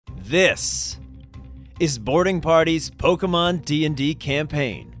This is Boarding Party's Pokemon D&D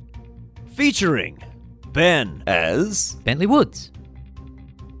campaign, featuring Ben as Bentley Woods,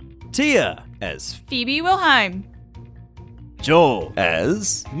 Tia as Phoebe Wilhelm, Joel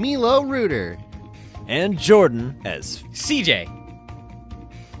as Milo Reuter, and Jordan as CJ.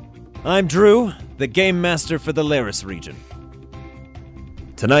 I'm Drew, the Game Master for the Laris region.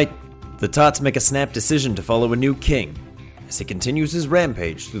 Tonight, the Tots make a snap decision to follow a new king as he continues his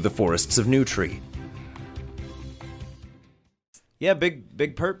rampage through the forests of New Tree. Yeah, Big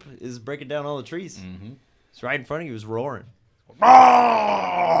Perp is breaking down all the trees. Mm-hmm. It's right in front of you. He was roaring.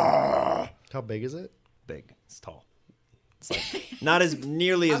 How big is it? Big. It's tall. It's like not as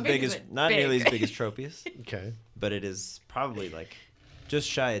nearly as big as nearly as big as Tropius. Okay. But it is probably like just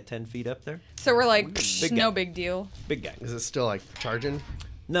shy of 10 feet up there. So we're like, Big no guy. big deal. Big guy. Is it still like charging?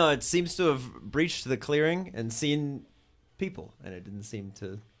 No, it seems to have breached the clearing and seen people, and it didn't seem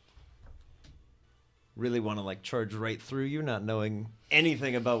to really want to like charge right through you, not knowing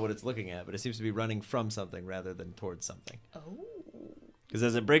anything about what it's looking at, but it seems to be running from something rather than towards something. Oh. Because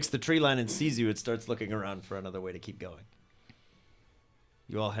as it breaks the tree line and sees you, it starts looking around for another way to keep going.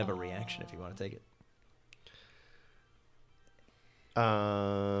 You all have a reaction if you want to take it.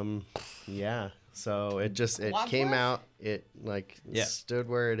 Yeah. So it Wadsworth? came out. It Yeah. stood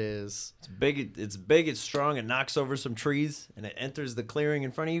where it is. It's big, it's strong, it knocks over some trees, and it enters the clearing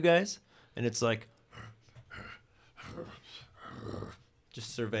in front of you guys, and it's like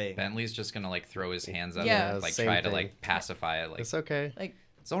just surveying. Bentley's just gonna like throw his hands up Yeah. and like Same try to thing. like pacify it. Like It's okay. Like,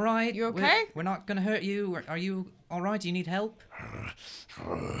 it's all right. You okay? We're not gonna hurt you. Are you all right? Do you need help?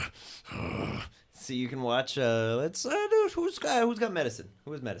 See, you can watch. Let's do who's got medicine?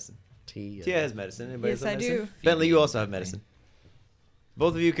 Who has medicine? Tia. Tia has medicine. Anybody Yes, has I medicine? do. Bentley, you also have medicine.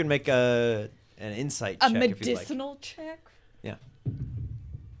 Both of you can make an insight a check if you'd like. medicinal check? Yeah.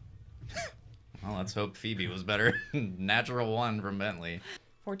 Well, let's hope Phoebe was better. Natural 1 from Bentley.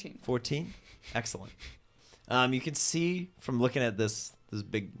 14. 14. Excellent. You can see from looking at this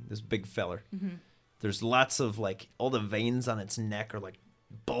big feller. Mm-hmm. There's lots of like all the veins on its neck are like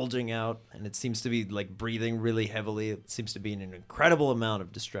bulging out, and it seems to be like breathing really heavily. It seems to be in an incredible amount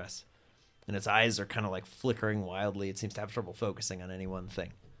of distress, and its eyes are kind of like flickering wildly. It seems to have trouble focusing on any one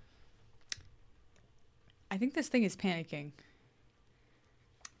thing. I think this thing is panicking.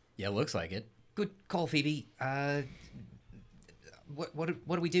 Yeah, looks like it. Good call, Phoebe. What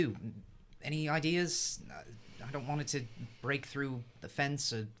do we do? Any ideas? I don't want it to break through the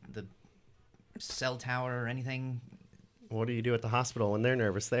fence or the cell tower or anything. What do you do at the hospital when they're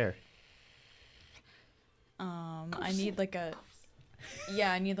nervous there? I need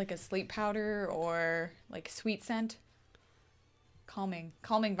like a sleep powder or like sweet scent. Calming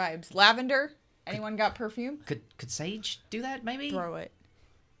vibes. Lavender. Anyone got perfume? Could Sage do that? Maybe. Throw it.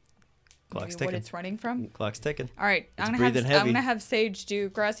 Clock's Maybe ticking. what it's running from. Clock's ticking. All right, It's I'm breathing heavy. gonna have Sage do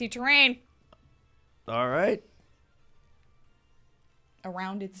grassy terrain All right.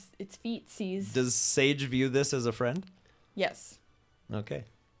 around its feet. Sees. Does Sage view this as a friend? Yes. Okay.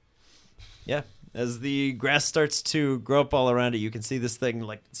 Yeah. As the grass starts to grow up all around it, you can see this thing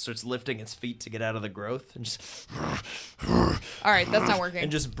like starts lifting its feet to get out of the growth and All right, that's not working.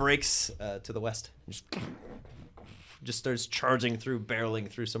 just breaks to the west. Just starts charging through, barreling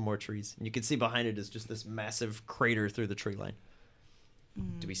through some more trees. And you can see behind it is just this massive crater through the tree line.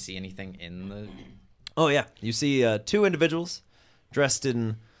 Do we see anything in the? Oh, yeah. You see two individuals dressed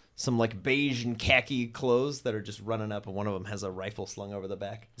in some like beige and khaki clothes that are just running up, and one of them has a rifle slung over the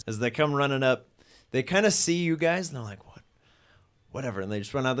back. As they come running up, they kind of see you guys, and they're like, what? Whatever. And they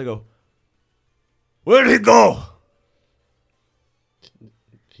just run out. They go, where'd he go?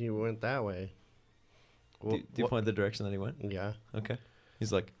 He went that way. Do you point the direction that he went? Yeah. Okay.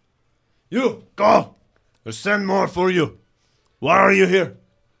 He's like, you, go! I'll send more for you. Why are you here?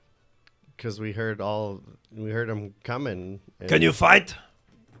 Because we heard him coming. and- Can you fight?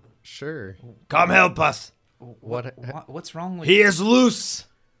 Sure. Come help us. What's wrong with? He is loose.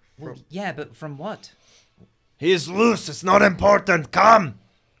 Well, yeah, but from what? He is loose. It's not important. Come.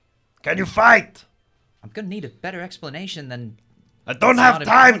 Can you fight? I'm gonna need a better explanation than I don't It's have not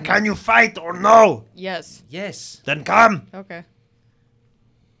time. important. Can you fight or no? Yes. yes. Then come. Okay.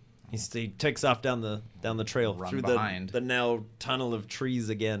 He takes off down the trail Run through behind. the now tunnel of trees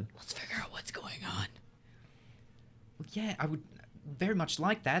again. Let's figure out what's going on. Yeah, I would very much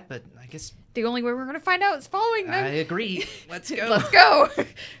like that, but I guess The only way we're gonna find out is following I them. agree. Let's go. Let's go.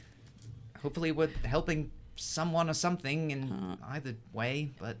 Hopefully, we're helping someone or something in either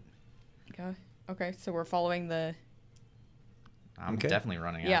way, but Okay. So we're following the. I'm Okay. definitely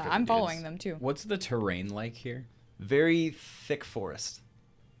running Yeah, after the I'm dudes. following them too. What's the terrain like here? Very thick forest.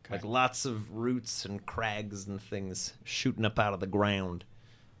 Like lots of roots and crags and things shooting up out of the ground.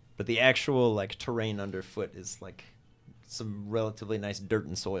 But the actual like terrain underfoot is like some relatively nice dirt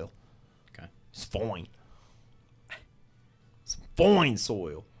and soil. Okay. It's fine. Some fine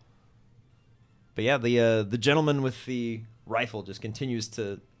soil. But yeah, the gentleman with the rifle just continues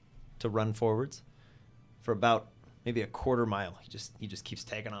to run forwards for about maybe a quarter mile. He just keeps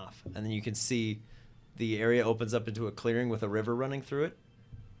taking off, and then you can see the area opens up into a clearing with a river running through it.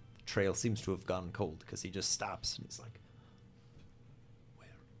 The trail seems to have gone cold because he just stops and he's like, "Where?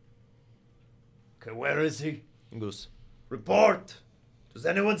 Okay, where is he?" He goes, "Report. Does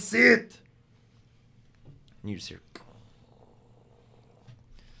anyone see it?" And you just hear,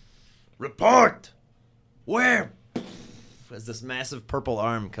 "Report! Where?" As this massive purple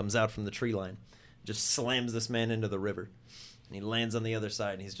arm comes out from the tree line, just slams this man into the river. And he lands on the other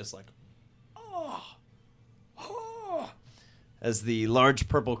side, and he's just like, "Oh! Oh!" As the large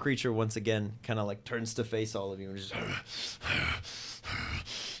purple creature once again kind of like turns to face all of you and just...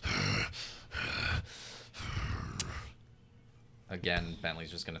 Again,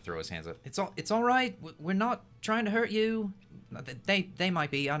 Bentley's just gonna throw his hands up. It's all right. We're not trying to hurt you. They might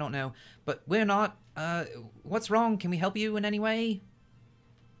be. I don't know, but we're not. What's wrong? Can we help you in any way?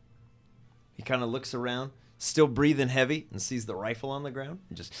 He kind of looks around, still breathing heavy, and sees the rifle on the ground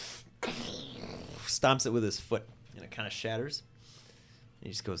and just stomps it with his foot, and it kind of shatters. And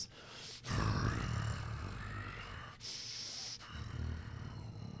he just goes...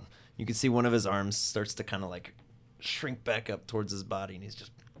 You can see one of his arms starts to kind of like shrink back up towards his body, and he's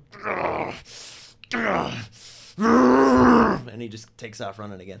just... And he just takes off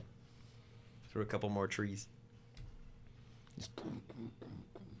running again through a couple more trees.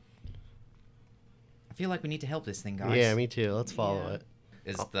 I feel like we need to help this thing, guys. Yeah, me too. Let's follow Yeah. it.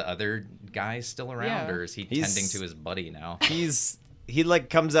 Is the other guy still around, Yeah. or is he He's- tending to his buddy now? He like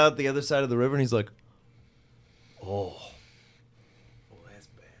comes out the other side of the river, and he's like, oh, that's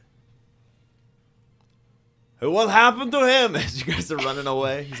bad. Hey, what happened to him? As you guys are running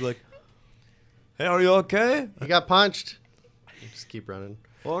away, he's like, hey, are you okay? He got punched. Just keep running.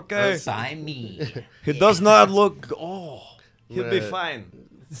 Okay. Sign me. He does not look. Oh, he'll be gonna- fine.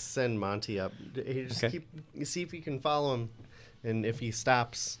 Send Monty up. He just Okay. keep see if you can follow him, and if he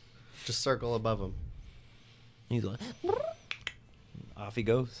stops, just circle above him. He's like, off he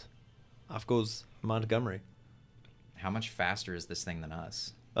goes. Off goes Montgomery. How much faster is this thing than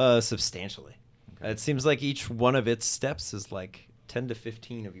us? Substantially. Okay. It seems like each one of its steps is like 10 to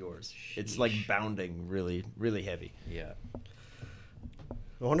 15 of yours. It's like Sheesh. bounding really, really heavy. Yeah. I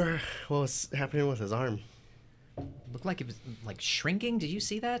wonder what was happening with his arm. Looked like it was like shrinking. Did you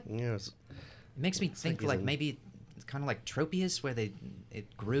see that? Yeah, it was, It makes me think he's like in- maybe it's kind of like Tropius, where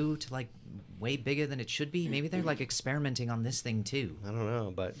it grew to like way bigger than it should be. Maybe they're like experimenting on this thing too. I don't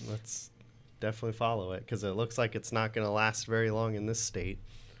know, but let's definitely follow it because it looks like it's not going to last very long in this state.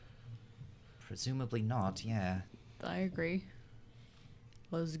 Presumably not. Yeah. I agree.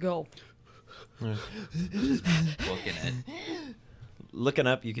 Let's go. Booking it. Looking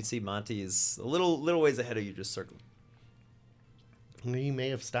up, you can see Monty is a little ways ahead of you, just circling. He may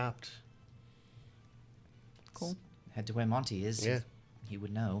have stopped. Cool. Head to where Monty is. Yeah. He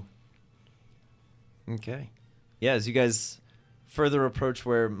would know. Okay. Yeah, as you guys further approach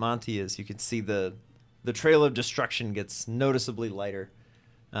where Monty is, you can see the trail of destruction gets noticeably lighter.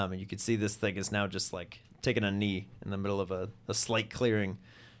 And you can see this thing is now just like taking a knee in the middle of a slight clearing.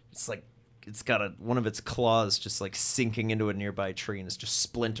 It's like it's got one of its claws just like sinking into a nearby tree, and it's just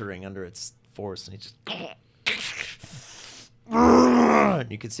splintering under its force. And he just...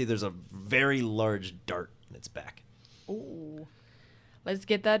 And you can see there's a very large dart in its back. Ooh. Let's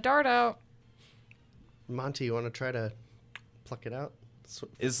get that dart out. Monty, you want to try to pluck it out? It's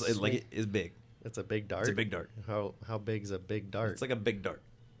big. It's a big dart. It's a big dart. How big's a big dart? It's like a big dart.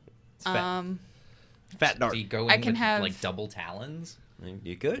 It's fat. Fat dart. Do you go I in can with have- like double talons?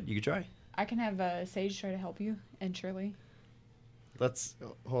 You could try. I can have Sage try to help you, and Shirley. Let's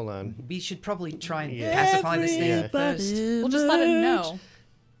hold on. We should probably try and Yeah. pacify this thing Yeah. first. We'll just let him know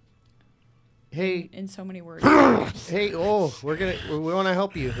Hey, in so many words. hey! Oh, we want to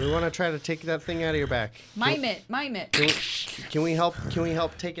help you. We want to try to take that thing out of your back. Mime it. Can we help? Can we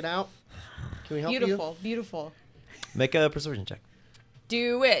help take it out? Can we help Beautiful, beautiful. Make a persuasion check.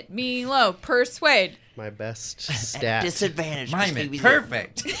 Do it. Milo, persuade. you? My best stat. Disadvantage. Mime it.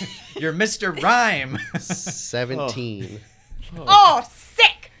 Perfect. You're Mr. Rhyme. 17. Oh,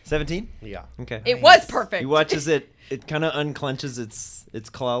 sick! 17. Yeah. Okay. It was perfect. You watch as it kind of unclenches its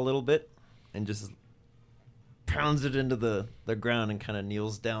claw a little bit, and just pounds it into the ground and kind of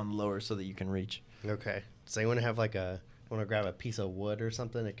kneels down lower so that you can reach. Okay. Does anyone have like a Want to grab a piece of wood or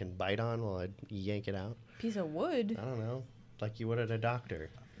something it can bite on while I yank it out? Piece of wood. I don't know. Like you would at a doctor.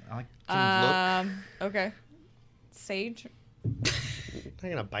 I can Okay. Sage. I'm not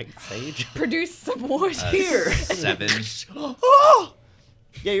going to bite sage. Produce some wood. look. Here. 7. Oh!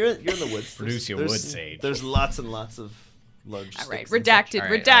 Yeah, you're in the woods. Produce your wood, Sage. There's lots and lots of large All right. sticks and Redacted. All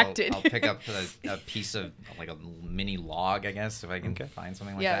right, redacted. I'll pick up a piece of like a mini log, I guess, if I can Okay. find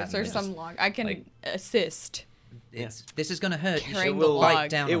something like yeah. that. There's and just- some log. I can like- assist. This is gonna hurt. You Carrying should the bite log.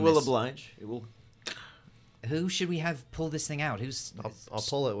 down it on will this. oblige. It will. Who should we have pull this thing out? Who's? I'll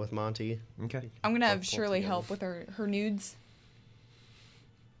pull it with Monty. Okay. I'm gonna have pull Shirley together. help with her nudes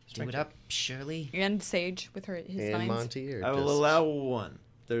Do it up, Shirley. and Sage with his And vines. Monty? Or I will just- allow one.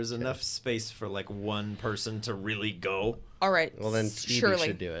 There's enough space for like one person to really go. All right. Well, then Stevie Shirley.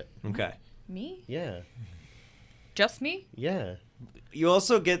 should do it. Okay. Me? Yeah. Just me? Yeah. You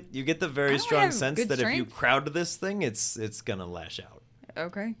also get the I very don't strong have sense good that if you strength. crowd this thing, it's gonna lash out.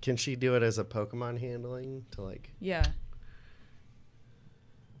 Okay. Can she do it as a Pokemon handling to like, Yeah.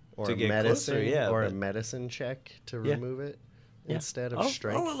 or To a get medicine, closer, yeah, or a but- medicine check to Yeah. remove it Yeah. instead of I'll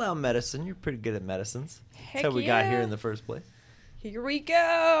strength? allow medicine. You're pretty good at medicines. That's Heck how we got here yeah. in the first place. Here we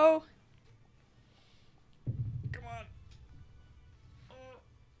go. Come on.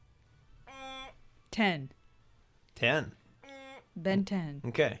 10. 10. Then 10.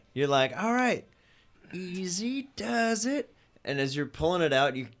 Okay. You're like, all right, easy does it. And as you're pulling it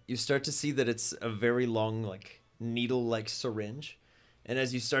out, you start to see that it's a very long, like, needle-like syringe. And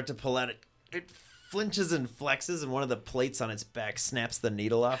as you start to pull out, it flinches and flexes, and one of the plates on its back snaps the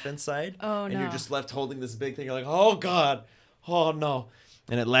needle off inside. Oh, and no. you're just left holding this big thing. You're like, oh, God. Oh, no.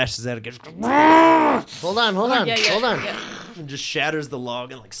 And it lashes out again. Hold on, hold on, Yeah, yeah, hold on, yeah. And just shatters the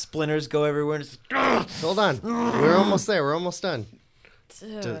log, and, like, splinters go everywhere. And it's hold on. We're almost there. We're almost done.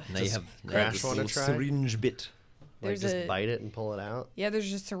 Ugh. now you have Crash this wanna little try? syringe bit. Like There's just a- bite it and pull it out. Yeah, there's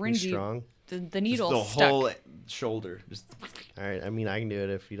just a Be syringe. strong. The Just needle the stuck. whole shoulder. Just All right. I mean, I can do it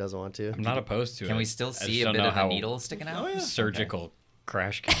if he doesn't want to. I'm not opposed to it. Can we still I just see a don't bit know of how a needle sticking out? Oh, yeah. surgical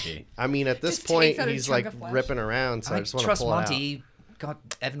Crash can be. I mean, at this Just point, takes out a he's chunk like of flesh. ripping around, so I I just want to trust pull it Monty. out. He got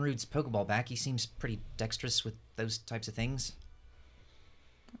Evinrude's Pokeball back. He seems pretty dexterous with those types of things.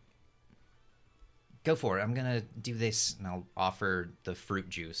 Go for it. I'm gonna do this, and I'll offer the fruit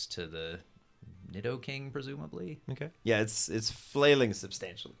juice to the Nidoking, presumably. okay. Yeah, it's flailing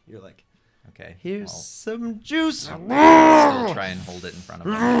substantially. You're like, Okay. here's some juice. I'll still try and hold it in front of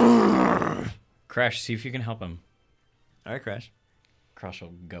him. Crash, see if you can help him. All right, Crash. Crash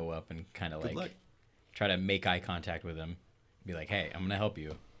will go up and kind of Good luck. like try to make eye contact with him. Be like, hey, I'm gonna help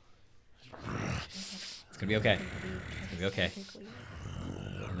you. It's gonna be okay. It's gonna be okay.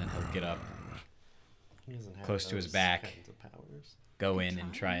 And then he'll get up, He doesn't have close to his those back. kinds of powers. go in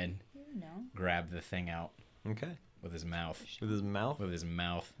and try and No. grab the thing out Okay. with his mouth. With his mouth. With his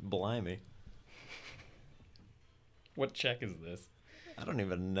mouth. Blimey. What check is this? I don't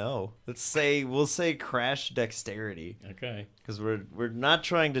even know. We'll say Crash dexterity Okay. because we're not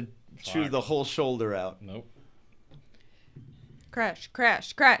trying to chew Fuck. the whole shoulder out. Nope. Crash,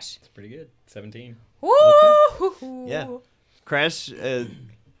 crash, crash. It's pretty good. 17. Woo! Yeah. Crash,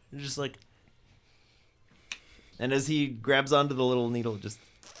 just like, and as he grabs onto the little needle, just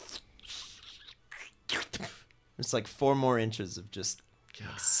it's like 4 more inches of just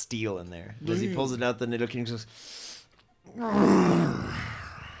like, steel in there. And as he pulls it out, the Nidoking just Want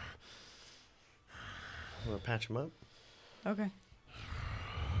to patch him up? Okay.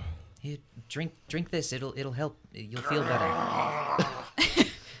 Here, drink this. It'll help. You'll feel better.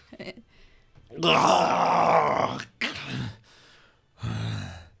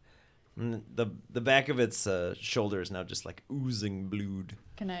 And the back of its shoulder is now just like oozing blood.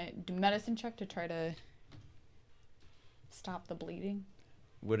 Can I do medicine check to try to stop the bleeding?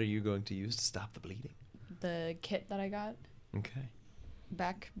 What are you going to use to stop the bleeding? The kit that I got Okay.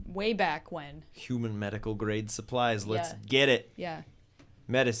 way back when. Human medical grade supplies. Let's Yeah. get it. Yeah.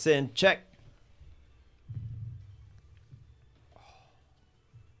 Medicine check.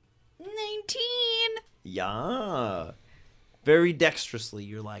 19. Yeah. Very dexterously,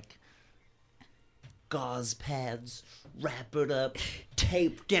 you're like, gauze pads, wrap it up,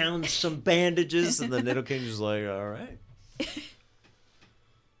 tape down some bandages, and the Nidoking's just like, all right.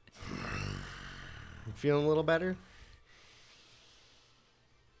 You feeling a little better?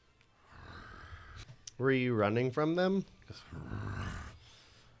 Were you running from them?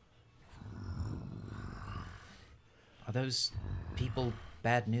 Are those people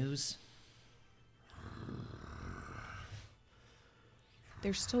bad news?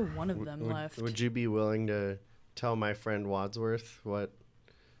 There's still one of them left. Would you be willing to tell my friend Wadsworth what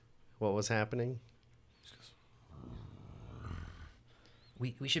was happening?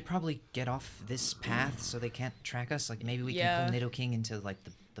 We should probably get off this path so they can't track us. Like maybe we Yeah. can pull Nidoking into like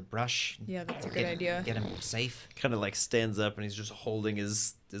the brush. Yeah, that's a good idea. Get him safe. Kind of like stands up and he's just holding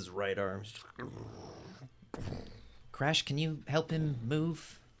his right arm. Crash, can you help him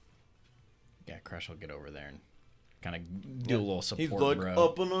move? Yeah, Crush will get over there and kind of do a little support, He's like, bro.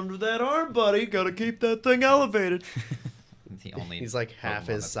 up and under that arm, buddy. Gotta keep that thing elevated. The only He's like half Pokemon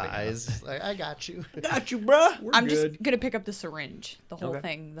his that's big enough. size. Like, I got you. Got you, bruh. We're I'm good. just gonna pick up the syringe, the whole Okay.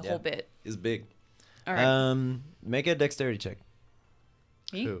 thing, the Yeah. whole bit. Is big. All right. Make a dexterity check.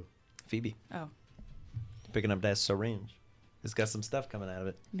 Me? Who? Phoebe. Oh, Picking up that syringe. It's got some stuff coming out of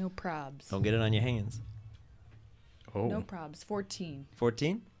it. no probs. Don't get it on your hands. Oh, No probs. 14.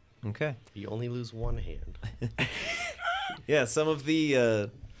 14? Okay. you only lose one hand. Yeah, some of the,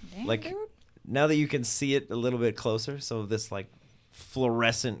 Damn, like, dude. now that you can see it a little bit closer, some of this, like,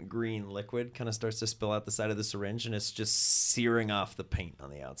 fluorescent green liquid kind of starts to spill out the side of the syringe, and it's just searing off the paint on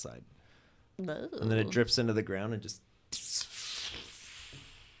the outside. And then it drips into the ground and just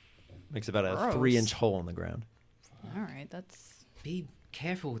makes about a Gross. 3-inch hole in the ground. All right, that's. Be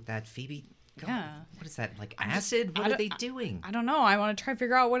careful with that, Phoebe. God, Yeah. What is that? Like acid? What I are they don't- doing? I don't know. I want to try to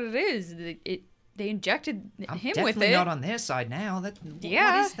figure out what it is. They injected I'm him definitely with it. not on their side now.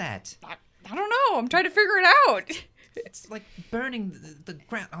 Yeah. What is that? I don't know. I'm trying to figure it out. It's like burning the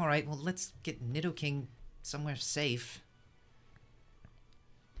ground. All right, well, let's get Nidoking somewhere safe.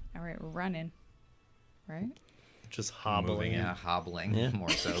 All right, we're running. Right? Just hobbling. Yeah, hobbling Yeah. more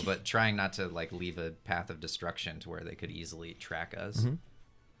so, but trying not to like leave a path of destruction to where they could easily track us.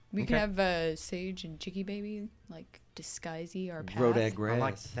 We Okay. can have Sage and Chicky Baby like disguisey our path. Rodak I grass.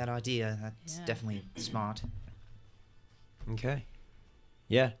 like that idea. That's Yeah. definitely smart. Okay.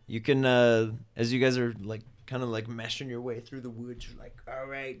 Yeah, you can, as you guys are, like, kind of, like, mashing your way through the woods, you're like, all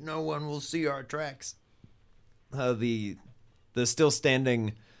right, no one will see our tracks. The still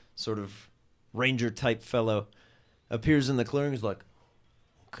standing sort of ranger-type fellow appears in the clearing. He's like,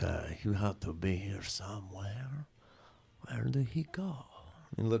 okay, you have to be here somewhere. Where did he go?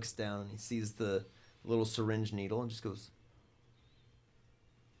 He looks down and he sees the little syringe needle and just goes,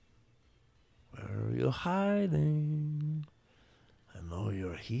 where are you hiding? I know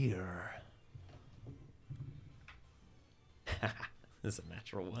you're here. This is a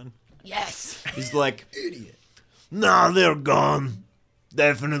natural one. Yes. He's like, idiot. Nah, they're gone.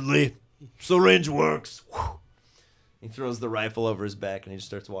 Definitely. Syringe works. Whew. He throws the rifle over his back and he just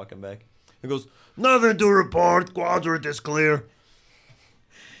starts walking back. He goes, nothing to report. Quadrant is clear.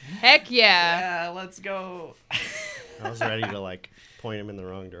 Heck yeah. Yeah, let's go. I was ready to like point him in the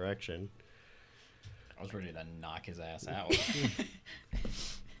wrong direction. I was ready to knock his ass out.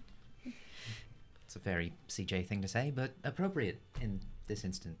 It's a very CJ thing to say, but appropriate in this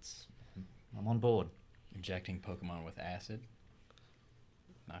instance. I'm on board. Injecting Pokemon with acid.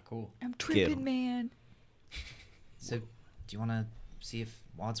 Not cool. I'm him. tripping, man. So, do you want to see if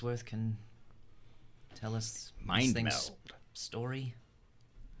Wadsworth can tell us this Mind thing's meld. story?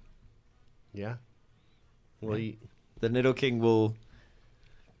 Yeah. Well, you, The Nidoking will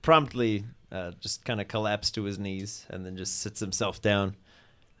promptly just kind of collapse to his knees and then just sits himself down.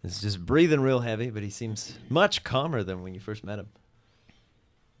 He's just breathing real heavy, but he seems much calmer than when you first met him.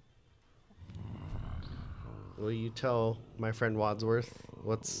 will you tell my friend Wadsworth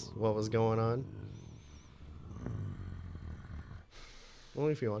what was going on?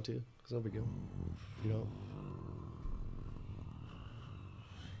 Only if you want to. It's no big deal. If you don't.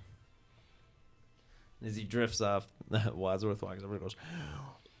 As he drifts off, Wadsworth walks over and goes,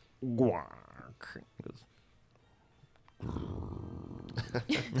 "Guark."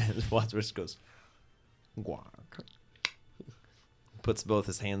 He goes, Wadsworth goes, "Guark." Puts both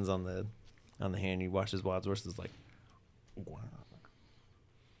his hands on the hand. He watches Wadsworth is like, "Guark.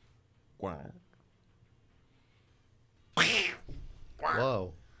 Guark."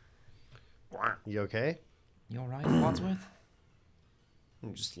 Whoa. You okay? You all right, Wadsworth?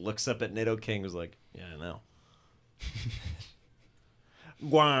 And just looks up at Nidoking, was like, "Yeah, I know."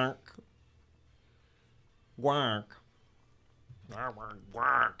 Guark. Guark.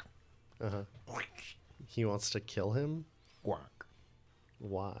 Guark. Uh-huh. He wants to kill him? Guark.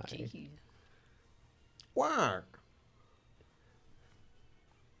 Why? Jeez. Guark.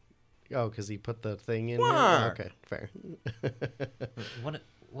 Oh, because he put the thing in Why? here? Okay, fair.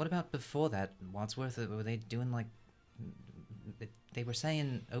 What about before that, Wadsworth? Were they doing like... They were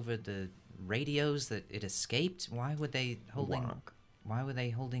saying over the radios that it escaped? Why were they holding... Guark. Why were they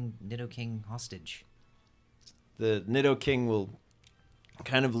holding Nidoking hostage? The Nidoking will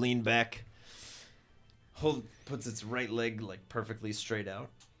kind of lean back, puts its right leg like perfectly straight out,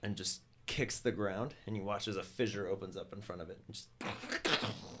 and just kicks the ground. And you watch as a fissure opens up in front of it. And just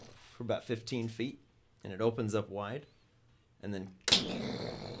for about 15 feet, and it opens up wide, and then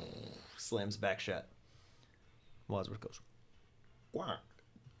slams back shut. Wadsworth goes, "Quack."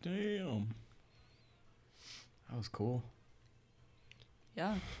 Damn. That was cool.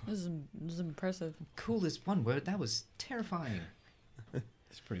 Yeah, this is impressive. Cool is one word. That was terrifying.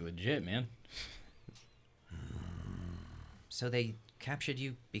 It's pretty legit, man. So they captured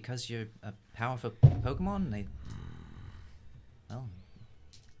you because you're a powerful Pokemon? Well,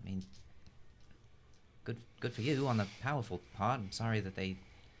 I mean, good for you on the powerful part. I'm sorry that they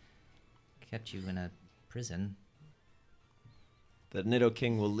kept you in a prison. The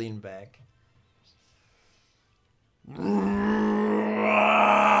Nidoking will lean back.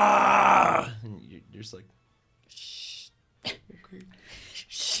 And you're just like,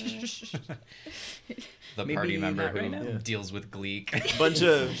 The Maybe party member not who right now. deals with Gleek.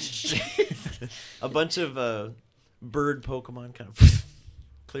 a bunch of bird Pokemon kind of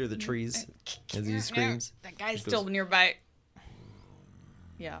clear the trees as he screams. That guy's He goes, still nearby.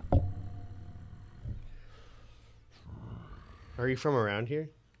 Yeah. Are you from around here?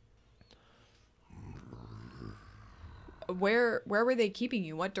 Where were they keeping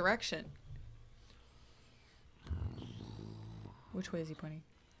you? What direction? Which way is he pointing?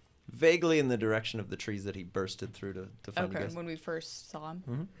 Vaguely in the direction of the trees that he bursted through to find you Okay, guys. when we first saw him.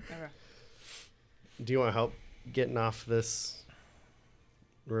 Mhm. Okay. Do you want help getting off this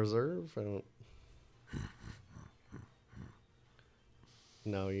reserve? I don't.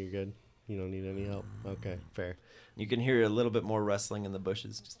 No, you're good. You don't need any help. Okay, fair. You can hear a little bit more rustling in the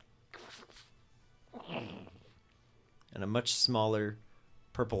bushes. Just... And a much smaller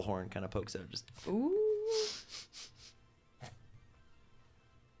purple horn kind of pokes out. Just Ooh.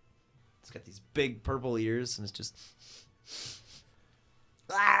 It's got these big purple ears, and it's just...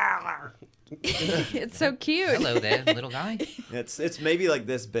 It's so cute. Hello there, little guy. It's maybe like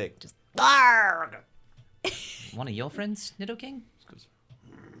this big. Just One of your friends, Nidoking?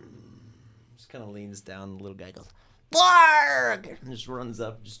 kind of leans down. The little guy goes, "Blarg!" And just runs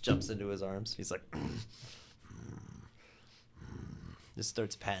up, just jumps into his arms. He's like, just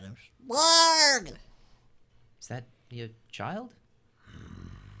starts patting him. "Blarg!" Is that your child?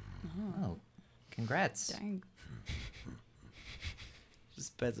 Oh, congrats. Dang.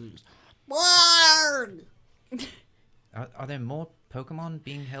 Just pets him. Just, "Blarg!" Are there more Pokemon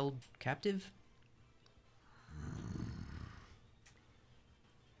being held captive?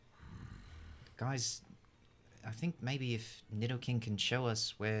 Guys, I think maybe if Nidoking can show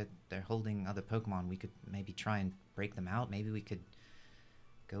us where they're holding other Pokemon, we could maybe try and break them out. Maybe we could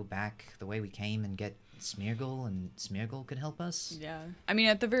go back the way we came and get Smeargle, and Smeargle could help us. Yeah. I mean,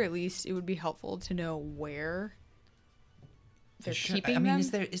 at the very least, it would be helpful to know where they're Sure. keeping I mean,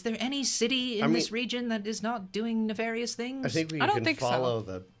 them. is there any city in this region that is not doing nefarious things? I think we I don't can think so.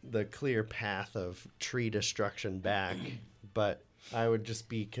 follow the clear path of tree destruction back, but I would just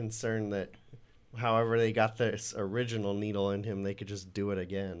be concerned that however they got this original needle in him, they could just do it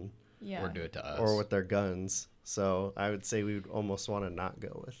again, Yeah. Or do it to us. or with their guns. So I would say we would almost want to not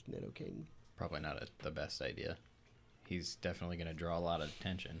go with Nidoking. Probably not the best idea. He's definitely going to draw a lot of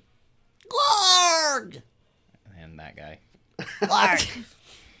attention. "Blarg! And that guy. Blarg!"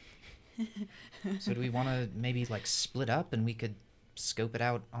 So do we want to maybe like split up and we could scope it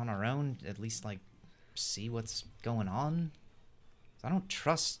out on our own, at least like see what's going on? I don't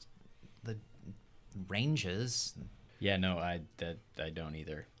trust the rangers. Yeah, no, I don't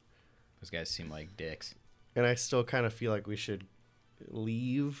either. Those guys seem like dicks. And I still kind of feel like we should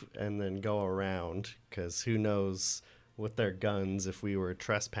leave and then go around, because who knows with their guns, if we were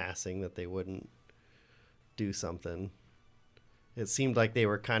trespassing, that they wouldn't do something. It seemed like they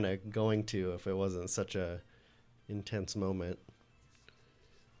were kind of going to if it wasn't such a intense moment.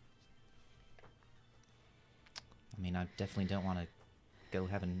 I mean, I definitely don't want to go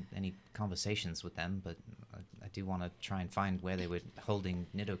having any conversations with them, but I do want to try and find where they were holding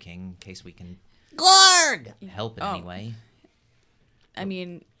Nidoking in case we can "Blarg!" help in Oh. any way. I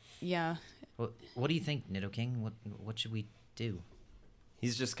mean, yeah. What do you think, Nidoking? What should we do?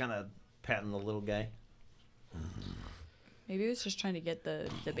 He's just kind of patting the little guy. Maybe he was just trying to get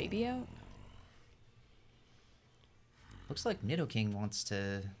the baby out. Looks like Nidoking wants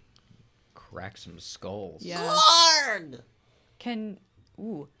to. Crack some skulls. Yeah. "Blarg!" Can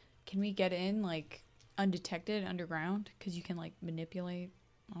we get in like undetected underground? Because you can like manipulate.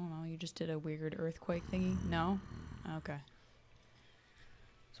 I don't know. You just did a weird earthquake thingy. No. Okay.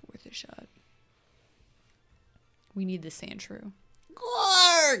 It's worth a shot. We need the Sandshrew.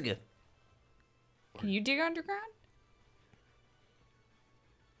 "Blarg!" Can you dig underground?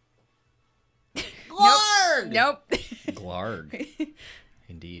 "Blarg!" Nope. Glarg.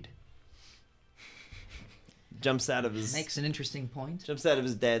 Indeed. Jumps out of his Makes an interesting point. jumps out of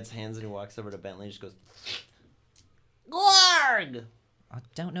his dad's hands and he walks over to Bentley and just goes, Glorg! I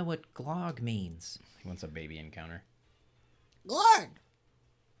don't know what glog means. He wants a baby encounter. Glorg!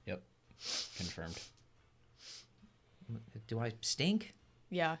 Yep. Confirmed. Do I stink?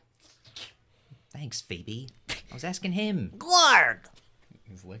 Yeah. Thanks, Phoebe. I was asking him. Glorg!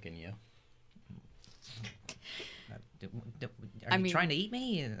 He's licking you. Are you mean- trying to eat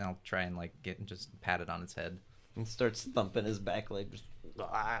me? And I'll try and like get and just pat it on its head. And starts thumping his back leg. Just,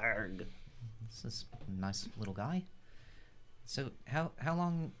 Glorg! This is a nice little guy. So how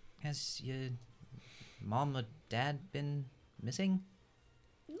long has your mom or dad been missing?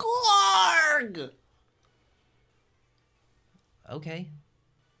 Glorg! Okay.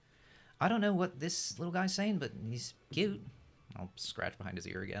 I don't know what this little guy's saying, but he's cute. I'll scratch behind his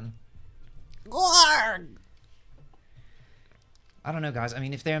ear again. Glorg! I don't know, guys. I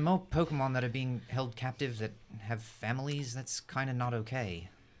mean, if there are more Pokemon that are being held captive that have families, that's kind of not okay.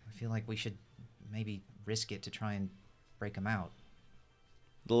 I feel like we should maybe risk it to try and break them out.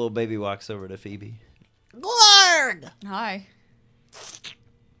 The little baby walks over to Phoebe. Glorg! Hi.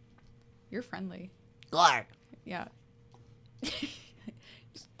 You're friendly. Glorg! Yeah.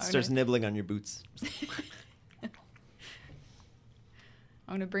 Starts nibbling on your boots.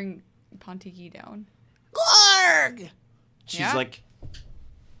 I'm gonna bring Pontiki down. Glorg! She's Yeah? like,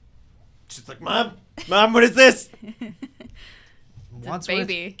 Mom, what is this? It's a Wadsworth,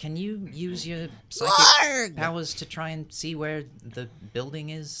 baby. can you use your psychic Glorg! powers to try and see where the building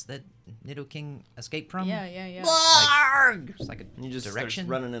is that Nidoking escaped from? Yeah. Glorg! Just like a And you just direction. starts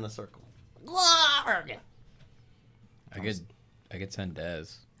running in a circle. Glorg! I could send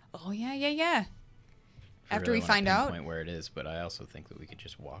Dez. Oh yeah. If After really we wanna find out, pinpoint where it is, but I also think that we could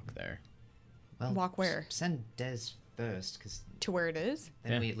just walk there. Well, walk where? Send Dez first, because to where it is.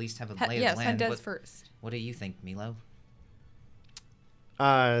 then Yeah. we at least have a Ha- lay yeah, of the send land. Des What, first. what do you think, Milo?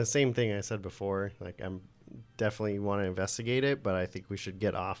 Same thing I said before. Like, I'm definitely want to investigate it, but I think we should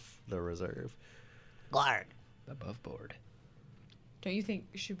get off the reserve. Glorg! Above board. Don't you think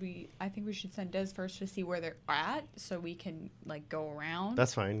I think we should send Des first to see where they're at so we can like go around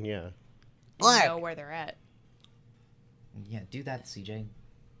That's fine. Yeah. and know where they're at. Yeah, do that, CJ.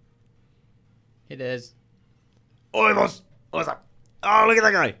 It is. Oi, boss! What's up? Oh, look at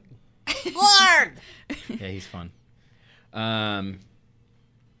that guy! Glorg! Yeah, he's fun.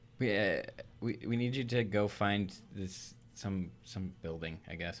 We need you to go find this some building,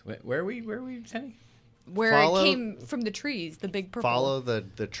 I guess. Where are we sending? Where Follow- it came from the trees, the big purple. Follow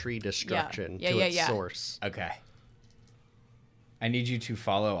the tree destruction Yeah, to yeah, its yeah. source. Okay. I need you to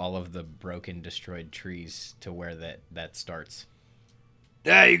follow all of the broken, destroyed trees to where that starts.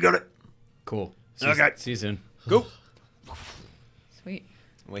 Yeah, you got it. Cool. Okay. See you soon. Go. Sweet.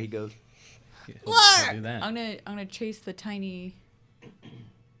 Away he goes. We'll do that. I'm gonna chase the tiny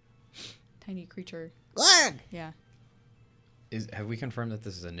creature. Glorg! Yeah. Have we confirmed that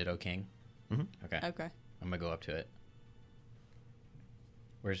this is a Nidoking? Mhm. Okay. Okay. I'm gonna go up to it.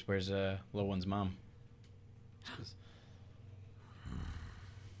 Where's little one's mom?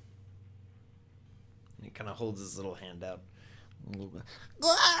 And he kind of holds his little hand out.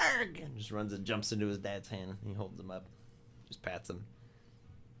 Glorg! And just runs and jumps into his dad's hand. He holds him up. Just pats him.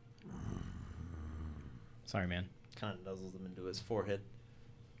 Sorry, man. Kind of nuzzles him into his forehead.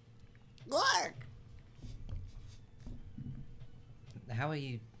 Glorg! How are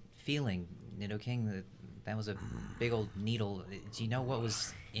you feeling, Nidoking? That was a big old needle. Do you know what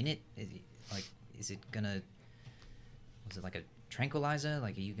was in it? Was it like a tranquilizer?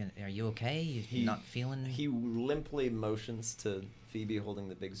 Like, are you okay? You not feeling? He limply motions to Phoebe holding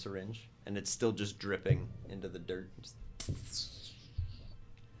the big syringe, and it's still just dripping into the dirt. Just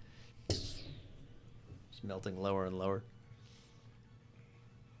melting lower and lower.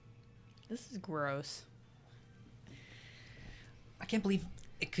 This is gross. I can't believe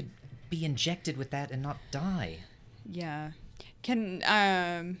it could be injected with that and not die. Yeah. Can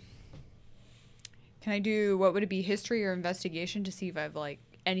I do, what would it be, history or investigation to see if I have like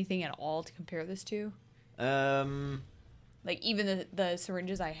anything at all to compare this to? Like even the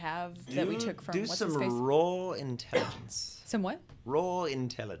syringes I have that we took from do what's some his face? raw intelligence. Some what? Raw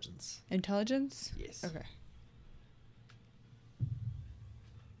intelligence. Intelligence? Yes. Okay.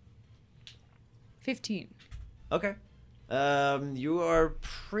 15. Okay. You are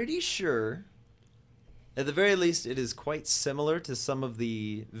pretty sure, at the very least, it is quite similar to some of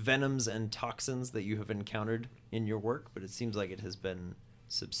the venoms and toxins that you have encountered in your work, but it seems like it has been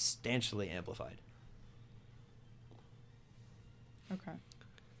substantially amplified. Okay.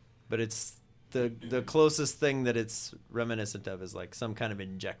 But it's the closest thing that it's reminiscent of is like some kind of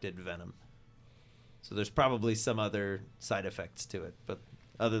injected venom. So there's probably some other side effects to it, but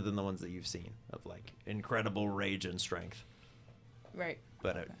other than the ones that you've seen of like incredible rage and strength, Right.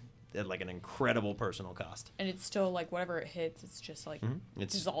 but at like an incredible personal cost. And it's still like whatever it hits, it's just like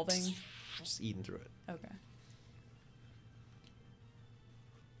It's dissolving. just eating through it. Okay.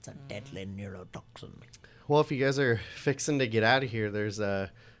 It's a deadly neurotoxin. Well, if you guys are fixing to get out of here, there's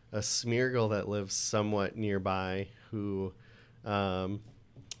a Smeargle that lives somewhat nearby who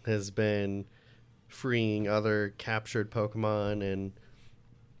has been freeing other captured Pokemon, and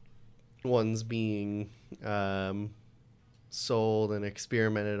ones being sold and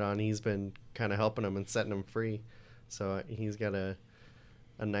experimented on. He's been kind of helping them and setting them free. So he's got a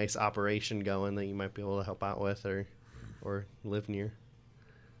nice operation going that you might be able to help out with or live near.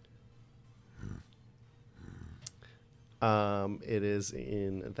 It is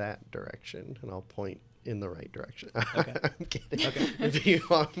in that direction, and I'll point in the right direction. Okay. I'm kidding. Okay. If you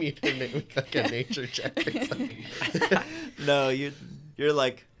want me to make like a nature check or something. No, you're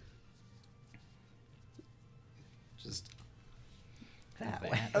like Just That that way.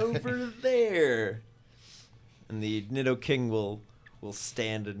 way. over there, and the Nidoking will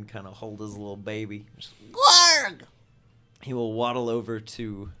stand and kind of hold his little baby. Just, Glarg! He will waddle over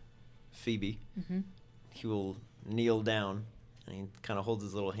to Phoebe. Mm-hmm. He will kneel down, and he kind of holds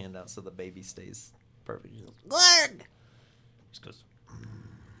his little hand out so the baby stays perfect. He goes, Glarg! Just goes,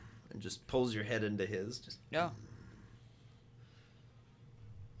 and just pulls your head into his. Just Yeah.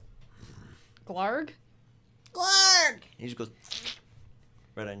 Glarg? Glarg! He just goes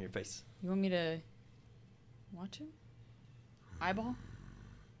right on your face. You want me to watch him? Eyeball?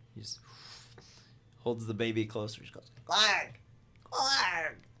 He just holds the baby closer. He just goes, Glarg!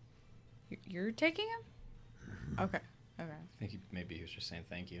 Glarg! You're taking him? Okay. Okay. I think maybe he was just saying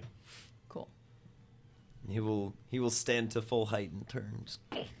thank you. Cool. He will stand to full height and turn. Just,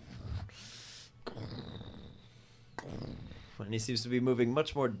 and he seems to be moving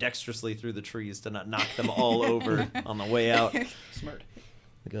much more dexterously through the trees to not knock them all over on the way out. Smart.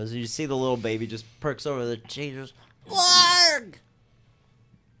 Because you see the little baby just perks over the tree, just Glarg!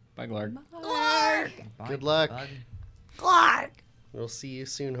 Bye, Glarg. Glarg! Bye, Good luck. bud. Glarg! We'll see you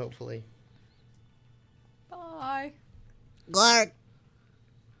soon, hopefully. Bye. Glarg!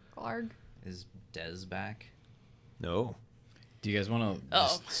 Glarg. Is Dez back? No. Do you guys want to Oh.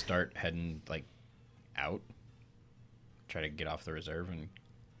 just start heading like out? Try to get off the reserve and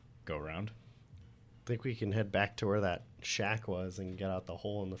go around? I think we can head back to where that shack was and get out the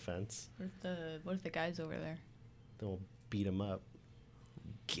hole in the fence. What if the guy's over there? Then we'll beat them up.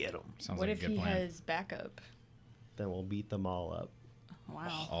 Get him. Sounds What like if a good he plan. has backup? Then we'll beat them all up.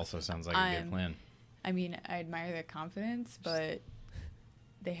 Wow. Also sounds like a good plan. I mean, I admire their confidence, but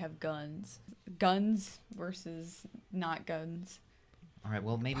they have guns. Guns versus not guns. All right.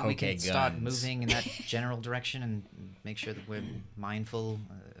 Well, maybe we can Poke start guns. moving in that general direction and make sure that we're mindful.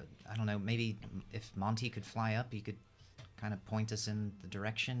 I don't know. Maybe if Monty could fly up, he could kind of point us in the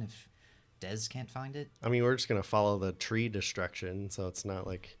direction. If Dez can't find it, I mean, we're just going to follow the tree destruction, so it's not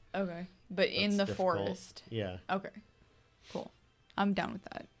like... Okay. But in the that's difficult. forest. Yeah. Okay. Cool. I'm down with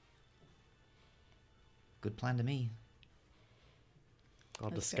that. good plan to me. I'll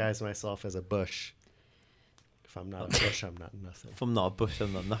That's disguise myself as a bush. If I'm not a bush, I'm not nothing. If I'm not a bush,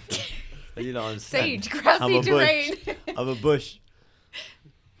 I'm not nothing. You don't understand. Sage, I'm a grassy bush. terrain. I'm a bush.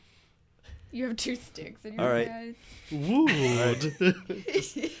 You have 2 sticks in your All right. hand. Wood.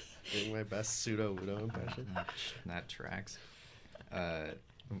 Doing my best pseudo-Udo impression. That tracks.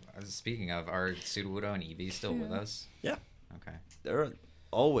 Speaking of, are Sudowoodo and Eevee still with Yeah. us? Yeah. Okay. They're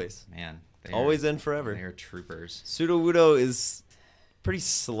always. Man. Always in forever. They're troopers. Sudowoodo is pretty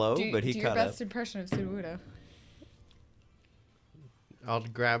slow, Do, but he do your caught up. best impression of Sudowoodo. I'll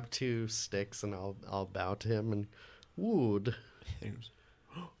grab 2 sticks and I'll bow to him and wood.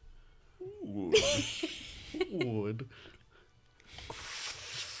 Wood.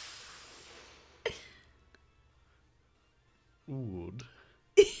 Wood.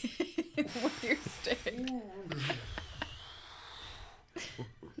 With your stick.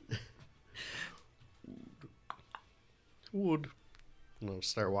 Wood. And I'll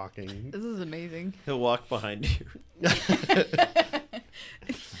start walking. This is amazing. He'll walk behind you.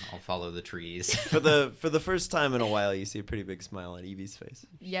 I'll follow the trees. For the first time in a while, you see a pretty big smile on Evie's face.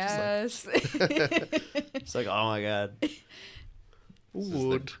 Yes. It's like, oh my god. This is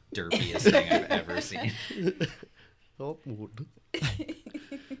Wood. the derpiest thing I've ever seen. Oh, wood.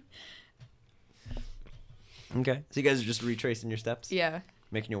 Okay. So you guys are just retracing your steps? Yeah.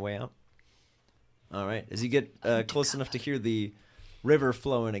 Making your way out? All right. As you get close enough to hear the river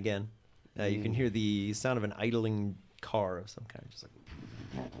flowing again, You can hear the sound of an idling car of some kind, just like.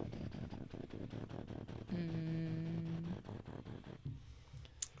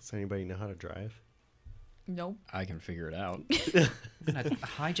 Does anybody know how to drive? Nope. I can figure it out. Gonna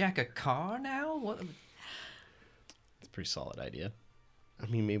hijack a car now? What? It's a pretty solid idea. I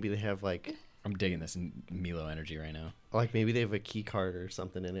mean, maybe they have like I'm digging this Milo energy right now. maybe they have a key card or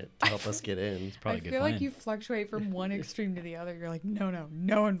something in it to help us get in. Probably I a good feel plan. like you fluctuate from one extreme to the other. You're like,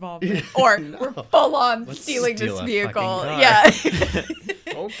 no involvement. Or we're full on Let's stealing steal this a vehicle. fucking car. Yeah.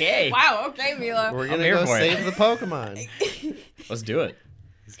 Okay. Wow, okay, Mila. We're gonna here go for it. save the Pokemon. Let's do it.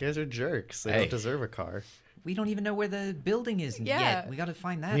 These guys are jerks. They Hey. don't deserve a car. We don't even know where the building is Yeah. yet. We gotta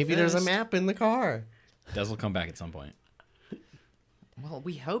find that. Maybe there's a first. map in the car. Des will come back at some point. Well,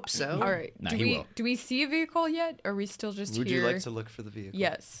 we hope so. All right. Nah, do he we will. do we see a vehicle yet? Or are we still just Would here? you like to look for the vehicle?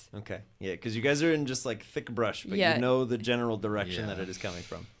 Yes. Okay. Yeah, because you guys are in just like thick brush, but Yeah. you know the general direction Yeah. that it is coming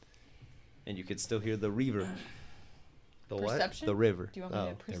from, and you could still hear the river. The what? Perception? The river. Do you want me Oh,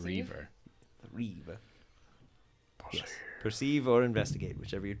 to The perceive? Reaver. The river. Yes. Perceive or investigate,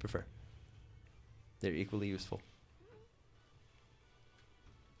 whichever you'd prefer. They're equally useful.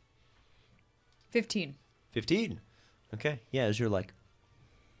 15. 15. Okay. Yeah, as you're like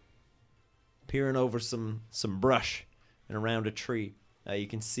peering over some brush and around a tree, you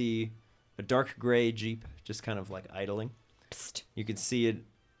can see a dark gray Jeep just kind of like idling. Psst. You can see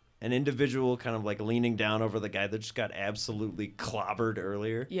an individual kind of like leaning down over the guy that just got absolutely clobbered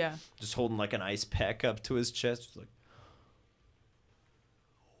earlier. Yeah. Just holding like an ice pack up to his chest. Just like,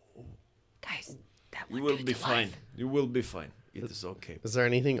 Guys, that you one will dude's be alive. fine. You will be fine. It is okay. Is there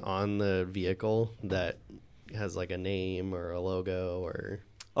anything on the vehicle that has like a name or a logo or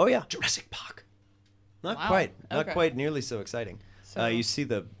Oh yeah, Jurassic Park. Not Wow. quite. Not Okay. quite nearly so exciting. So- You see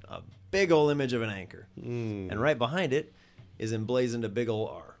the big old image of an anchor, Mm. and right behind it is emblazoned a big old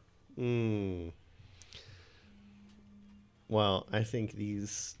R. Mm. Well, I think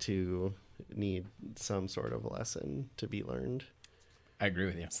these two need some sort of lesson to be learned. I agree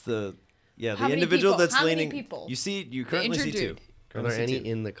with you. It's the How the many individual people? that's How many leaning. people? You currently see injured two. dude. Are Currently there see any two.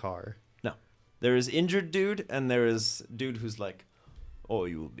 in the car? No, there is injured dude, and there is dude who's like, "Oh,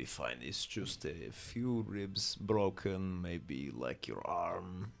 you will be fine. It's just a few ribs broken, maybe like your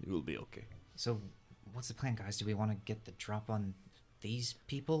arm. You will be okay." So, what's the plan, guys? Do we want to get the drop on these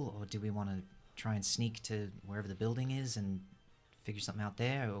people, or do we want to try and sneak to wherever the building is and figure something out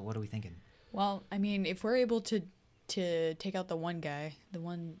there, or what are we thinking? Well, I mean, if we're able to take out the one guy, the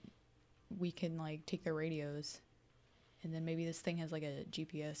one we can like take their radios, and then maybe this thing has like a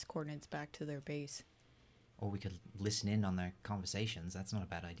GPS coordinates back to their base. Or we could listen in on their conversations. That's not a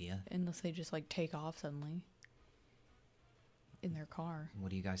bad idea. Unless they just like take off suddenly in their car. What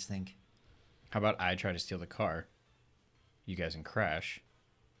do you guys think? How about I try to steal the car? You guys can crash.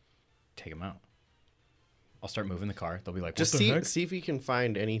 Take them out. I'll start moving the car. They'll be like, Just what the heck? see if you can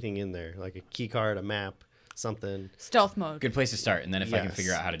find anything in there, like a key card, a map, something. Stealth mode. Good place to start. And then if I can Yes.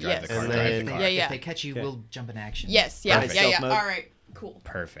 figure out how to drive Yes. the car, And drive then- the car. Yeah, yeah. If they catch you, Okay. we'll jump in action. Yes, yeah, Perfect. yeah, yeah. Stealth mode. All right, cool.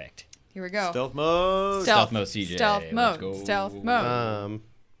 Perfect. Here we go. Stealth mode. Stealth mode, CJ. Stealth Let's mode. go. Stealth mode.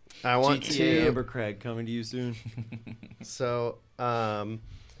 I want GTA to. Evercrag coming to you soon. So, all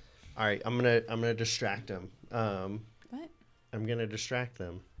right, I'm gonna distract them. What? I'm gonna distract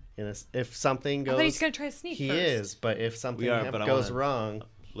them. If something I goes, thought he's gonna try to sneak he first. is. But if something but I goes wanna- wrong,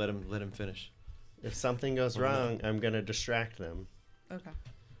 let him finish. if something goes Oh, no. wrong, I'm gonna distract them. Okay.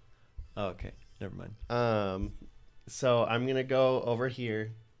 Oh, okay, never mind. So I'm gonna go over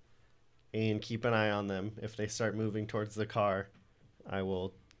here and keep an eye on them. If they start moving towards the car, I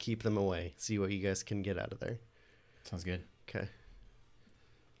will keep them away. See what you guys can get out of there. Sounds good. Okay.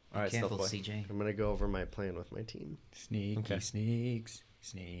 All right, Careful, Stealth boy. CJ. I'm gonna go over my plan with my team. Sneaky Okay. sneaks.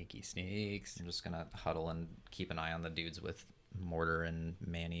 Sneaky sneaks. I'm just gonna huddle and keep an eye on the dudes with Mortar and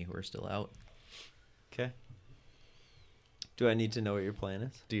Manny who are still out. Okay. Do I need to know what your plan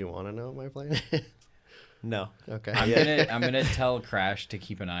is? Do you want to know what my plan is? No. Okay. I'm gonna tell Crash to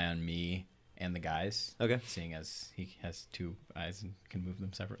keep an eye on me and the guys. Okay. Seeing as he has two eyes and can move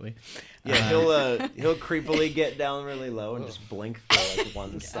them separately. Yeah, he'll creepily get down really low and just blink for like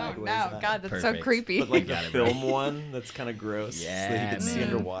one Oh sideways. no, eye. God, that's so Perfect. creepy. But like the Got it, film bro. one, that's kind of gross. so that Yeah, you can see man.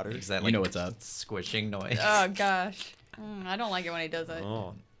 underwater. Is that You like know what's up. squishing noise? Oh gosh, I don't like it when he does it.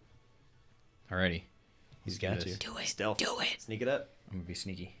 Oh, Alrighty. he's do got this. you. Do it. Stealth. Do it. Sneak it up. I'm gonna be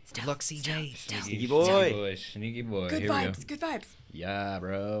sneaky. Good luck, CJ. Sneaky boy. Sneaky boy. Good Here we vibes. Good vibes. go. Yeah,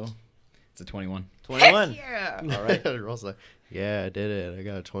 bro. It's a 21. 21. Yeah. All right. Roll's like, yeah, I did it. I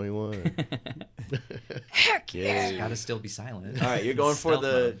got a 21. Heck yeah. Gotta still be silent. All right, you're going for Stealth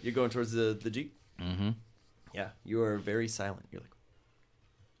mode. you're going towards the Jeep. Mm-hmm. Yeah, you are very silent. You're like,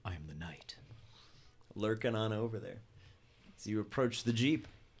 I am the knight. lurking on over there. As you approach the Jeep,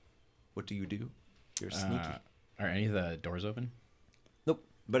 what do? You're sneaky. Are any of the doors open? Nope.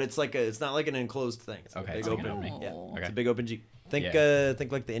 But it's not like an enclosed thing. It's Okay, a big it's open. looking at me. Yeah, Oh. it's Okay. a big open Jeep.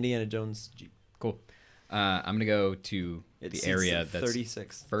 Think like the Indiana Jones Jeep. Cool. I'm gonna go to It the seats area that's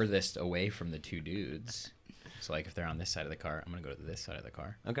 36. furthest away from the two dudes. So like if they're on this side of the car, I'm gonna go to this side of the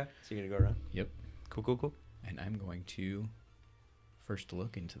car. Okay, so you're gonna go around. Yep. Cool. And I'm going to first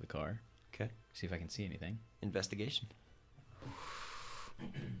look into the car, Okay, see if I can see anything. investigation.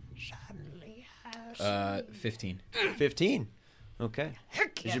 15. 15. Okay.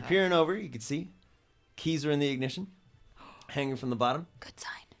 As you're peering over, you can see keys are in the ignition, hanging from the bottom. Good sign.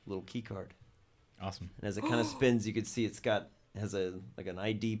 Little key card. Awesome. And as it kind of spins, you can see has an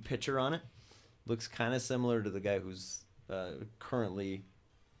ID picture on it. Looks kind of similar to the guy who's currently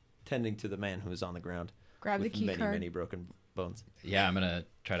tending to the man who is on the ground Grab with the key many, card. many broken bones. Yeah, I'm gonna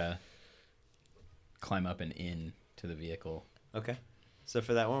try to climb up and in to the vehicle. Okay. So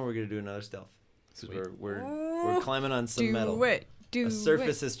for that one, we're gonna do another stealth. Sweet. Because we're climbing on some Do metal. it. Do A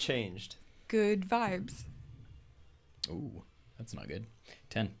surface it. has changed. Good vibes. Ooh, that's not good.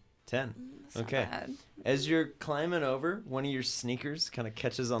 10. 10. It's not Okay. bad. As you're climbing over, one of your sneakers kind of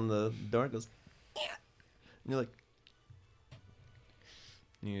catches on the door and goes, "Yeah." And you're like,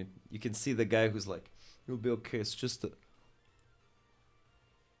 you can see the guy who's like, "You'll be okay. It's just a."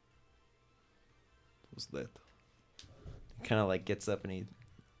 What's that? He kind of like gets up and he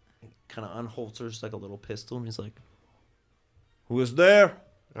kind of unholsters like a little pistol and he's like, "Who is there?"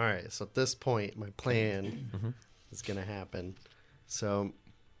 All right, so at this point, my plan Mhm. is going to happen. So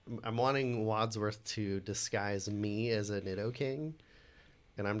I'm wanting Wadsworth to disguise me as a Nidoking,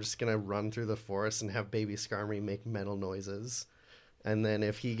 and I'm just going to run through the forest and have Baby Skarmory make metal noises. And then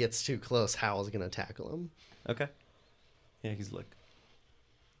if he gets too close, Howl's going to tackle him. Okay. Yeah, he's like,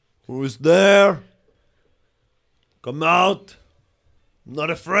 "Who's there? Come out. I'm not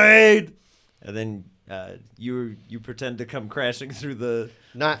afraid." And then you pretend to come crashing through the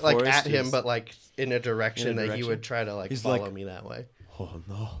Not like forest, at him, just- but like in a direction that he direction? would try to like He's follow like- me that way. Oh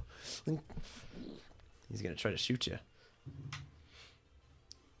no. He's gonna try to shoot you.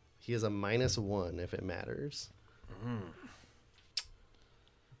 He is a -1 if it matters.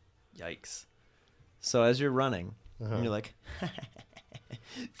 Yikes. So as you're running, Uh-huh. and you're like,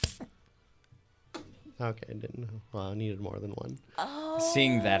 Okay, I didn't know. Well, I needed more than one.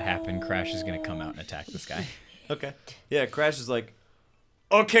 Seeing that happen, Crash is gonna come out and attack this guy. okay. Yeah, Crash is like,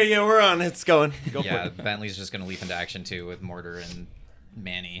 "Okay, yeah, we're on. It's going. Go Yeah, for it." Bentley's just gonna leap into action too with Mortar and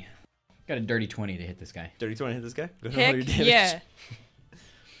Manny. Got a dirty 20 to hit this guy. Dirty 20 hit this guy? Go ahead and roll your Heck damage. yeah.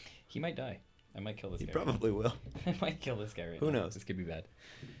 He might die. I might kill this He guy. probably will. I might kill this guy right Who now. knows? This could be bad.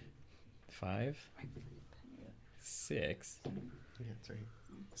 5, 6, Yeah, it's right here.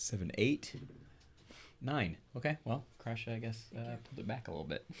 7, 8, 9. Okay, well, Crash, I guess, pulled it back a little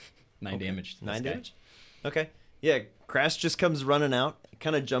bit. 9 Okay. damage. To 9 this guy. damage? Okay. Yeah, Crash just comes running out,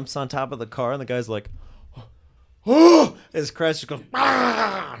 kind of jumps on top of the car, and the guy's like, "Oh!" As Crash just goes,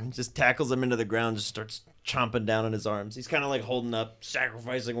 "Ah!" and just tackles him into the ground, just starts chomping down on his arms. He's kind of like holding up,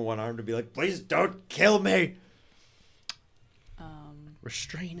 sacrificing one arm to be like, "Please don't kill me."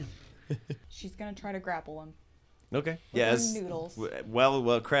 Restrain him. She's gonna try to grapple him. Okay. With Yeah. her As, noodles.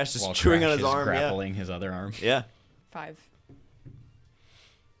 well, Crash is While chewing Crash on his is arm. grappling his other arm. Yeah. 5.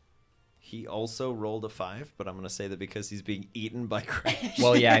 He also rolled a 5, but I'm gonna say that because he's being eaten by Crash.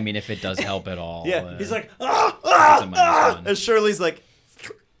 Well, yeah, I mean, if it does help at all. Yeah, he's like, it's a ah, minus ah, one. and Shirley's like,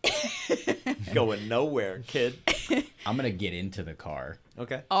 going nowhere, kid. I'm going to get into the car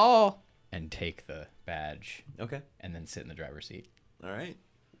Okay, Oh. and take the badge okay, and then sit in the driver's seat. all right.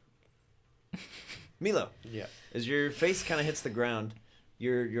 Milo, Yeah. as your face kind of hits the ground,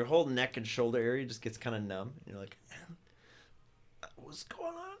 your whole neck and shoulder area just gets kind of numb. And you're like, "What's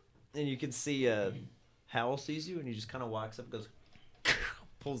going on?" And you can see Howl sees you, and he just kind of walks up, and goes,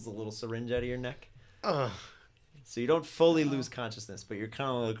 pulls the little syringe out of your neck. Ugh. So you don't fully lose consciousness, but you're kind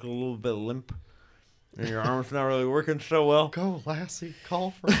of like a little bit limp, and your arm's not really working so well. Go, Lassie.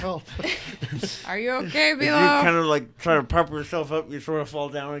 Call for help. Are you okay, If you Milo? kind of like try to prop yourself up, you sort of fall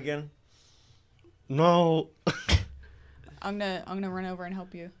down again. No. I'm gonna run over and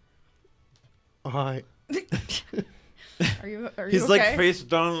help you. I. Are you He's okay? like face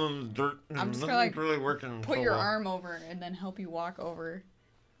down on the dirt. And I'm just gonna, nothing's like, really working. Put so your well. arm over and then help you walk over,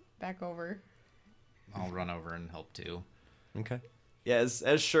 back over. I'll run over and help too. Okay. Yeah,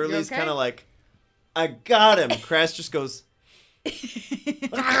 as Shirley's okay? kind of like, "I got him." Crash just goes.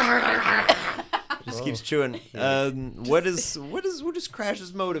 Just keeps chewing. What is was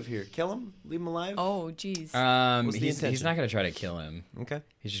Crash's motive here? Kill him? Leave him alive? Oh, jeez. What's the He's intention? not gonna try to kill him. Okay.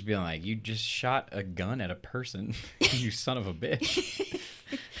 He's just being like, you just shot a gun at a person, you son of a bitch.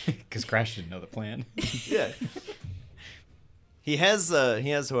 Because Crash didn't know the plan. Yeah. He has,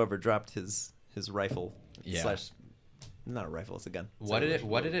 however, dropped his rifle. Yeah. Slash, not a rifle, it's a gun. It's What not a did it rifle.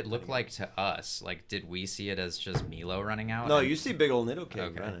 What did it look like to us? Like, did we see it as just Milo running out? No, and- you see big old Nidoking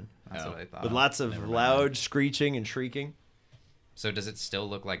Okay. running. That's Oh. what I thought. With lots of loud screeching and shrieking. So does it still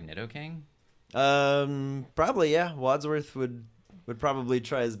look like Nidoking? Probably, yeah. Wadsworth would probably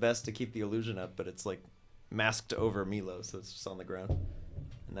try his best to keep the illusion up, but it's like masked over Milo, so it's just on the ground.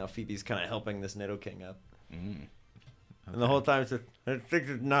 And now Phoebe's kind of helping this Nidoking up. Mm. And the whole time it's like, I think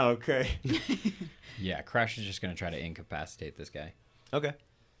it's not okay. Yeah, Crash is just gonna try to incapacitate this guy. Okay.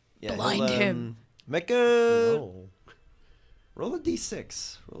 Yeah, Blind he'll, him. Make a No. roll a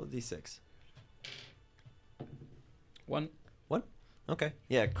d6. Roll a d6. One. What? Okay.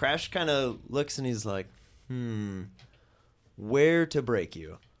 Yeah, Crash kind of looks and he's like, where to break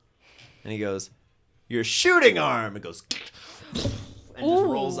you? And he goes, your shooting arm. It goes, and just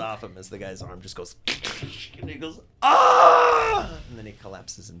rolls Ooh. off him as the guy's arm just goes, and he goes, ah! And then he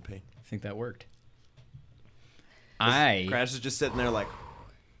collapses in pain. I think that worked. Crash is just sitting there like,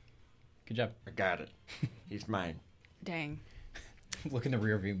 Good job. I got it. He's mine. Dang. Look in the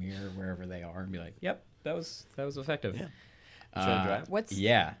rearview mirror wherever they are and be like, "Yep, that was effective." Yeah. Trying to drive? What's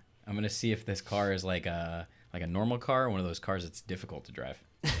Yeah, I'm gonna see if this car is like a normal car or one of those cars that's difficult to drive.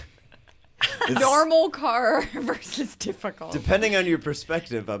 normal car versus difficult? Depending on your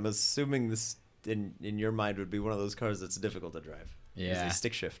perspective, I'm assuming this in your mind would be one of those cars that's difficult to drive. 'Cause Yeah. they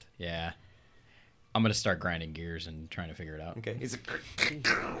stick shift. Yeah, I'm gonna start grinding gears and trying to figure it out. Okay. He's like,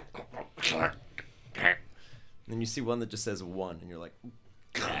 and you see one that just says 1, and you're like,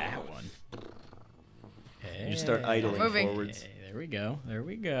 That one. you start idling Moving. forwards. Hey, there we go. There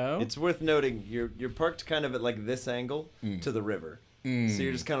we go. It's worth noting you're parked kind of at like this angle to the river, so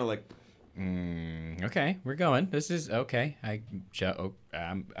you're just kind of like, Okay, we're going. This is okay.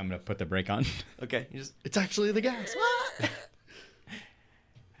 I'm gonna put the brake on. okay, you just It's actually the gas.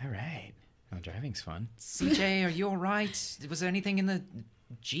 All right. Oh, driving's fun. CJ, are you all right? Was there anything in the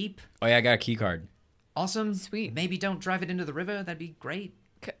Jeep? Oh yeah, I got a key card. Awesome. Sweet. Maybe don't drive it into the river. That'd be great.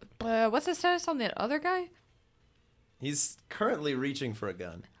 What's the status on the other guy? he's currently reaching for a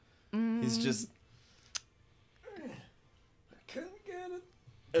gun. He's just. I couldn't get it.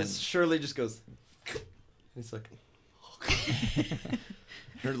 As Shirley just goes. He's like.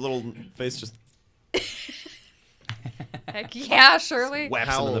 Her little face just Heck yeah, Shirley. whaps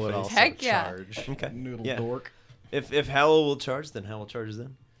him Howl in the would face. also Heck yeah. charge. Okay. Noodle yeah. dork. If Howell will charge, then Howell charges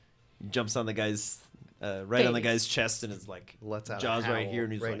in. Jumps on the guy's right on the Face. guy's chest and is like Lets out a jaws right howl here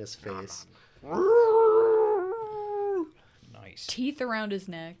and he's right in like his face. Nice. Teeth around his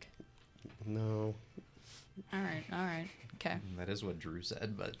neck. No. All right. Okay. That is what Drew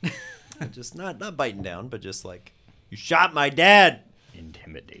said, but just not biting down, but just like you shot my dad.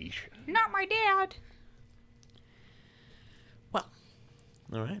 Intimidation. Not my dad. Well,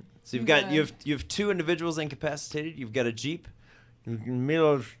 All right. So you've got Okay. you have 2 individuals incapacitated. You've got a jeep.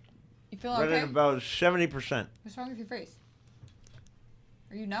 Milo's you feel running okay? about 70%. What's wrong with your face?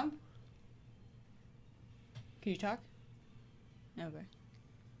 Are you numb? Can you talk? Okay.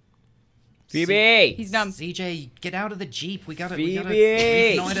 Phoebe. He's numb. CJ, get out of the Jeep. We gotta Phoebe!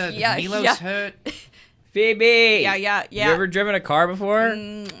 reconnoiter. Yeah, Milo's yeah. hurt. Phoebe. Yeah. You ever driven a car before?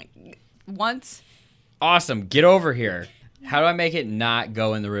 Once. Awesome. Get over here. How do I make it not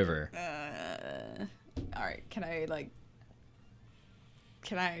go in the river? All right. Can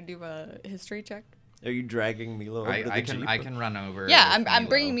I do a history check? Are you dragging Milo over to the I can jeep? I can run over. Yeah, with I'm Milo.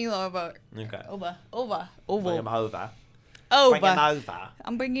 bringing Milo over. Okay. Over. Bring him over. Over. Bring him over.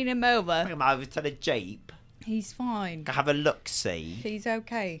 I'm bringing him over. Bring him over to the jeep. He's fine. Have a look, see. He's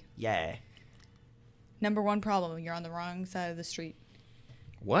okay. Yeah. Number 1 problem: you're on the wrong side of the street.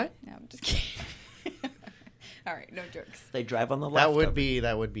 What? No, I'm just kidding. All right, no jokes. They drive on the left. That would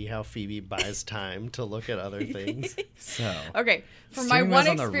of be how Phoebe buys time to look at other things. So. Okay, from my steering one wheel's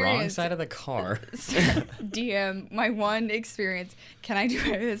on the wrong experience, side of the car. DM, my one experience, can I do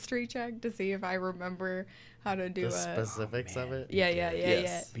a history check to see if I remember how to do The a? specifics of it. Yeah.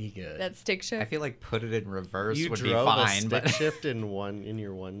 Yes. Be good. That stick shift. I feel like put it in reverse You would be drove fine, a stick but shift in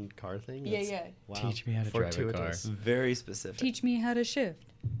your one car thing. Yeah, That's- yeah. Wow. Teach me how to drive a car. Fortuitous. Very specific. Teach me how to shift.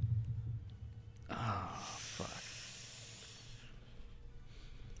 Oh, fuck.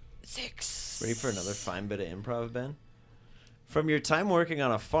 6. Ready for another fine bit of improv, Ben? From your time working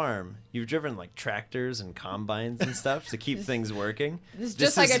on a farm, you've driven like tractors and combines and stuff to keep things working. This is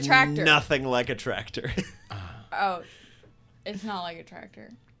just like a tractor. Nothing like a tractor. Oh, It's not like a tractor.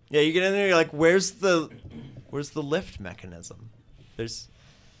 Yeah, you get in there. You're like, where's the lift mechanism?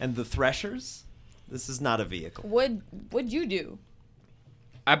 And the threshers. This is not a vehicle. What'd you do?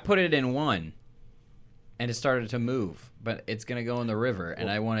 I put it in one, and it started to move, but it's gonna go in the river, and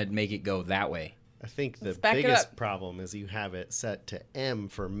I want to make it go that way. I think the Let's back it biggest up. problem is you have it set to M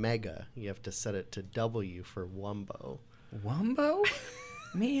for mega. You have to set it to W for wumbo. Wumbo,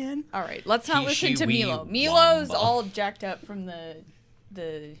 man. All right, let's not listen He, to she, Milo. we, Milo's wombo. all jacked up from the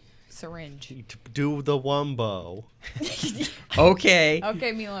syringe. Do the wumbo. Okay.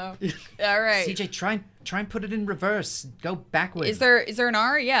 Okay, Milo. All right. CJ, try and put it in reverse. Go backwards. Is there an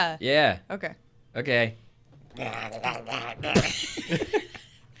R? Yeah. Yeah. Okay. Okay.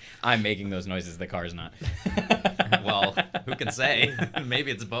 I'm making those noises. The car's not. Well, who can say?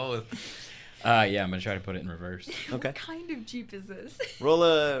 Maybe it's both. Yeah, I'm gonna try to put it in reverse. Okay. What kind of Jeep is this? Roll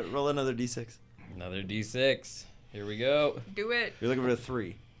another d6. Another D6. Here we go. Do it. You're looking for a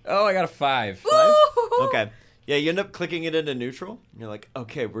 3. Oh, I got a 5. Woo! Okay. Yeah, you end up clicking it into neutral. And you're like,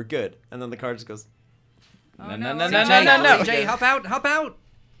 okay, we're good. And then the car just goes. Oh, No, no, no, no, no, no, no. CJ, hop out.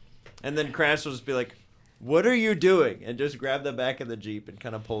 And then Crash will just be like, what are you doing? And just grab the back of the Jeep and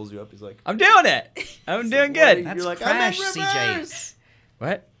kind of pulls you up. He's like, I'm doing it. I'm doing "What are good. you-" That's You're like, Crash, I'm in CJ. reverse."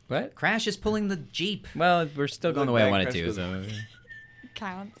 What? What? Crash is pulling the Jeep. Well, we're still going the Look way I back, wanted Crash to, goes, so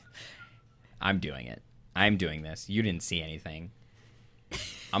Counts. I'm doing it. I'm doing this. You didn't see anything.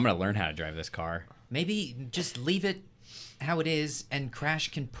 I'm gonna learn how to drive this car. Maybe just leave it how it is, and Crash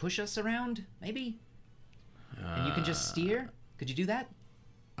can push us around. Maybe, and you can just steer. Could you do that?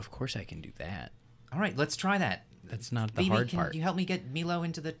 Of course I can do that. All right, let's try that. That's not the Phoebe, hard can part. you help me get Milo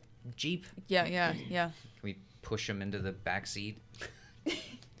into the Jeep? Yeah. Can we push him into the back seat?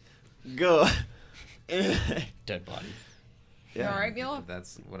 Go. Dead body. You all right, Milo?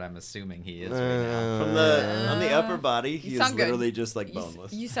 That's what I'm assuming he is right now. From the on the upper body, he You is sound good. literally just like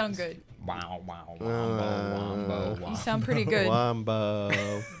boneless. You sound good. Wow, wow, wombo, You sound pretty good.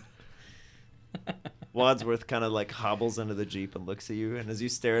 Wumbo. Wadsworth kind of like hobbles into the Jeep and looks at you, and as you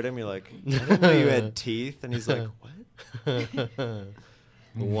stare at him, you're like, I didn't know you had teeth, and he's like, what?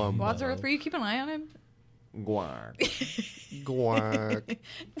 Wumbo. Wadsworth, will you keep an eye on him? Guark. Guark.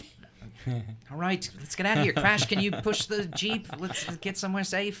 All right, let's get out of here. Crash, can you push the Jeep? Let's get somewhere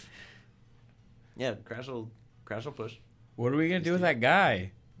safe. Yeah, Crash will push. What are we gonna do with that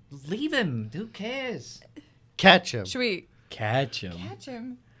guy? Leave him. Who cares? Catch him. Should we Catch him. catch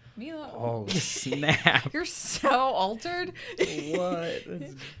him? Milo. Oh snap! You're so altered. What?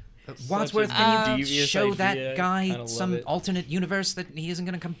 Wadsworth, a can you devious show idea. that I guy kinda love some it. alternate universe that he isn't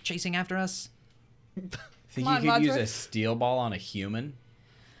going to come chasing after us? Think Come you on, could use a Wadsworth. steel ball on a human?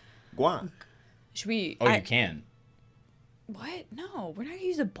 Guark. Should we? Oh, you can. What? No, we're not gonna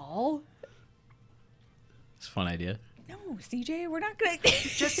use a ball. It's a fun idea. No, CJ, we're not gonna.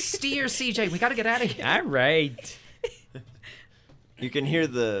 Just steer, CJ. We got to get out of here. All right. You can hear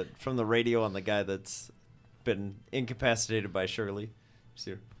from the radio on the guy that's been incapacitated by Shirley. Just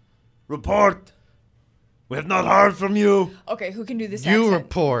hear, report. We have not heard from you. Okay, who can do this You accent?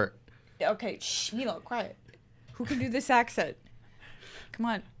 report. Okay, shh, Milo, quiet. Who can do this accent? Come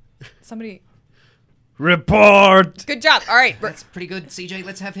on, somebody. Report. Good job. All right. That's pretty good, CJ.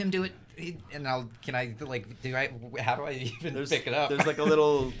 Let's have him do it. And how do I even pick it up? There's like a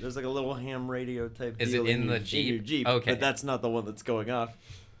little ham radio type. Is deal it in your- the your Jeep? Jeep? Okay. But that's not the one that's going off.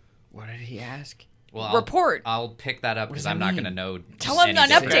 What did he ask? Well, Report. I'll pick that up What does because that I'm not mean? going to know. Tell him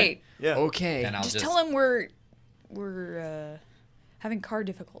an anything. update. Yeah. Okay. And I'll Just just tell him we're having car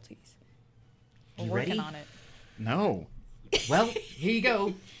difficulties. We're You working ready? on it. No. Well, here you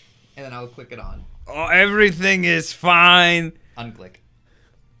go. And then I'll click it on. Oh, everything is fine. unclick.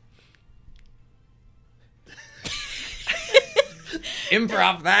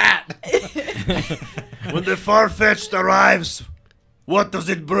 Improv that. When the Farfetch'd arrives, what does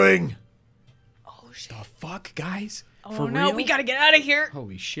it bring? Oh shit. The fuck, guys? Oh For no, real? we gotta get out of here.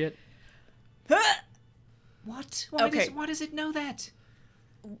 Holy shit. What? Okay. Why does it know that?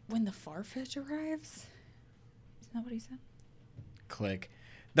 When the Farfetch arrives? Isn't that what he said? Click.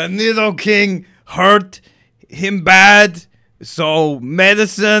 The Nido King hurt him bad, so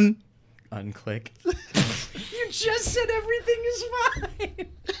medicine. Unclick. You just said everything is fine.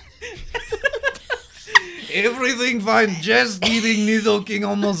 Everything fine, just giving Needle King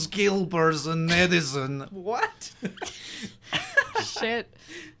almost kill person medicine. What? Shit.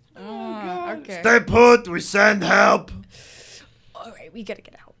 Oh, okay. Stay put. We send help. All right, we gotta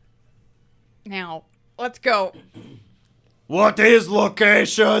get out. Now, let's go. What is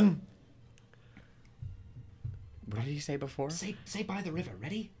location? What did he say before? Say by the river.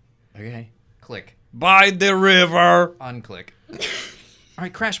 Ready? Okay. Click. By the river. Unclick. All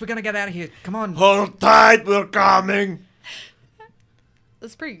right, Crash, we're gonna get out of here. Come on. Hold tight, we're coming.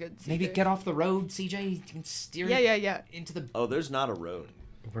 That's pretty good. Maybe CJ. get off the road, CJ. You can steer Yeah. into the. Oh, there's not a road.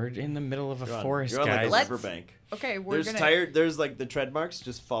 We're in the middle of a You're on, forest, you're on like guys. a Let's- riverbank. Okay, we're There's gonna. tired. There's like the tread marks.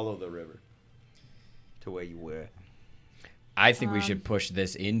 Just follow the river to where you were. I think we should push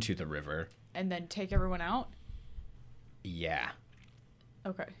this into the river. And then take everyone out. Yeah.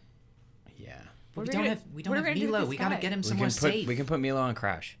 Okay. Yeah. But What we are we don't gonna- have. We what don't are have we gonna do with Milo. this We gotta guy? get him We somewhere can safe. we can put Milo on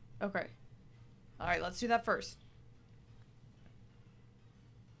Crash. Okay. All right, let's do that first.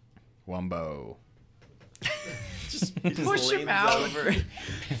 Wumbo. Push him leans out. over.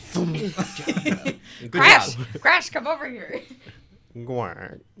 Crash! Crash, come over here.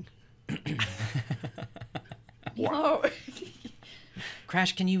 Guac. Milo.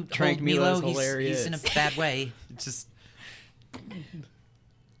 Crash, can you Trank hold Milo? Milo's He's in a hilarious. bad way. Just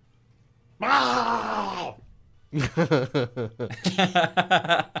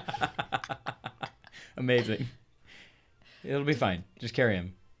Amazing. It'll be fine. Just carry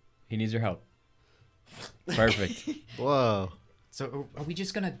him. He needs your help. Perfect. Whoa. So are we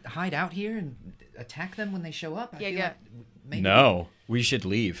just gonna hide out here and attack them when they show up? Yeah, feel yeah. like maybe No, we should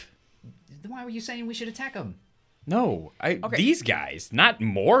leave. Why were you saying we should attack them? No, Okay. these guys, not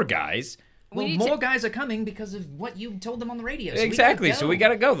more guys. We Well, need more to- guys are coming because of what you told them on the radio. So Exactly. So we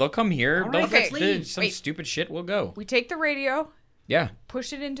gotta go. They'll come here. All They'll right, let's leave. some Wait. stupid shit. We'll go. We take the radio, Yeah.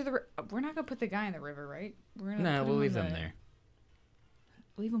 push it into the. We're not gonna put the guy in the river, right? We're gonna No, put we'll him leave in them the- there.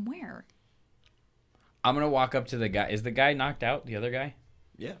 Leave him where? I'm gonna walk up to the guy. Is the guy knocked out? The other guy,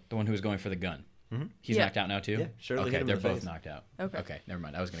 yeah. the one who was going for the gun. Mhm. He's Yeah. knocked out now too. Yeah, Shirley hit Okay, him in they're the both face. knocked out. Okay. Okay, never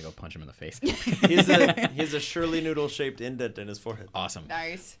mind. I was gonna go punch him in the face. He has a Shirley noodle shaped indent in his forehead. Awesome.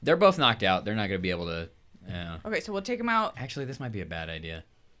 Nice. They're both knocked out. They're not gonna be able to. Yeah. Okay, so we'll take him out. Actually, this might be a bad idea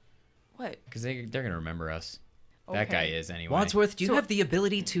What? because they're gonna remember us. That guy Okay. is anyway. Wadsworth, do you So- have the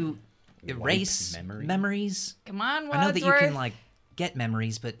ability to erase memory? memories? Come on, Wadsworth. I know that you can like get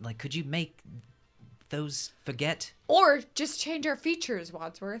memories, but like, could you make those forget? Or just change our features,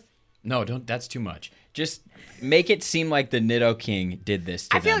 Wadsworth. No, don't. That's too much. Just make it seem like the Nido King did this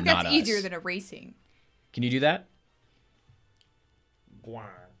to I feel them, like that's not easier us. than erasing. Can you do that? Guac.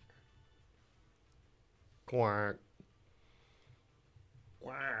 Guac.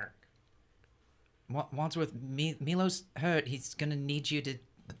 Guac. Wadsworth, Milo's hurt. He's gonna need you to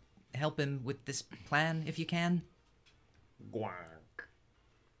help him with this plan if you can. Guac.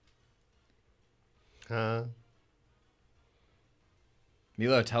 Huh?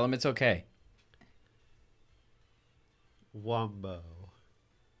 Milo, tell him it's okay. Wumbo.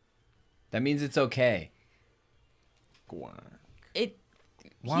 That means it's okay. It.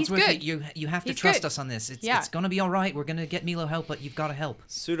 Wadsworth, good. you have to He's trust good. us on this. It's Yeah. it's gonna be all right. We're gonna get Milo help, but you've got to help.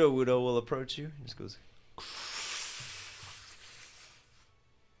 Pseudo Wudo will approach you. He just goes.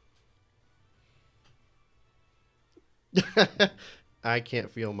 I can't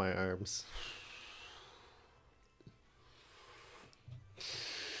feel my arms.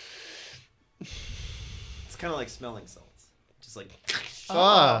 It's kind of like smelling salts. Just like.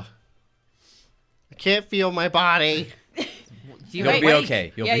 Ah. I can't feel my body. You You'll Wait, be wait.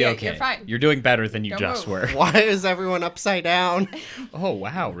 okay. You'll Yeah, be yeah, okay. you're fine. You're doing better than you Don't just move. were. Why is everyone upside down? Oh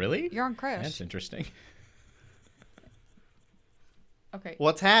wow, really? You're on Crash. That's interesting. Okay.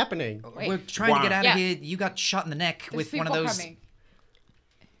 What's happening? Wait. We're trying to get out Yeah. of here. You got shot in the neck There's with one of people those coming.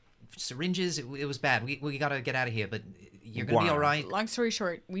 syringes. It was bad. We gotta get out of here, but you're gonna be Wow. all right. Long story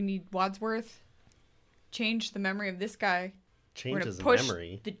short, we need Wadsworth. Change the memory of this guy. We're Changes gonna push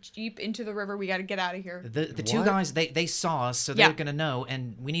memory. the jeep into the river. We got to get out of here. The two What? guys they saw us, so Yeah. they're gonna know,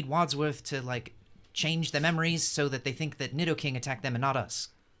 and we need Wadsworth to like change their memories so that they think that Nido King attacked them and not us.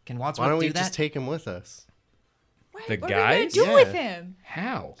 Can Why Wadsworth don't we do that? just take him with us? What? The What are we gonna guys? do Yeah. with him?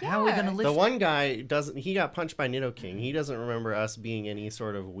 How? How are we gonna Yeah. live? The one guy doesn't. He got punched by Nido King. He doesn't remember us being any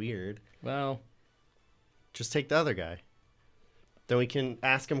sort of weird. Well, Just take the other guy. Then we can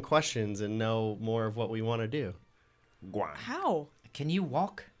ask him questions and know more of what we want to do. How? Can you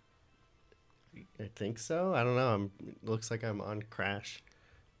walk? I think so. I don't know. It looks like I'm on Crash.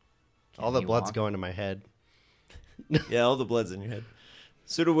 Can All the you blood's walk? going to my head. Yeah, all the blood's in your head.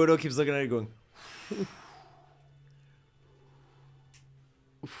 Pseudo Wudo keeps looking at you going.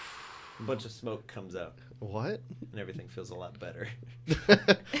 A bunch of smoke comes out, What? and everything feels a lot better.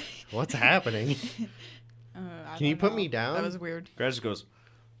 What's happening? I Can you don't put know. me down? That was weird. Crash just goes.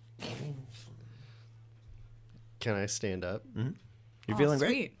 Can I stand up? You're Oh, feeling great.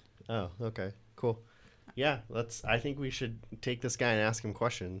 sweet. Oh, okay. Cool. Yeah, I think we should take this guy and ask him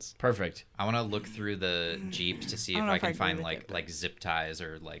questions. Perfect. I want to look through the jeep to see I if don't know I if I can agree find with like it, but- like zip ties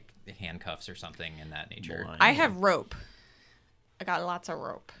or like handcuffs or something in that nature. I have rope. I got lots of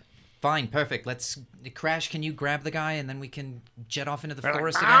rope. Fine, perfect. Let's Crash. Can you grab the guy and then we can jet off into the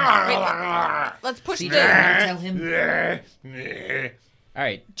forest again? Wait, let's push CJ, the tell him. All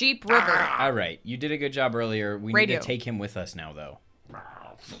right. Jeep River. All right. You did a good job earlier. We Radio. need to take him with us now, though.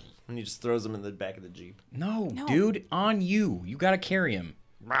 And he just throws him in the back of the Jeep. No, No. dude. On you. You got to carry him.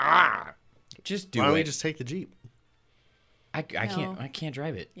 Just do Why don't we it. just take the Jeep? I No. can't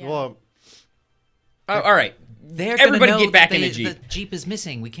drive it. Yeah. Well, Oh, all right. They're gonna Everybody know get back that in the the Jeep. Jeep is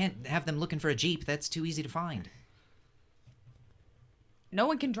missing. We can't have them looking for a Jeep. That's too easy to find. No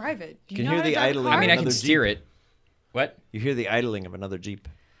one can drive it. Do you Can know hear how to the drive a idling. car? I mean, I can Another steer it. What? You hear the idling of another Jeep.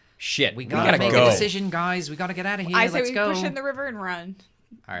 Shit. We We gotta gotta make go. a decision, guys. We gotta get out of here. I say Let's we go. push in the river and run.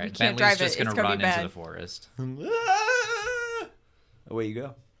 All right, We can't Bentley's drive just it. gonna It's gonna run be into bad. the forest. Away you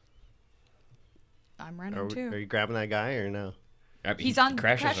go. I'm running are too. you grabbing that guy or no? He's on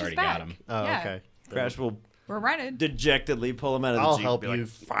Crash's Crash's already back. got him. Oh, Yeah. okay. Crash will We're running. dejectedly pull him out of the I'll Jeep. help be you. like,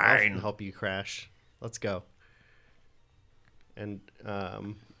 fine. I'll help you, Crash. Let's go. And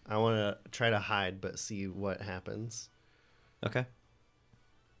I want to try to hide, but see what happens. Okay.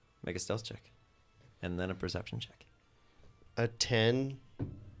 Make a stealth check. And then a perception check. A 10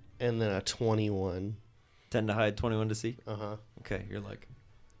 and then a 21. 10 to hide, 21 to see. Uh-huh. Okay, you're like,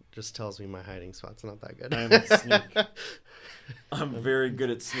 Just tells me my hiding spot's not that good. I'm a sneak. I'm very good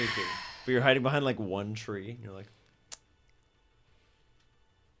at sneaking. But you're hiding behind like one tree. And you're like,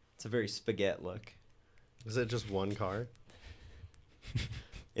 it's a very spaghetti look. Is it just one car?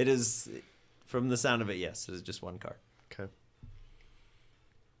 It is, from the sound of it, yes, it is just one car. Okay.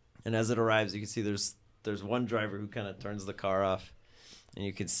 And as it arrives, you can see there's one driver who kind of turns the car off, and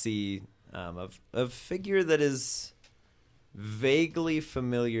you can see a figure that is vaguely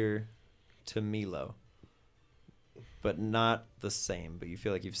familiar to Milo, but not the same. But you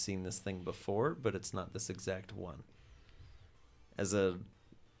feel like you've seen this thing before, but it's not this exact one. As a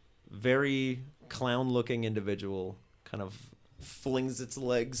very clown-looking individual kind of flings its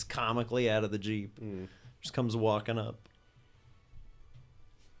legs comically out of the Jeep, just comes walking up.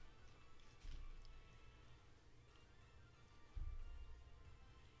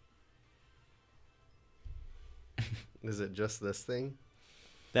 Is it just this thing?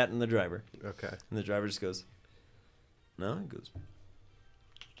 That and the driver. Okay. And the driver just goes, no, he goes.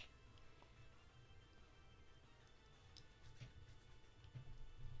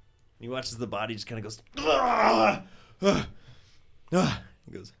 He watches the body just kind of goes, "Ah! Ah! Ah!"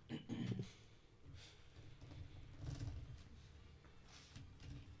 He goes.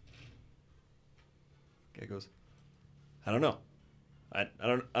 Guy goes, I don't know. I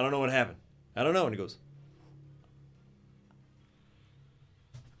don't know what happened. I don't know. And he goes,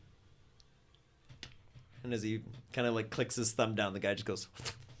 and as he kind of like clicks his thumb down, the guy just goes,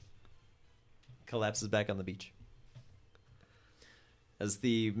 collapses back on the beach. As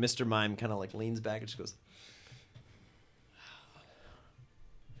the Mr. Mime kind of like leans back and just goes,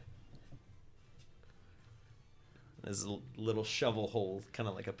 and his little shovel hole kind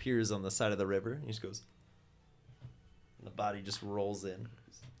of like appears on the side of the river. And he just goes, and the body just rolls in,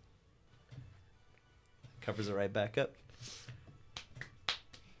 covers it right back up.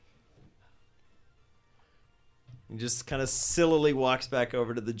 He just kind of sillily walks back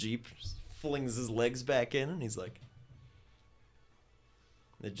over to the Jeep, just flings his legs back in, and he's like,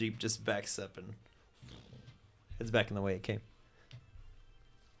 the Jeep just backs up and heads back in the way it came.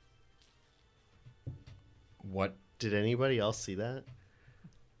 What? Did anybody else see that?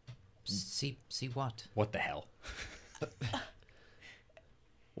 See what? What the hell?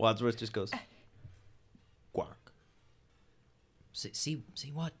 Wadsworth just goes, quack. See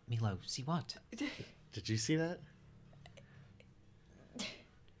what, Milo? See what? Did you see that?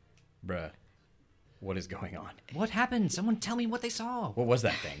 Bruh. What is going on? What happened? Someone tell me what they saw. What was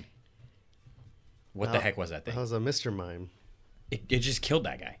that thing? What the heck was that That thing? was a Mr. Mime. It just killed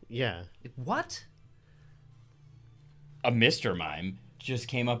that guy. Yeah. What? A Mr. Mime just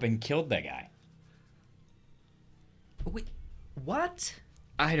came up and killed that guy. Wait, what?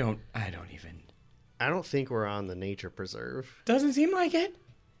 I don't even. I don't think we're on the nature preserve. Doesn't seem like it.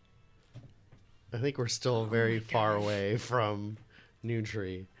 I think we're still very far away from New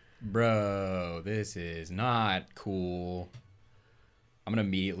Tree. Bro, this is not cool. I'm gonna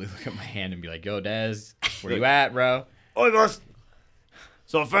immediately look at my hand and be like, yo, Dez, where you at, bro? Oh, boss.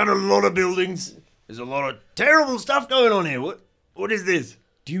 So I found a lot of buildings. There's a lot of terrible stuff going on here. What is this?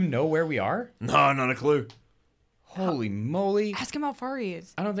 Do you know where we are? No, not a clue. Holy moly. Ask him how far he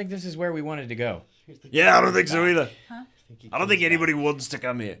is. I don't think this is where we wanted to go. Yeah, I don't think so either. Huh? I don't think anybody wants to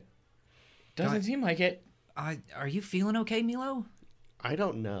come here. Doesn't seem like it. Are you feeling okay, Milo? I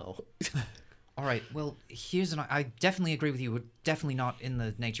don't know. All right. Well, I definitely agree with you. We're definitely not in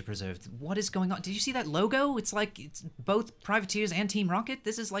the nature preserve. What is going on? Did you see that logo? It's like it's both Privateers and Team Rocket.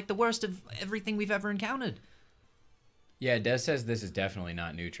 This is like the worst of everything we've ever encountered. Yeah, Des says this is definitely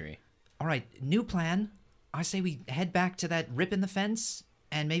not Nutri. All right, new plan. I say we head back to that rip in the fence,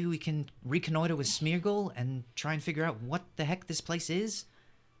 and maybe we can reconnoiter with Smeargle and try and figure out what the heck this place is.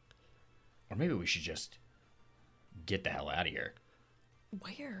 Or maybe we should just get the hell out of here.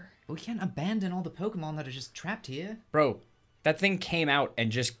 Where? We can't abandon all the Pokemon that are just trapped here. Bro, that thing came out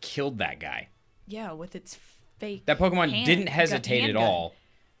and just killed that guy. Yeah, with its fake. That Pokemon hand- didn't hesitate at handgun. all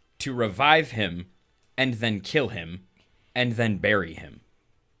to revive him and then kill him and then bury him.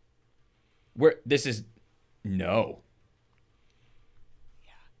 No.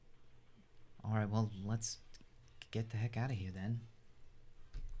 All right, well, let's get the heck out of here then.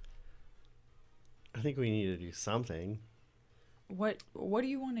 I think we need to do something. What do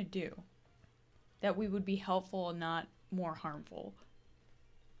you want to do? That we would be helpful and not more harmful.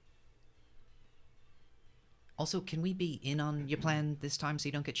 Also, can we be in on your plan this time so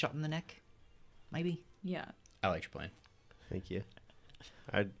you don't get shot in the neck? Maybe? Yeah. I like your plan. Thank you.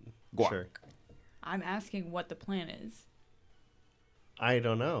 I Guac. sure. I'm asking what the plan is. I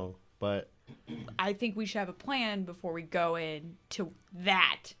don't know, but I think we should have a plan before we go in to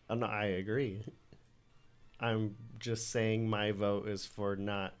that. no, I agree. I'm just saying my vote is for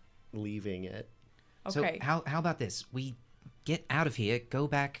not leaving it. Okay. So how about this? We get out of here, go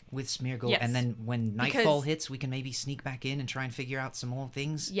back with Smeargle, Yes. and then when nightfall Because- hits, we can maybe sneak back in and try and figure out some more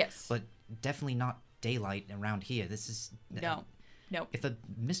things. Yes. But definitely not daylight around here. This is... No. No. If a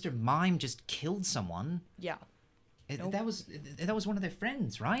Mr. Mime just killed someone, Yeah. Nope. that was one of their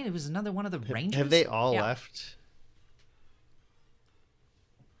friends, right? It was another one of the rangers. Have they all Yeah. left?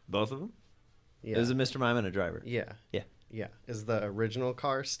 Both of them? Yeah. It was a Mr. Mime and a driver. Yeah. Yeah. Yeah. Is the original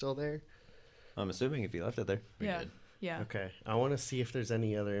car still there? I'm assuming if you left it there. Yeah. good. Yeah. Okay. I want to see if there's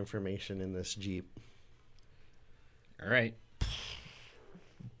any other information in this Jeep. All right.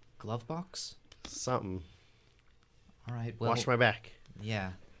 glove box? Something. All right. Well, Watch my back.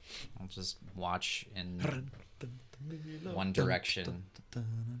 yeah. I'll just watch in one direction.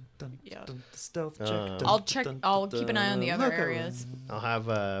 Yeah. Stealth I'll check. I'll keep an eye on the other areas. I'll have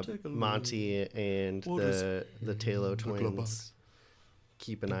Monty and the Talo twins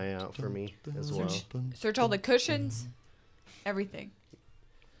keep an eye out for me as well. Search all the cushions. Everything.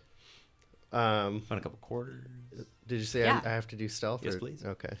 Um, Find a couple quarters. did you say Yeah. I have to do stealth? Yes, or- please.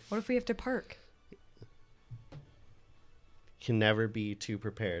 Okay. What if we have to park? Can never be too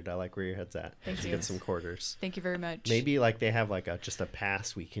prepared. I like where your head's at. Thank Let's you. get some quarters. Thank you very much. Maybe like they have like just a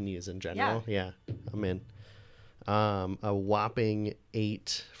pass we can use in general. Yeah, I'm in. A whopping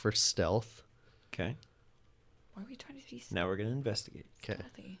 8 for stealth. Okay. Why are we trying to be Now we're gonna investigate. Okay.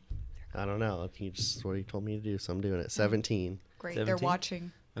 stealthy? I don't know. He just what he told me to do, so I'm doing it. 17. Great. They're 17?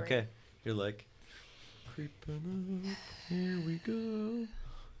 watching. Great. Okay. You're like creeping up. Here we go.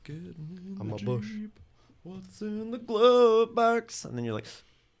 Getting in I'm the a bush. Jeep. What's in the glove box? And then you're like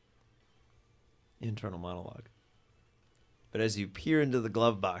internal monologue. But as you peer into the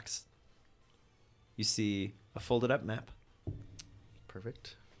glove box, you see a folded up map.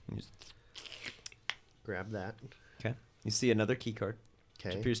 Perfect. You just- Grab that. Okay. You see another key card, which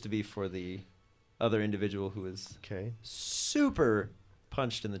Okay. appears to be for the other individual who is Okay. super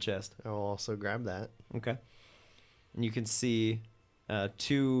punched in the chest. I'll also grab that. Okay. And you can see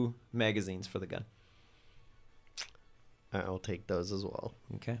 2 magazines for the gun. I'll take those as well.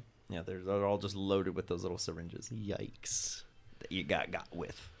 Okay. Yeah, they're all just loaded with those little syringes Yikes. that you got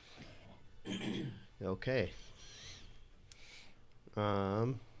with. Okay.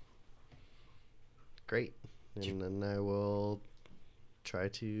 Great. And then I will try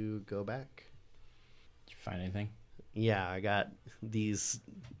to go back. Did you find anything? Yeah, I got these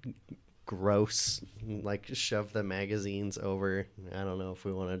gross, like, shove the magazines over. I don't know if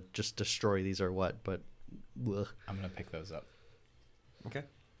we want to just destroy these or what, but ugh. I'm gonna pick those up. Okay.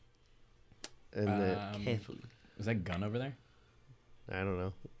 And then, Carefully. Is that gun over there? I don't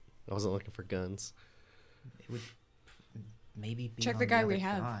know. I wasn't looking for guns. It would maybe be Check on the guy other we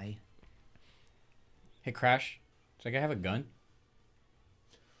have. guy. Hey, Crash. Does that guy have a gun?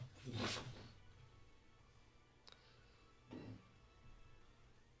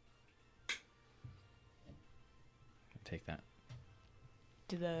 I'll take that.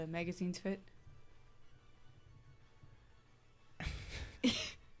 Do the magazines fit?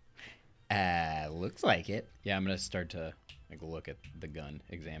 Looks like it. Yeah, I'm gonna start to Like look at the gun,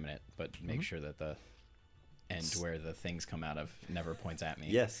 examine it, but make sure that the end where the things come out of never points at me.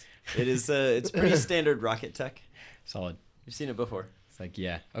 Yes, it is. It's pretty standard rocket tech. Solid. You've seen it before. It's like,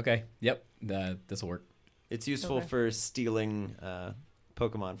 yeah, okay, yep, this will work. It's useful Okay. for stealing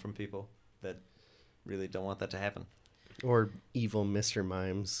Pokemon from people that really don't want that to happen. Or evil Mr.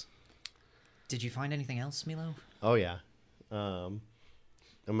 Mimes. Did you find anything else, Milo? Oh yeah. I'm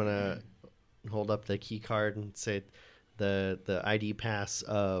gonna hold up the key card and say the ID pass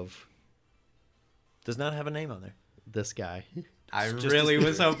of Does not have a name on there. this guy. I Just really his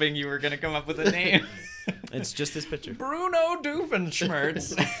was picture. hoping you were gonna come up with a name. It's just his picture. Bruno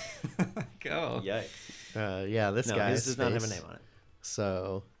Doofenshmirtz. Go. Yikes. Yeah, this No, guy his does not have a name on it.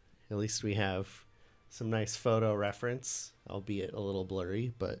 So at least we have some nice photo reference, albeit a little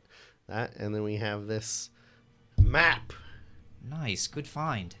blurry, but that, and then we have this map. Nice, good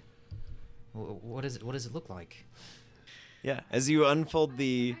find. What does it look like? Yeah, as you unfold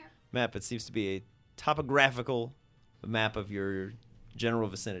the map, it seems to be a topographical map of your general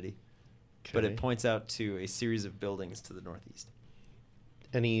vicinity, but Okay. it points out to a series of buildings to the northeast.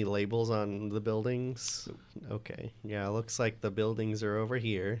 Any labels on the buildings? Okay. Yeah, looks like the buildings are over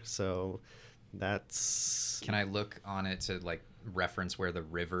here, so that's Can I look on it to like reference where the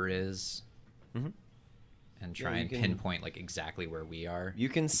river is? Mhm. And Yeah, try you and can- pinpoint like exactly where we are. You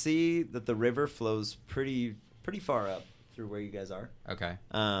can see that the river flows pretty far up through where you guys are. Okay.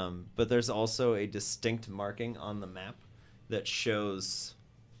 But there's also a distinct marking on the map that shows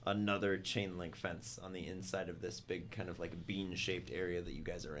another chain link fence on the inside of this big kind of like bean-shaped area that you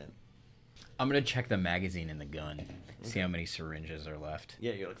guys are in. I'm gonna check the magazine in the gun, see how many syringes are left.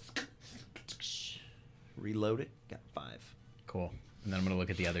 Yeah, you're like reload it. Got 5, Cool. And then I'm gonna look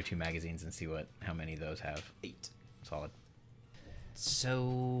at the other 2 magazines and see how many those have. 8. Solid.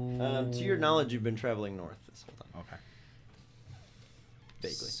 So, To your knowledge, you've been traveling north this whole time. Okay.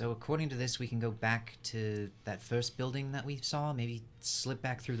 Vaguely. So according to this, we can go back to that first building that we saw, maybe slip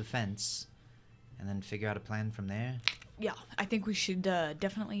back through the fence, and then figure out a plan from there. Yeah, I think we should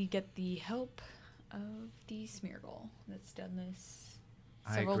definitely get the help of the Smeargle that's done this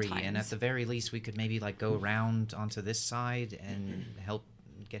I several agree, times. and at the very least, we could maybe like go around onto this side and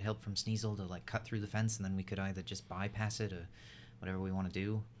get help from Sneasel to like cut through the fence, and then we could either just bypass it or whatever we want to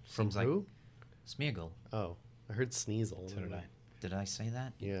do. from Seems like who? Smeargle. Oh, I heard Sneasel. So did I. Did I say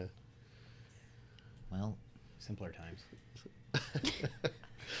that? Yeah. Well, Simpler times.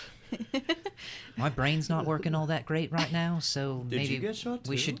 my brain's not working all that great right now, so Did maybe you get shot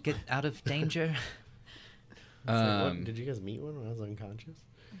we too? should get out of danger. So what, Um, did you guys meet one when I was unconscious?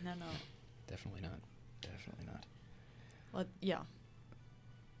 No. Definitely not. Definitely not. Yeah.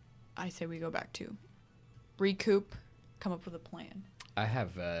 I say we go back to recoup, come up with a plan. I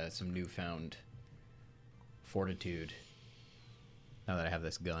have some newfound fortitude now that I have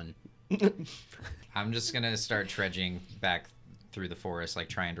this gun. I'm just gonna start trudging back through the forest, like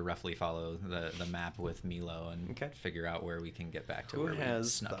trying to roughly follow the map with Milo and Okay. figure out where we can get back to Who where we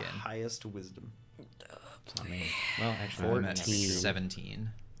has snuck the in. highest wisdom? It's not me. Well, actually, I'm at 14. 17.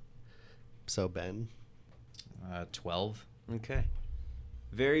 So Ben. 12. Okay.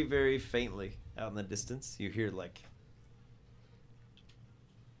 Very, very faintly out in the distance, you hear like.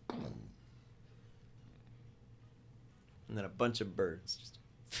 And then a bunch of birds just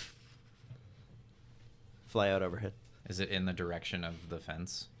fly out overhead. Is it in the direction of the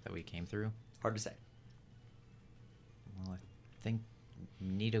fence that we came through? Hard to say. Well, I think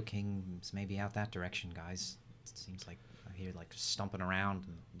Nidoking's maybe out that direction, guys. It seems like I hear like stomping around.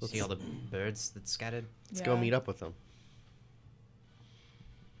 And you see all the birds that's scattered? Let's go Yeah. meet up with them.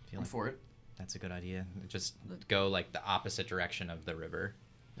 Feel like for it. that's a good idea. Just go like the opposite direction of the river.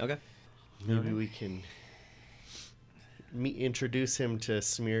 Okay. Maybe we can introduce him to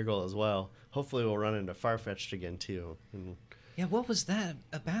Smeargle as well. Hopefully, we'll run into Farfetch'd again too. And Yeah, what was that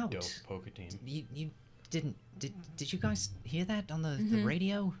about? Dope poker team. You didn't did you guys hear that on the Mhm.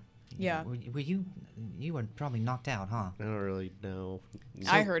 radio? Yeah. Were you were probably knocked out, huh? I don't really know.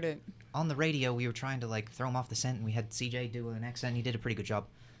 I heard it. On the radio, we were trying to like throw him off the scent, and we had CJ do an accent. He did a pretty good job,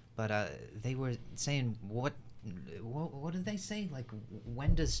 but they were saying what did they say? Like,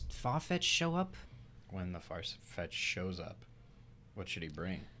 when does Farfetch show up? When the Farfetch shows up, what should he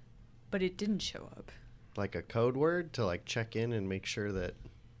bring? But it didn't show up. Like a code word to like check in and make sure that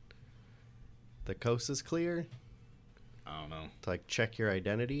the coast is clear. I don't know. To like check your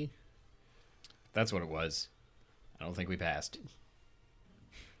identity. That's what it was. I don't think we passed.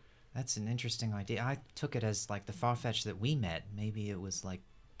 That's an interesting idea. I took it as like the Farfetch that we met. Maybe it was like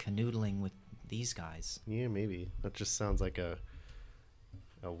canoodling with these guys. Yeah, maybe. That just sounds like a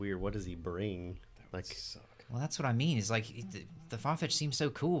weird. What does he bring? That Like, Well, that's what I mean. Is like the Farfetch seems so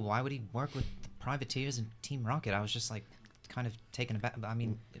cool. Why would he work with the Privateers and Team Rocket? I was just like kind of taken aback. I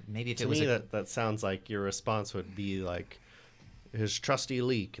mean, maybe if to it was me, that sounds like your response would be like his trusty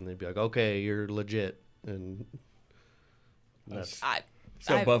leak, and they'd be like, "Okay, you're legit," and that's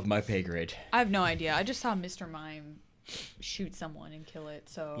So I- above my pay grade. I have no idea. I just saw Mr. Mime shoot someone and kill it,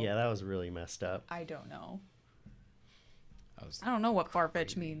 so yeah, that was really messed up. I don't know. I was I don't know what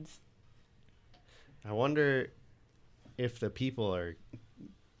Farfetch means. I wonder if the people are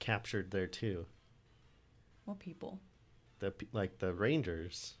captured there too. What people? Like the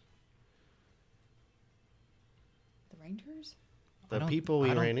Rangers, The Rangers? I the don't- people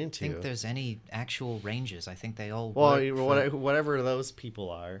we I don't ran into. think there's any actual Rangers. I think they all. Well, work for- whatever those people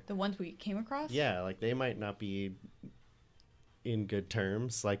are. The ones we came across? Yeah, like they might not be in good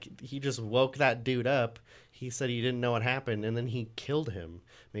terms. Like he just woke that dude up. He said he didn't know what happened, and then he killed him.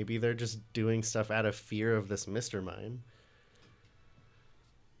 Maybe they're just doing stuff out of fear of this Mr. Mime.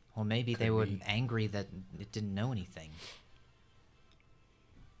 Or maybe they Could were be. angry that it didn't know anything.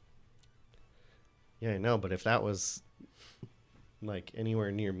 Yeah, I know, but if that was like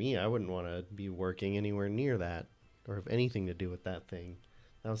anywhere near me, I wouldn't want to be working anywhere near that or have anything to do with that thing.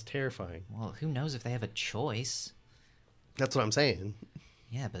 That was terrifying. Well, who knows if they have a choice? That's what I'm saying.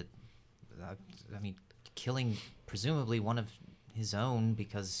 Yeah, but I mean, killing presumably one of his own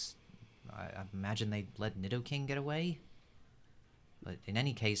because I imagine they let Nidoking get away. But in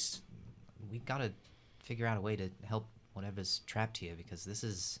any case, we've got to figure out a way to help whatever's trapped here because this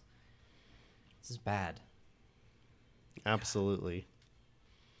is bad. Absolutely.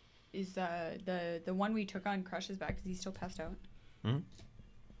 Is the one we took on Crush's back? Is he still passed out? Mhm.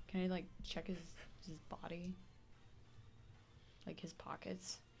 Can I like check his body, like his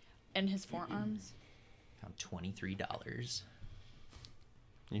pockets, and his forearms? Found $23.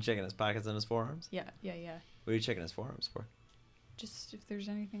 You checking his pockets and his forearms? Yeah. What are you checking his forearms for? Just if there's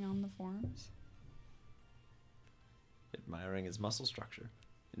anything on the forearms. Admiring his muscle structure.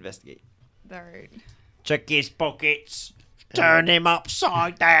 Investigate. All right. Check his pockets. Turn him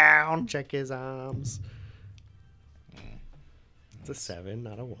upside down. Check his arms. It's a 7,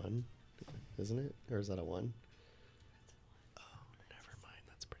 not a 1, isn't it? Or is that a 1? Oh, never mind.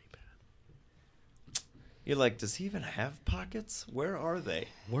 That's pretty bad. You're like, does he even have pockets? Where are they?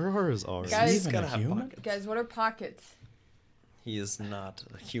 Where are his arms? Guys- He's even gotta a have human? pockets. Guys, what are pockets? He is not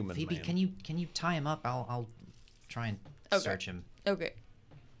a human Phoebe, man. can you tie him up? I'll try and Okay. search him. Okay.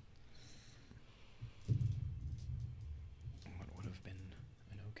 What would have been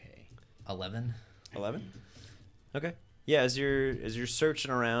an okay? 11. 11? Okay. Yeah, as you're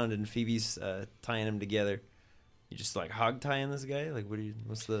searching around and Phoebe's tying him together, you just like hog tying this guy? Like,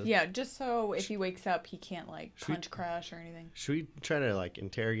 what's the... Yeah, just so if he wakes up, he can't like Should we- punch Crash or anything. Should we try to like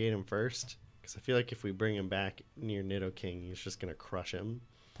interrogate him first? Because I feel like if we bring him back near Nidoking, he's just gonna crush him.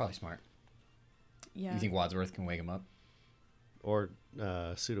 Probably smart. Yeah. You think Wadsworth can wake him up? Or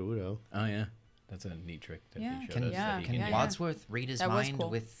Sudowoodo. Oh yeah, that's a neat trick. That Yeah, they showed Can, us that he can yeah, do. yeah. Wadsworth read his That was mind cool.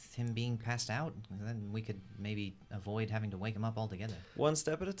 with him being passed out? Then we could maybe avoid having to wake him up altogether. One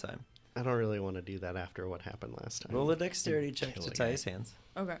step at a time. I don't really want to do that after what happened last time. Roll a dexterity check Kill to a tie guy. his hands.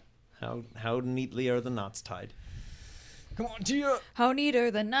 Okay. How neatly are the knots tied? Come on, Tia. How neat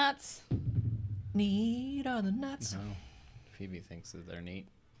are the nuts? Need are the nuts. No, Phoebe thinks that they're neat.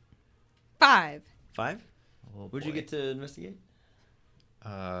 5. 5? Oh, What'd you boy. get to investigate?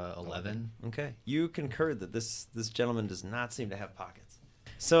 11. Okay. You concurred that this gentleman does not seem to have pockets.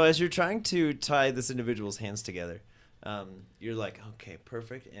 So as you're trying to tie this individual's hands together, you're like, okay,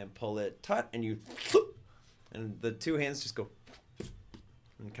 perfect, and pull it taut, and you, and the two hands just go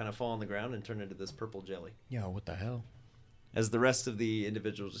and kind of fall on the ground and turn into this purple jelly. Yo, what the hell? As the rest of the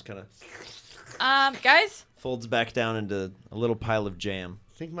individual just kind of Guys? folds back down into a little pile of jam.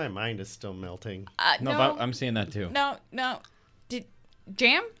 I think my mind is still melting. No, No. but I'm seeing that too. No. Did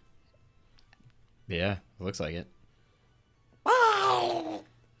Jam? Yeah, it looks like it.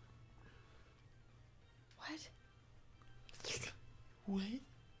 What?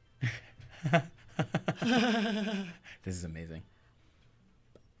 This is amazing.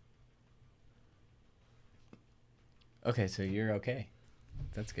 Okay, so you're okay.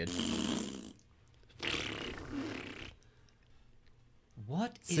 That's good.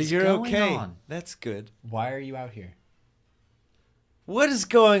 What So is you're going okay. on? That's good. Why are you out here? What is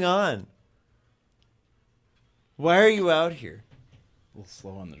going on? Why are you out here? A little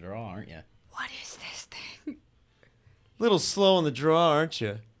slow on the draw, aren't you? What is this thing? Little slow on the draw, aren't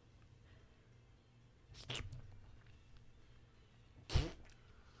you?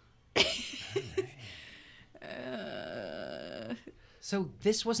 So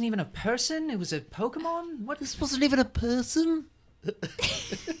this wasn't even a person? It was a Pokemon? What? This wasn't even a person. I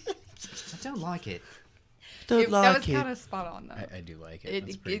don't like it. Don't that like was it. kind of spot on though. I do like it.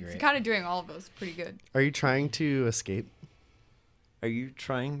 That's pretty It's great. kind of doing all of those pretty good. Are you trying to escape? Are you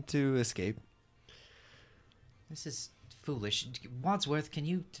trying to escape? This is foolish. Wadsworth, can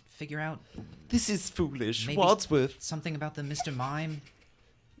you figure out This is foolish. Maybe- Wadsworth. something about the Mr. Mime?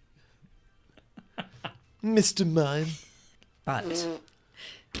 Mr. Mime. But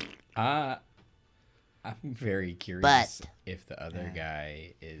I'm very curious But- if the other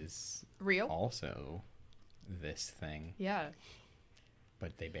guy is Real? also this thing, Yeah.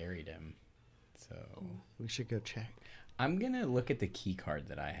 but they buried him. So We should go check. I'm gonna look at the key card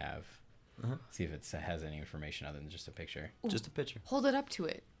that I have, Uh-huh. see if it has any information other than just a picture. Just a picture. Hold it up to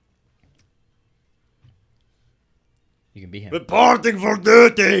it. You can be him. Reporting for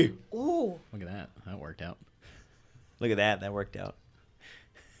duty. Ooh. Look at that. That worked out. Look at that. That worked out.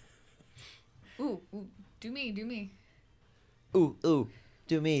 Ooh. Do me. Ooh, ooh.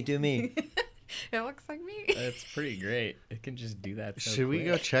 Do me, do me. It looks like me. It's pretty great. It can just do that. So Should we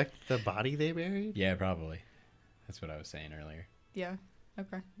go quick. check the body they buried? Yeah, probably. That's what I was saying earlier. Yeah.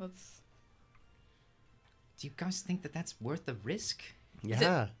 Okay. Let's. do you guys think that that's worth the risk?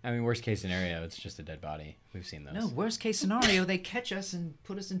 Yeah. I mean, worst case scenario, it's just a dead body. We've seen those. No, worst case scenario, they catch us and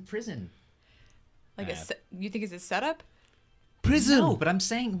put us in prison. Like Nah. you think it's a setup? Prison. No, but I'm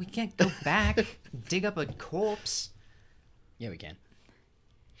saying we can't go back, dig up a corpse. Yeah, we can.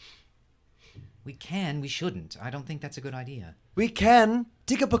 We can, we shouldn't. I don't think that's a good idea. We can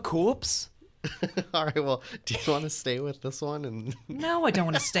dig up a corpse. All right. Well, do you want to stay with this one? And No, I don't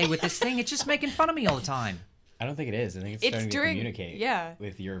want to stay with this thing. It's just making fun of me all the time. I don't think it is. I think it's It's starting during- to communicate yeah.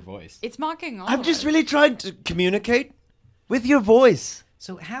 with your voice. It's mocking all I'm of just us. really trying to communicate with your voice.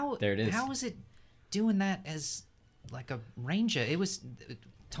 So how There it is. how is it doing that as like a ranger? It was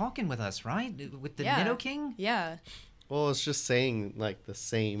talking with us, right? With the Yeah. Nidoking? Yeah. well, it's just saying like the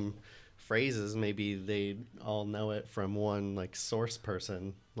same phrases. Maybe they all know it from one like source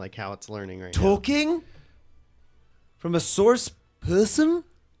person, like how it's learning right Talking from a source person?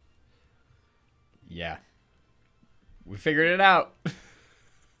 Yeah. We figured it out. now.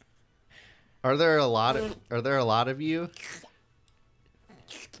 Are there a lot of you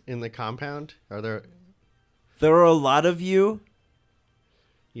in the compound? Are there? There are a lot of you.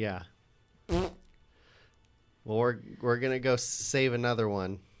 Yeah. Well, we're gonna go save another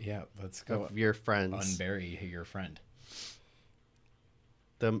one Yeah, let's go of your friends. unbury your friend.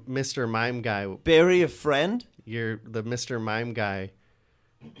 The Mr. Mime guy. Bury a friend? The Mr. Mime guy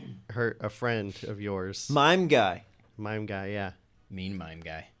hurt a friend of yours. Mime guy. Mime guy, yeah. Mean mime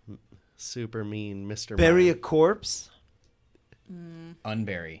guy. Super mean Mr. Bury a Mime. corpse?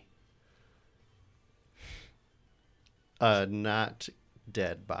 Unbury. A not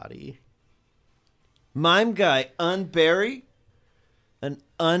dead body. Mime guy unbury an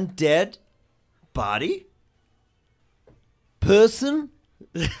undead body? Person?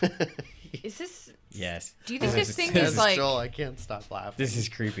 Is this? Yes. Do you think this thing Says is like? Joel, I can't stop laughing. This is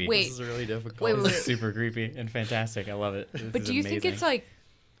creepy. Wait. This is really difficult. Wait, This is super creepy and fantastic. I love it. This But is do you think amazing. it's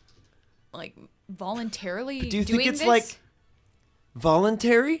like voluntarily Do you doing think it's this? like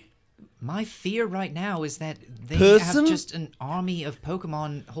voluntary? My fear right now is that they Person? have just an army of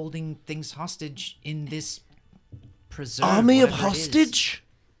Pokemon holding things hostage in this preserve. Army of whatever it is. hostage?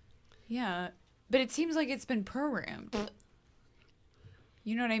 Yeah, but it seems like it's been programmed.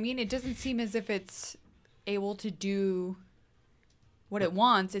 You know what I mean? It doesn't seem as if it's able to do what it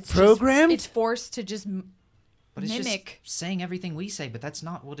wants. It's Programmed? Just, it's forced to just But it's mimic. just saying everything we say, but that's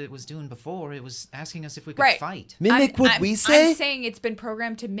not what it was doing before. It was asking us if we could Right. fight. Mimic what we say? I'm saying it's been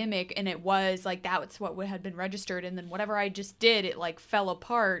programmed to mimic, and it was like that's what had been registered, and then whatever I just did, it like fell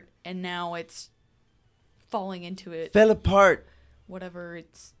apart, and now it's falling into it. Fell apart. Whatever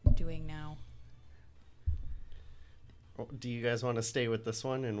it's doing now. Do you guys want to stay with this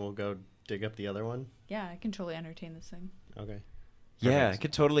one and we'll go dig up the other one? Yeah, I can totally entertain this thing. Okay. Yeah, I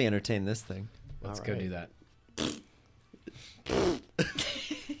could totally entertain this thing. Let's All go right. do that.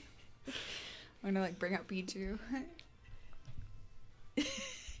 I'm gonna like bring up B2.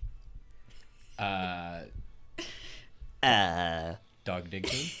 Dog dig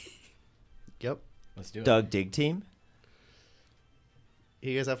team. Yep. Let's do it. Dog dig team.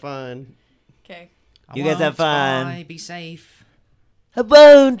 You guys have fun. Okay. I You guys have won't. fun. Bye. Be safe. I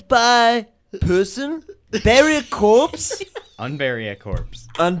won't buy person. Bury a corpse. Unbury a corpse.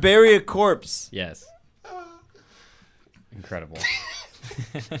 Unbury a corpse. Yes. Incredible.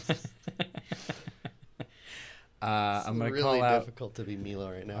 I'm gonna really call out. difficult to be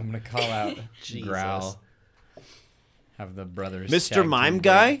Milo right now. I'm gonna call out Jesus. Growl. Have the brothers. Mr. tag Mime team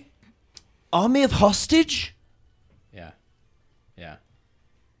Guy? Army of hostage? Yeah. Yeah.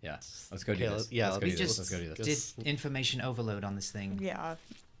 Yeah. Let's go do Okay, this. yeah, Let's go We do just this. Let's go do this. did information overload on this thing. Yeah.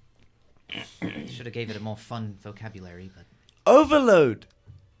 Should have gave it a more fun vocabulary, but Overload.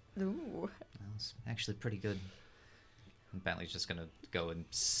 Ooh. that was actually pretty good. And Bentley's just gonna go and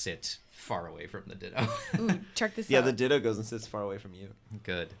sit far away from the Ditto. Ooh, check this Yeah, out. the Ditto goes and sits far away from you.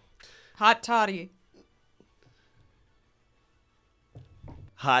 Good. Hot toddy.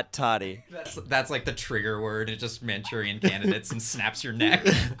 Hot toddy. That's like the trigger word. It just Manchurian candidates and snaps your neck.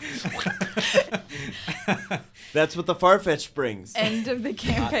 That's what the Farfetch brings. End of the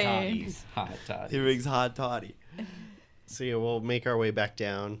campaign. Hot toddy. He brings hot toddy. So yeah, we'll make our way back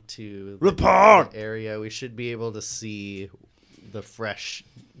down to the Report! area. We should be able to see the fresh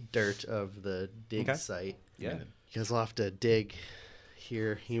dirt of the dig Okay. site. Yeah. You guys will have to dig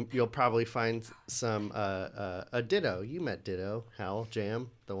here. You'll probably find some a Ditto. You met Ditto, Hal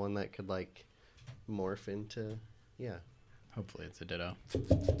Jam, the one that could like morph into Hopefully it's a ditto.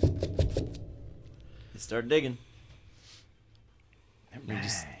 He start digging. He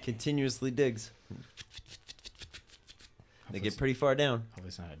just continuously digs. They get pretty far down. Hopefully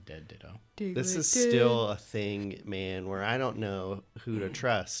it's not a dead ditto. This is still a thing, man, where I don't know who to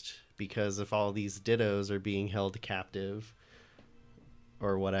trust because if all these Dittos are being held captive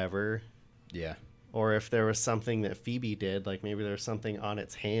or whatever, Yeah. or if there was something that Phoebe did, like maybe there was something on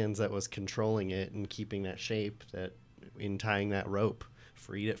its hands that was controlling it and keeping that shape, that in tying that rope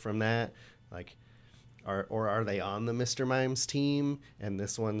freed it from that, like are they on the Mr. Mimes team and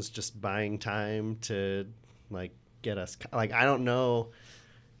this one's just buying time to like get us, like I don't know.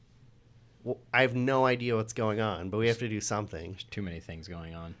 I have no idea what's going on, but we have to do something. There's too many things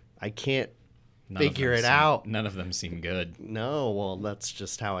going on. I can't None of figure them it seem- out. None of them seem good. No, well, that's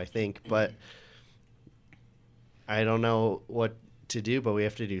just how I think, but I don't know what to do, but we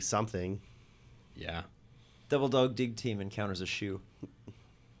have to do something. Yeah. Double Dog Dig Team encounters a shoe.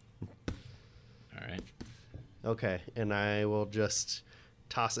 All right. Okay, and I will just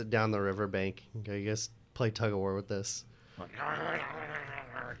toss it down the riverbank. Okay, you guys play tug of war with this.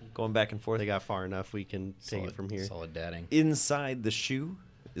 Going back and forth. They got far enough, we can take it from here. Solid dadding. Inside the shoe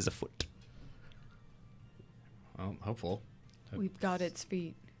is a foot. Well, hopeful. We've got its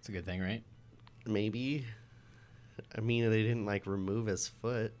feet. It's a good thing, right? Maybe. I mean, they didn't like remove his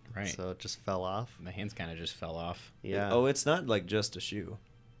foot, Right. so it just fell off. The hands kind of just fell off. Yeah. Oh, it's not like just a shoe.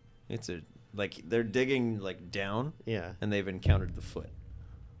 It's a like they're digging like down Yeah. and they've encountered the foot.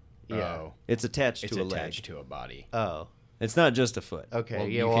 Yeah. Oh. It's attached It's to a attached leg. to a body. Oh. It's not just a foot. Okay. Well,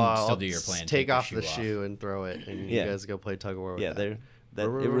 yeah. you Well, can I'll still do your plan, Take take the off the shoe off. shoe and throw it, and Yeah. you guys go play tug of war with Yeah, that.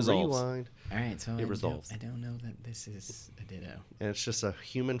 it resolves. Rewind. All right, so It resolves. I don't know that this is a ditto. And it's just a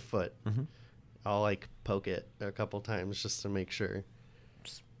human foot. Mhm. I'll like poke it a couple times just to make sure.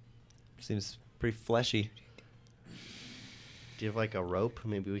 Seems pretty fleshy. Do you have like a rope?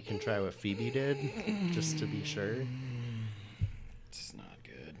 Maybe we can try what Phoebe did, just to be sure. It's not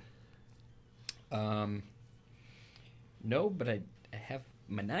good. No, but I have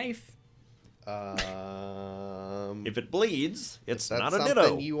my knife. If it bleeds, it's that's not a something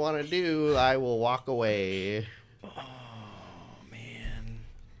ditto. you want to do, I will walk away. Oh man.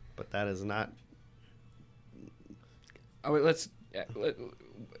 But that is not. Oh wait,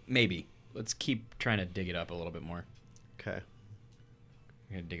 maybe let's keep trying to dig it up a little bit more. Okay.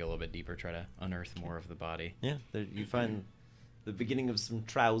 We're gonna dig a little bit deeper, try to unearth more of the body. Yeah, there, you find the beginning of some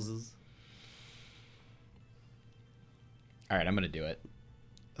trousers. All right, I'm gonna do it.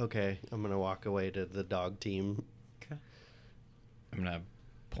 Okay. I'm gonna walk away to the dog team. Okay. I'm gonna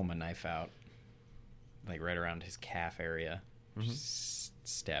pull my knife out, like right around his calf area. Just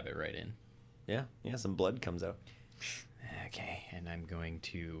stab it right in. Yeah, some blood comes out. Okay, and I'm going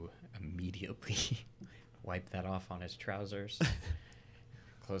to immediately wipe that off on his trousers.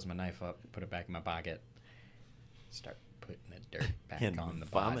 Close my knife up, put it back in my pocket. Start putting the dirt back And on the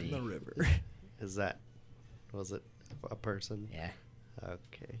vomit body. in the river. Was it a person? Yeah,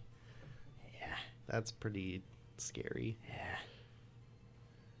 Okay. yeah, That's pretty scary. yeah,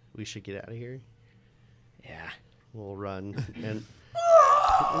 We should get out of here. yeah. We'll run and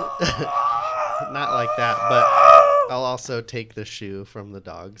not like that, but I'll also take the shoe from the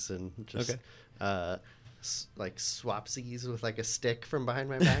dogs and just Okay. like swapsies with like a stick from behind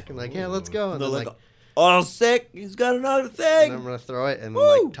my back and like, yeah, let's go. And They're then like, oh, sick! He's got another and thing. I'm gonna throw it and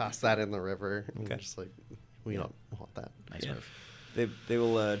Woo! like toss that in the river. And Okay. just like we don't want that. Nice Yeah. move. They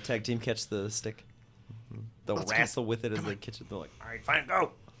will tag team catch the stick. They'll Let's go. wrestle with it as they catch it. They're like, all right, fine,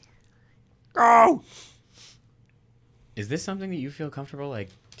 go, go. Is this something that you feel comfortable like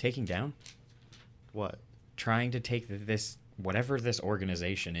taking down? What? trying to take this, whatever this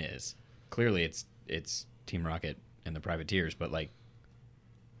organization is. Clearly, it's Team Rocket and the Privateers, but like,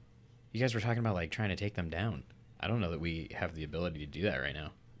 you guys were talking about like trying to take them down. I don't know that we have the ability to do that right now.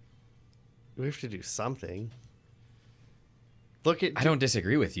 We have to do something. Look at. I don't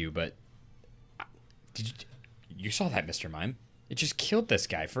disagree with you, but you saw that, Mr. Mime? It just killed this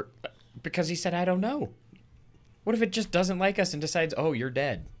guy because he said, "I don't know." What if it just doesn't like us and decides, "Oh, you're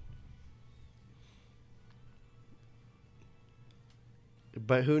dead"?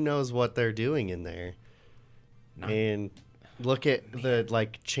 But who knows what they're doing in there? And look at the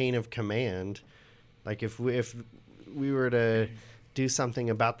like chain of command. Like if we were to do something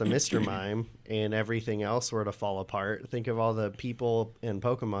about the Mr. Mime and everything else were to fall apart, think of all the people and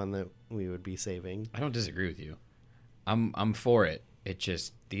Pokemon that we would be saving. I don't disagree with you. I'm for it. It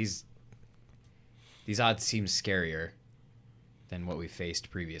just these odds seem scarier than what we faced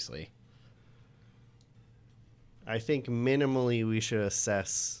previously. I think minimally we should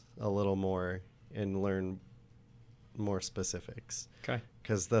assess a little more and learn more specifics. Okay.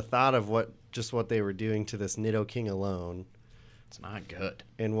 Because the thought of what they were doing to this Nidoking alone, It's not good.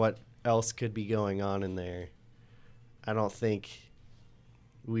 and what else could be going on in there, I don't think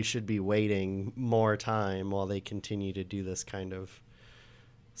we should be waiting more time while they continue to do this kind of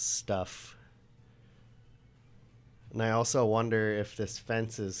stuff. And I also wonder if this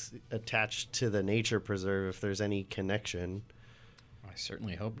fence is attached to the nature preserve, if there's any connection. I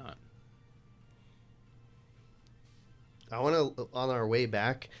certainly hope not. I want to, on our way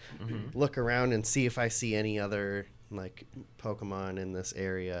back, look around and see if I see any other like Pokemon in this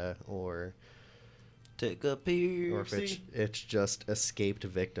area, or Take a peek. if it's just escaped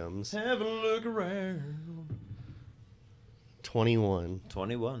victims. Have a look around. 21.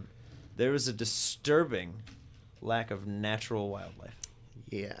 21. There is a disturbing lack of natural wildlife.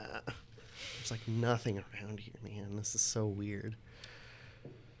 Yeah. There's like nothing around here, man. This is so weird.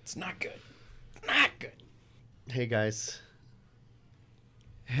 It's not good. Not good. Hey guys.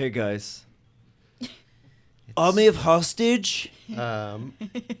 Hey guys. Army of Hostage?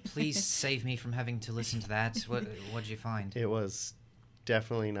 Please save me from having to listen to that. What'd you find? It was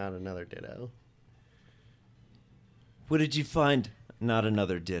definitely not another Ditto. What did you find? Not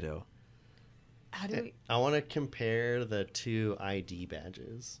another Ditto. How do we? I want to compare the two ID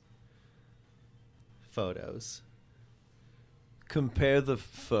badges. Photos. Compare the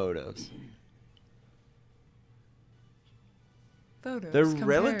photos. Photos. They're compared.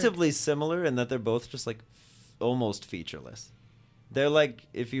 relatively similar in that they're both just like almost featureless. They're like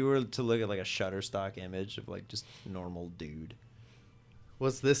if you were to look at like a Shutterstock image of like just normal dude.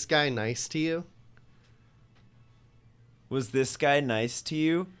 Was this guy nice to you? Was this guy nice to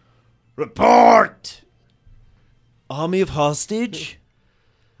you? Report! Army of Hostage?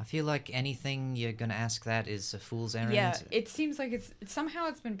 I feel like anything you're gonna ask that is a fool's errand. Yeah, it seems like it's somehow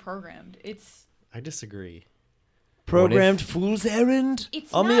it's been programmed. I disagree. Programmed fool's errand?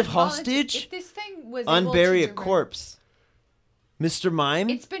 It's Army not of volunteer- Hostage? If this thing was able Unbury to a direct- corpse. Mr. Mime?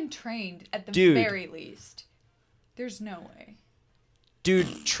 It's been trained at the Dude. very least. There's no way.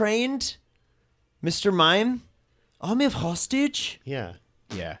 Dude, trained? Mr. Mime? Army of Hostage? Yeah.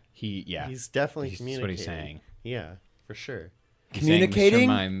 Yeah. He's definitely That's communicating. what he's saying. Yeah, for sure. He's saying Communicating?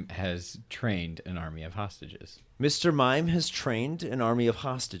 Mr. Mime has trained an army of hostages. Mr. Mime has trained an army of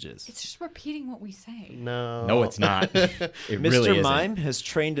hostages. It's just repeating what we say. No. No, it's not. It Mr. really isn't. Mime has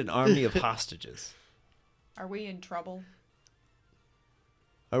trained an army of hostages. Are we in trouble?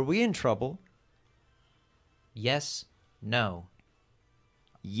 Are we in trouble? Yes. No.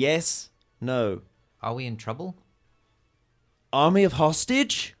 Yes. No. Are we in trouble? Army of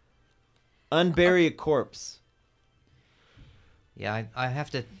hostage? Unbury a corpse. Yeah, I have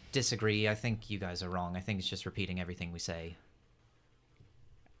to disagree. I think you guys are wrong. I think it's just repeating everything we say.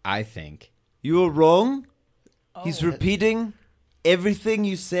 I think You are wrong? He's Oh. repeating everything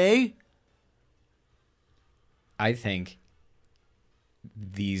you say?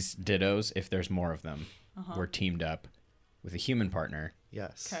 these Dittos, if there's more of them, were teamed up with a human partner,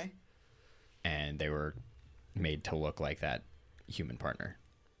 Yes. Okay. and they were made to look like that human partner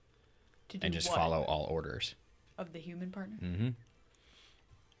To do and just what? follow all orders. Of the human partner? Mm-hmm.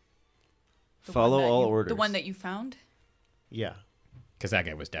 The Follow one that all you- orders. The one that you found? Yeah. Because that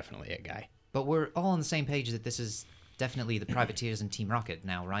guy was definitely a guy. But we're all on the same page that this is definitely the Privateers and Team Rocket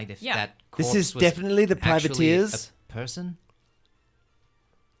now, right? If Yeah. that This corpse is was definitely the actually Privateers? a person,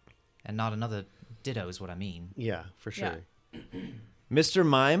 and not another Ditto is what I mean. Yeah, for Yeah. sure. Mr.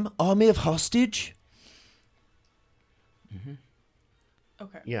 Mime, army of hostage?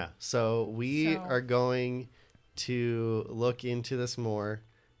 Okay. Yeah. So we So- are going to look into this more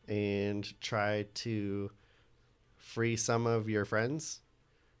and try to free some of your friends.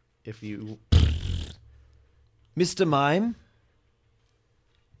 If you, Mr. Mime,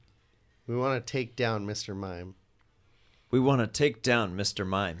 we want to take down Mr. Mime. we want to take down Mr.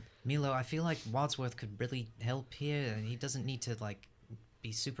 Mime. Milo, I feel like Wadsworth could really help here. He doesn't need to like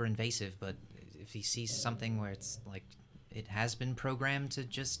be super invasive, but if he sees something where it's like it has been programmed to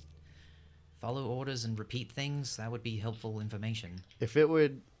just follow orders and repeat things, that would be helpful information. If it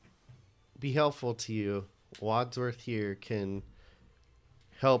would be helpful to you, Wadsworth here can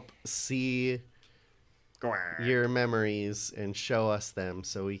help see your memories and show us them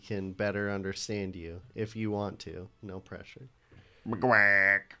so we can better understand you if you want to. No pressure.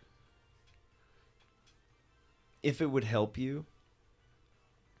 If it would help you,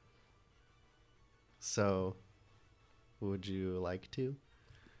 So, would you like to?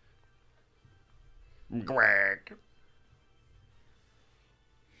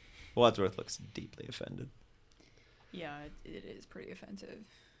 Wadsworth looks deeply offended. Yeah, it is pretty offensive.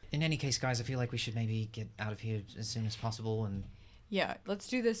 In any case, guys, I feel like we should maybe get out of here as soon as possible. And Yeah, let's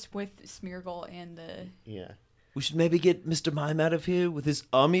do this with Smeargle and the... Yeah, We should maybe get Mr. Mime out of here with his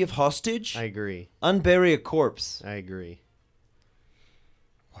army of hostage. I agree. Unbury a corpse. I agree.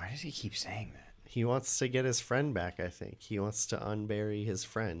 Why does he keep saying that? He wants to get his friend back, I think. He wants to unbury his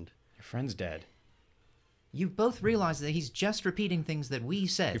friend. Your friend's dead. you both realize that he's just repeating things that we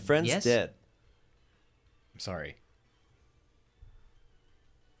said. Your friend's yes? dead. I'm sorry.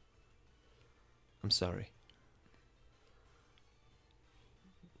 I'm sorry.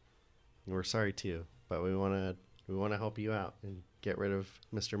 We're sorry too, but we want to help you out and get rid of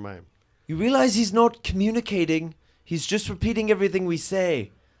Mr. Mime. You realize he's not communicating. He's just repeating everything we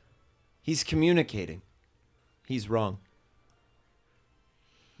say. He's communicating. He's wrong.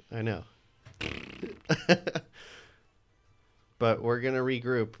 I know. But we're going to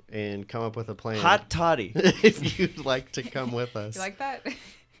regroup and come up with a plan. Hot toddy. If you'd like to come with us. You like that?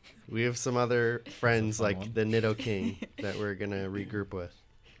 We have some other friends fun like one. the Nido King that we're going to regroup with.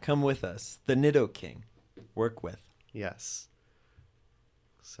 Come with us. The Nido King. Work with. Yes.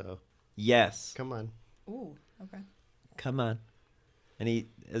 So, Yes. come on. Ooh, okay. Come on. And he,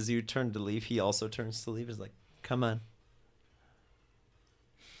 as you turn to leave, he also turns to leave. He's like, come on.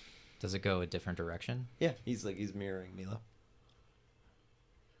 Does it go a different direction? Yeah. He's mirroring Milo.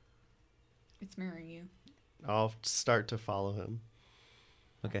 It's mirroring you. I'll start to follow him.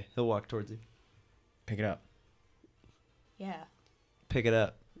 Okay. He'll walk towards you. Pick it up. Yeah. Pick it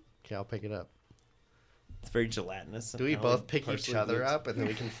up. Okay, I'll pick it up. It's very gelatinous. Do we somehow, both like pick each partially other loops. up and then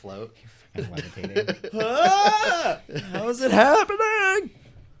we can float? Fucking levitating. Ah! How is it happening?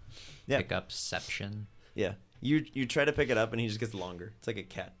 Yeah. Pick up Ception. Yeah. You try to pick it up and he just gets longer. It's like a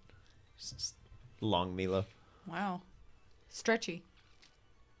cat. Just long Milo. Wow. Stretchy.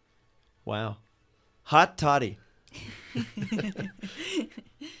 Wow. Hot toddy.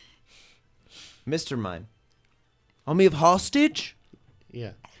 Mr. Mime. Army of hostage?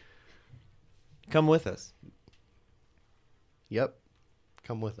 Yeah. Come with us. Yep.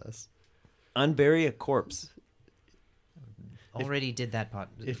 Come with us. Unbury a corpse. Already did that part.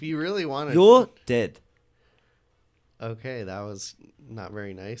 If you really want to... You're dead. Okay, that was not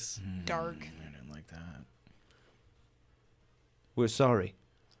very nice. Dark. I didn't like that. We're sorry.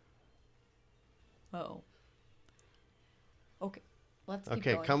 Oh. Okay. Let's keep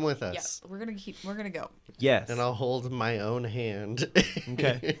Okay, going. come with Yeah, us. we're gonna go. Yes. And I'll hold my own hand.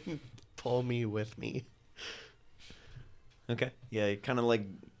 Okay. Pull me with me. Okay. Yeah, it kind of like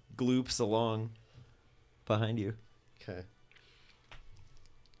gloops along behind you. Okay.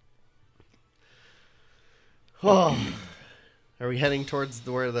 Oh. Are we heading towards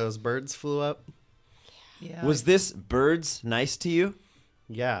where those birds flew up? Yeah. Was this birds nice to you?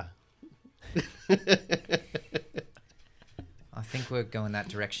 Yeah. I think we're going that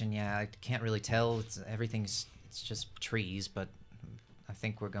direction. Yeah, I can't really tell. Everything's just trees, but I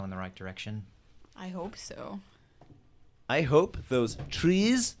think we're going the right direction. I hope so. I hope those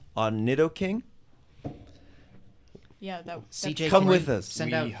trees are Nido King. Yeah, that's CJ, Come can with you us.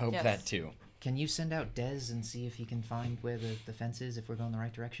 Send we out. hope Yes. that too. Can you send out Dez and see if he can find where the fence is? If we're going the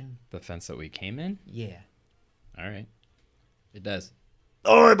right direction. The fence that we came in? Yeah. All right. It does.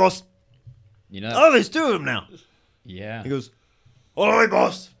 All right, boss. You know? Oh, there's two of them now. Yeah. He goes, all right,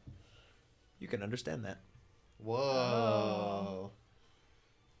 boss. You can understand that. Whoa.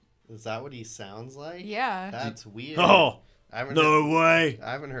 Is that what he sounds like? Yeah. That's weird. Oh, I haven't no heard, way.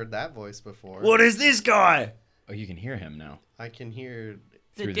 I haven't heard that voice before. What is this guy? Oh, you can hear him now. I can hear.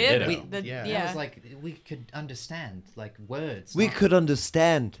 The through the did. ditto. The, Yeah. yeah. That was like we could understand like words. We not- could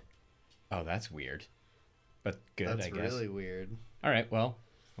understand. Oh, that's weird. But good, That's I guess. really weird. All right, well,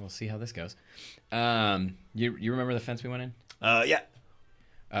 We'll see how this goes. You remember the fence we went in?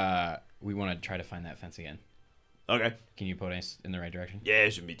 Yeah. We want to try to find that fence again. Okay. Can you point us in the right direction? Yeah,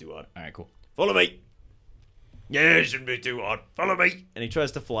 it shouldn't be too hard. All right, cool. Follow me. Yeah, it shouldn't be too hard. Follow me. And he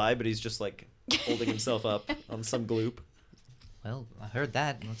tries to fly, but he's just like holding himself up on some gloop. Well, I heard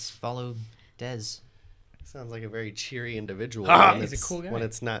that. Let's follow Dez. Sounds like a very cheery individual. Ah, when he's a it's- cool guy. When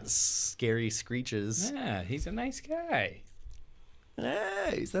it's not scary screeches. Yeah, he's a nice guy.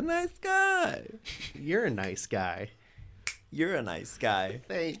 Hey, he's a nice guy. You're a nice guy. You're a nice guy.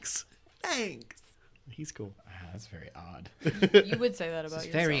 Thanks. Thanks. He's cool. That's very odd. You would say that about It's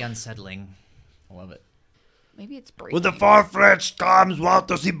yourself. very unsettling. I love it. Maybe it's breaking. When the far-fetched comes, what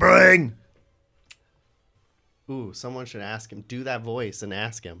does he bring? Ooh, someone should ask him. Do that voice and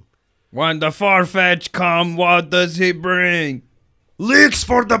ask him. When the far-fetched come, what does he bring? Leeks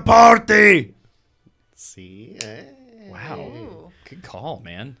for the party! See? Wow. Ooh. Good call,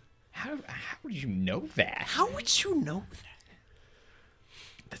 man. How did you know that? How would you know that?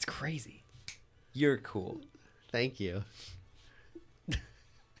 That's crazy. You're cool. Thank you.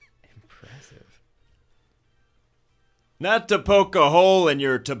 Impressive. Not to poke a hole in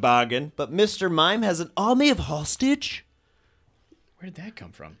your toboggan, but Mr. Mime has an army of hostage? Where did that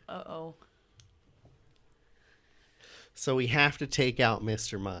come from? Uh-oh. So we have to take out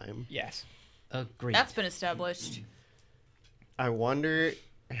Mr. Mime. Yes. Agreed. That's been established. I wonder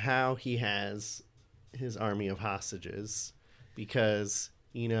how he has his army of hostages. Because,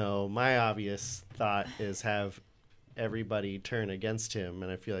 you know, my obvious thought is have everybody turn against him.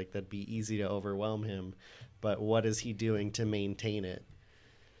 And I feel like that'd be easy to overwhelm him. But what is he doing to maintain it?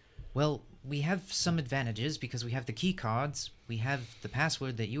 Well, we have some advantages because we have the key cards. We have the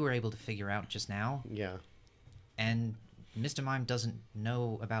password that you were able to figure out just now. Yeah. And Mr. Mime doesn't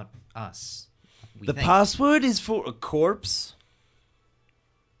know about us. We The think. password is for a corpse?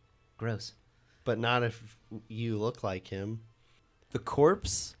 Gross. But not if you look like him. The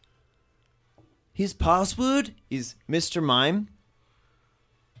corpse? His password is Mr. Mime?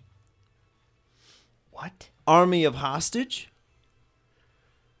 What? Army of hostage?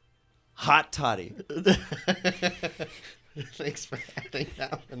 Hot toddy. Thanks for adding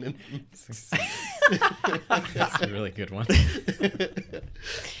that one in. That's a really good one.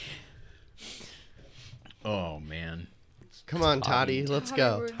 Oh, man. Come on, Toddy. Let's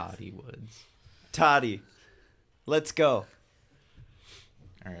go. Toddy Woods. Toddy. Let's go.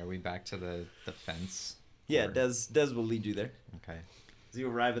 All right, are we back to the fence? Yeah, Or- Des will lead you there. Okay. As you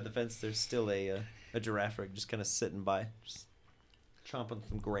arrive at the fence, there's still a giraffe rig just kind of sitting by, just chomping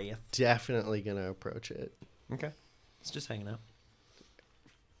some grass. Definitely gonna approach it. Okay. It's just hanging out.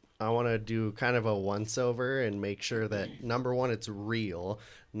 I want to do kind of a once over and make sure that number one, it's real.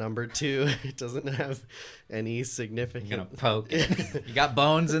 Number two, it doesn't have any significant. You're gonna poke it. You got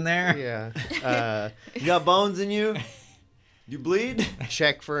bones in there? Yeah. You got bones in you? You bleed?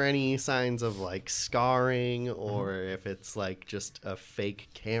 Check for any signs of like scarring or if it's like just a fake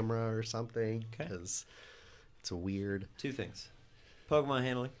camera or something. Okay. Because it's weird. Two things. Pokemon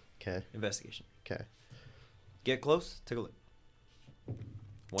handling, Okay. investigation. Okay. Get close, take a look.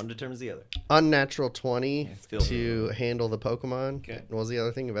 One determines the other. Unnatural 20 feel- to handle the Pokemon. Okay. What was the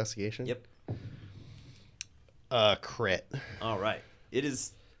other thing? Investigation? Yep. Crit. All right. It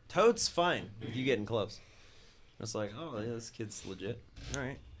is totes fine with you getting close. It's like, oh, yeah, this kid's legit. All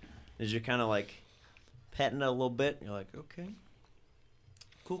right. As you're kind of like petting it a little bit, you're like, okay.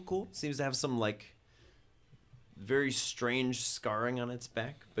 Cool. Seems to have some like very strange scarring on its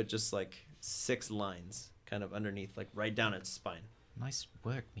back, but just like 6 lines kind of underneath, like right down its spine. Nice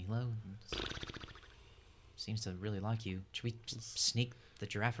work, Milo. Seems to really like you. Should we sneak the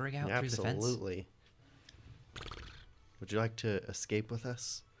giraffe rig out through the fence? Absolutely. Would you like to escape with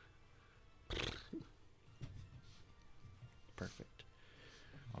us? Perfect.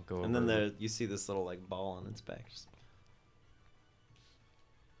 I'll go And then over. you see this little like ball on its back. Just,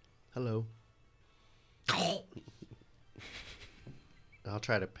 Hello. I'll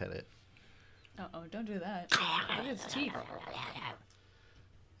try to pet it. Uh-oh, don't do that. Look at its teeth.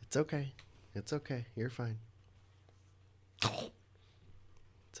 It's okay. It's okay. You're fine.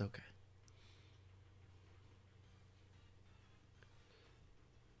 It's okay.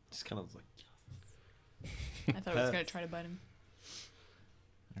 just kind of like, I thought it was going to try to bite him.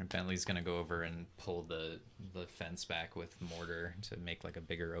 And Bentley's gonna go over and pull the fence back with mortar to make like a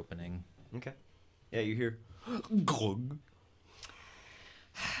bigger opening. okay. Yeah, you hear.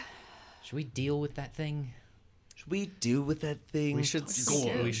 Should we deal with that thing? Should we do with that thing? We should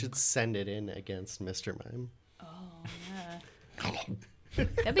do? we should send it in against Mr. Mime. Oh, yeah.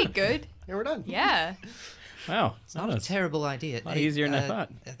 That'd be good. Yeah, we're done. Yeah. Wow, It's not a terrible idea. a lot easier than I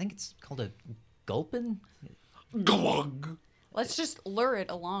thought. I think it's called a gulpin. Glug. Let's just lure it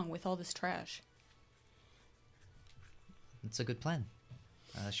along with all this trash. It's a good plan.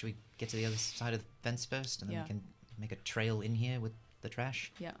 Should we get to the other side of the fence first, and then Yeah. we can make a trail in here with the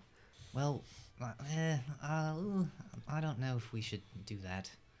trash? Yeah. Well, I don't know if we should do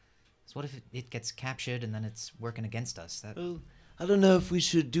that. 'Cause what if it gets captured and then it's working against us? That Well, I don't know if we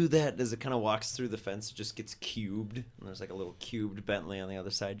should do that. As it kind of walks through the fence, it just gets cubed. And there's like a little cubed Bentley on the other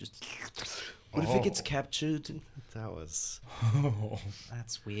side. Just what if it gets captured? That was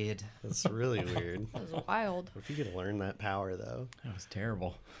that's weird. that's really weird. That was wild. What if you could learn that power though? That was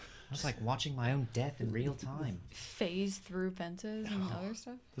terrible. I was like watching my own death in real time. Phase through fences and other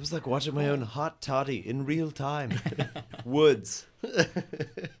stuff. It was like watching my own hot toddy in real time. Woods. Do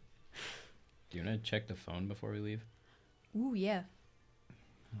you want to check the phone before we leave? Ooh, yeah.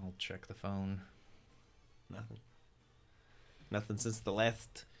 I'll check the phone. Nothing. Nothing since the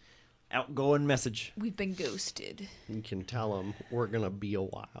last outgoing message. We've been ghosted. You can tell them we're gonna be a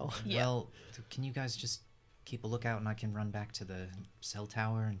while. Yeah. Well, can you guys just keep a lookout, and I can run back to the cell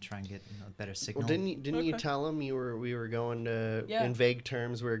tower and try and get a better signal? Well, didn't you tell them we were going to Yeah. in vague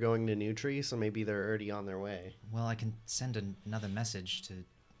terms we were going to Nutri, so maybe they're already on their way. Well, I can send another message to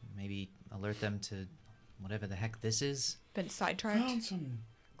maybe alert them to whatever the heck this is. Been sidetracked. some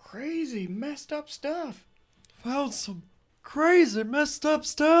crazy messed up stuff. Found some crazy messed up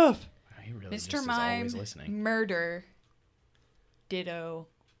stuff. He really just Mr. is Mime, always listening. murder, ditto,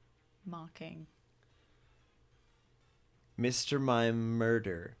 mocking. Mr. Mime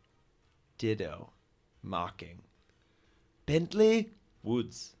murder. Ditto. Mocking. Bentley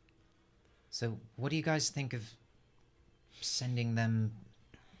Woods. So, what do you guys think of sending them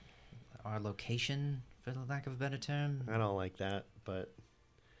our location, for the lack of a better term? I don't like that, but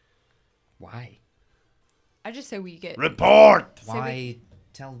Why? I just say we get. Report! So Why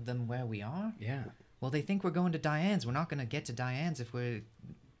tell them where we are? Yeah. Well, they think we're going to Diane's. We're not going to get to Diane's if we're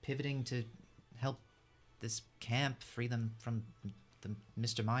pivoting to help this camp free them from the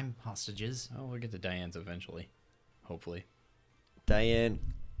Mr. Mime hostages. Oh, we'll get to Diane's eventually. Hopefully. Diane.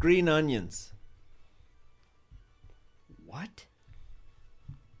 Green onions. What?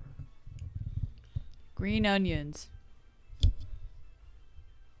 Green onions.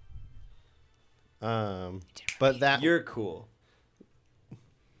 but that You're cool.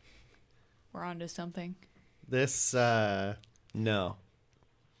 We're onto something. this No.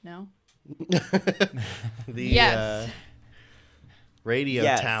 No? the Yes. radio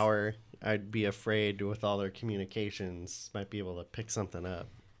Yes. tower, I'd be afraid with all their communications might be able to pick something up.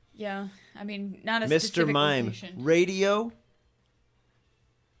 Yeah. I mean, not a Mr. specific Mime. location. Radio.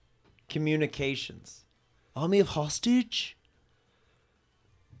 Communications. Army of hostage.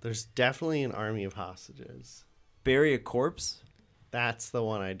 There's definitely an army of hostages. Bury a corpse. That's the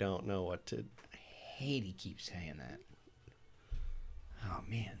one I don't know what to. I hate he keeps saying that. Oh,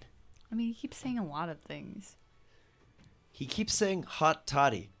 man. I mean, he keeps saying a lot of things. He keeps saying hot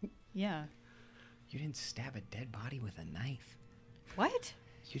toddy. Yeah. You didn't stab a dead body with a knife. What?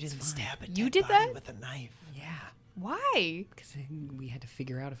 You didn't stab a You dead did body that? with a knife. Yeah. Why? Because we had to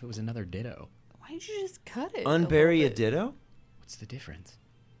figure out if it was another ditto. Why didn't you just cut it? Unbury a little bit? ditto? What's the difference?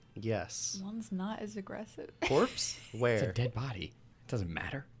 Yes. One's not as aggressive. Corpse? It's a Where? dead body. It doesn't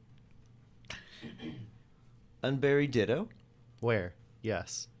matter. Unbury ditto? Where?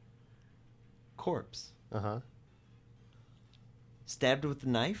 Yes. Corpse. Uh huh. Stabbed with a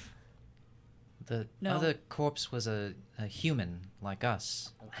knife? The No. other corpse was a human like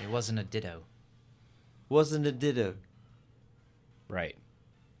us. It wasn't a ditto. Wasn't a ditto. Right.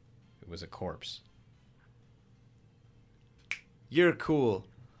 It was a corpse. You're cool.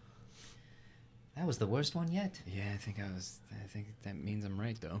 That was the worst one yet. Yeah, I think that means I'm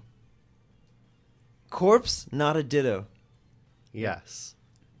right, though. Corpse, not a ditto. Yes.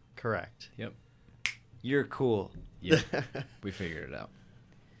 Correct. Yep. You're cool. Yep. We figured it out.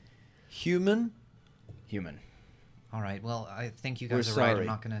 Human? Human. All right. Well, I think you We're guys are right. sorry. I'm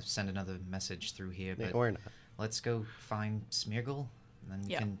not going to send another message through here, but Or not. let's go find Smeargle, and then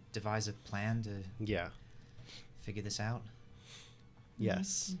we Yeah. can devise a plan to Yeah. figure this out.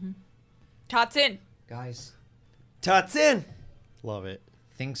 Yes. Tots in. Guys, Tots in! Love it.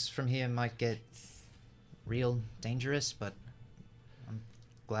 things from here might get real dangerous, but I'm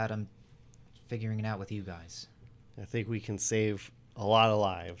glad I'm figuring it out with you guys. I think we can save a lot of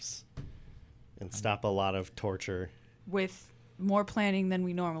lives and stop a lot of torture. With more planning than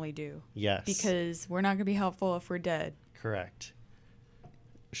we normally do. Yes. Because we're not going to be helpful if we're dead. Correct.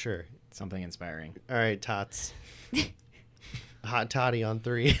 Sure. Something inspiring. All right, Tots. Hot toddy on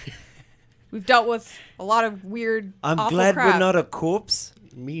 3. We've dealt with a lot of weird. I'm awful glad crap. we're not a corpse.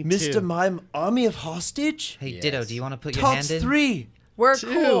 Me Mr. too. Mime, army of hostage? Hey, Yes. Ditto, do you want to put your Tots hand in? 3. We're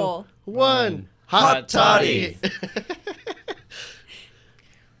Two, cool. 1. Hot Hot toddy.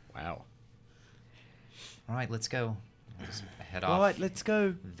 Wow. All right, let's go. I'll just head All off right, let's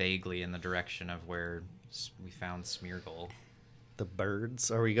go. vaguely in the direction of where we found Smeargle. The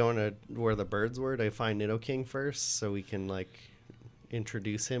birds. Are we going to where the birds were to find Nidoking first so we can like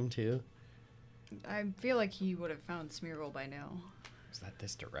introduce him too? I feel like he would have found Smeargle by now. Is that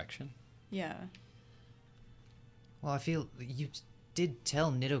this direction? Yeah. Well, I feel you did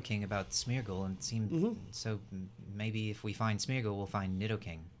tell Nidoking about Smeargle, and it seemed so. Maybe if we find Smeargle, we'll find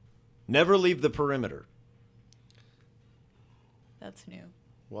Nidoking. Never leave the perimeter. That's new.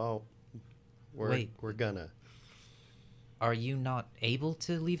 Well, we're Wait. we're gonna. Are you not able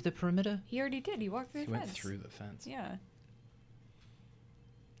to leave the perimeter? He already did. He walked through He the went fence. through the fence. Yeah.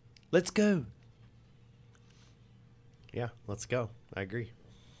 Let's go. Yeah, let's go. I agree.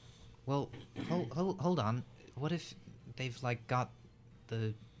 Well, hold on. What if they've like got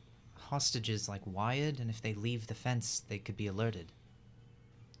the hostages like wired, and if they leave the fence, they could be alerted?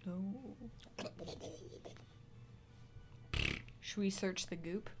 Oh. Should we search the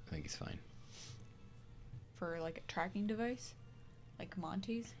goop I think he's fine. for like a tracking device, like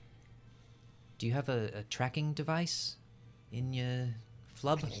Monty's? Do you have a tracking device in your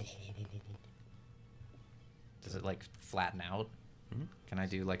flub? Does it like flatten out? Can I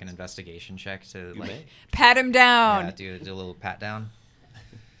do like an investigation check to like may. Pat him down. yeah, do a little pat down?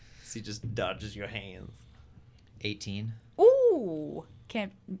 So he just dodges your hands. 18. Ooh.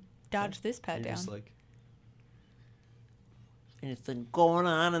 Can't dodge this pat You're down. just like, anything going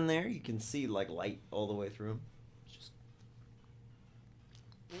on in there? You can see like light all the way through him. It's just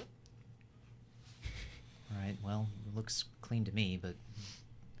All right. Well, it looks clean to me, but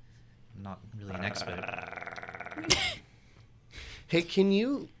I'm not really an expert. Hey, can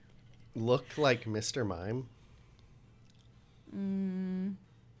you look like Mr. Mime?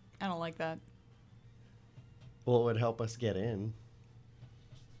 I don't like that. Well, it would help us get in.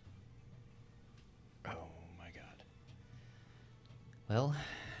 Oh my god. Well,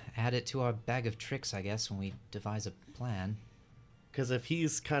 add it to our bag of tricks, I guess, when we devise a plan. Because if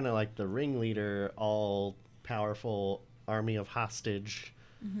he's kind of like the ringleader, all powerful army of hostage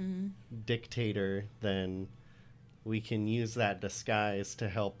dictator, then we can use that disguise to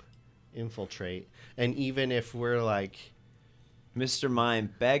help infiltrate. And even if we're like, Mr.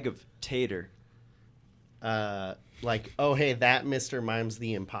 Mime, bag of tater. like, oh, hey, that Mr. Mime's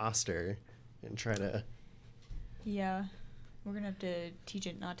the imposter, and try to. Yeah. We're gonna have to teach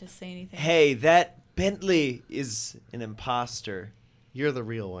it not to say anything. Hey, that Bentley is an imposter. You're the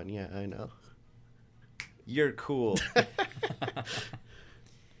real one. Yeah, I know. You're cool.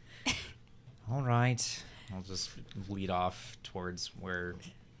 All right. I'll just lead off towards where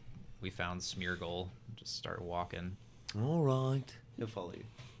we found Smeargle. Just start walking. All right. He'll follow you.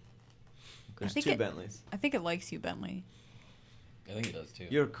 There's think two it- Bentleys. I think it likes you, Bentley. I think he does too.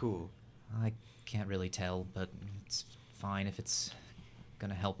 You're cool. I can't really tell, but it's fine if it's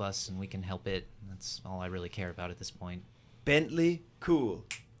gonna help us and we can help it. That's all I really care about at this point. Bentley, cool.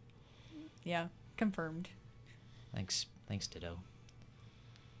 Yeah. Confirmed. Thanks, Ditto.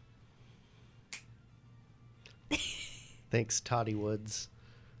 Thanks, Toddy Woods.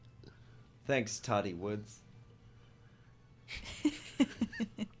 Thanks, Toddy Woods.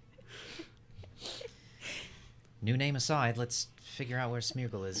 New name aside, let's figure out where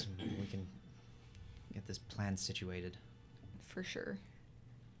Smeargle is. And we can get this plan situated. For sure.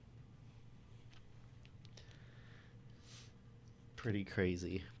 Pretty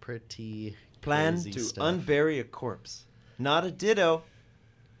crazy. Pretty Plan crazy to stuff. unbury a corpse. Not a ditto.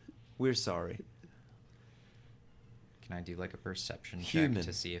 We're sorry. Can I do like a perception Human. check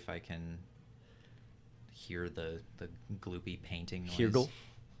to see if I can hear the gloopy painting noise? Hegel.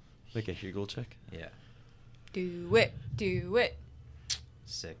 Make a Hegel check. Yeah. Do it. Do it.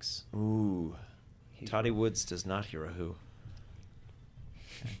 6. Ooh. Toddy Woods does not hear a who.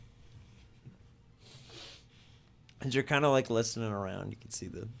 As you're kind of like listening around, you can see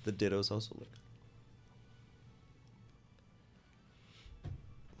the dittos also look.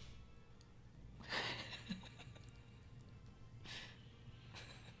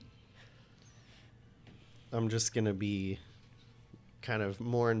 I'm just going to be kind of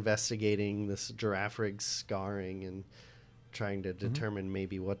more investigating this giraffe rig scarring and trying to determine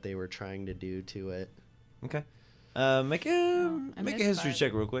maybe what they were trying to do to it. Okay. Make I make a missed history that.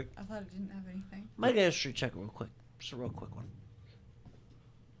 check real quick. I thought it didn't have anything. Make a history check real quick. Just a real quick one.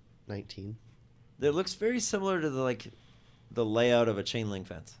 19. It looks very similar to the layout of a chain link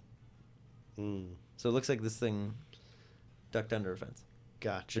fence. Mm, So it looks like this thing ducked under a fence.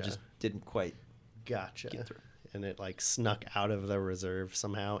 gotcha. It just didn't quite Gotcha. get through. And it like snuck out of the reserve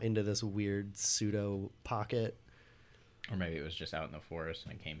somehow into this weird pseudo pocket. Or maybe it was just out in the forest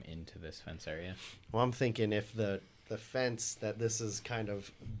and it came into this fence area. Well, I'm thinking if the fence that this is kind of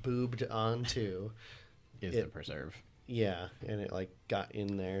boobed onto, Is It- the preserve yeah, and it like got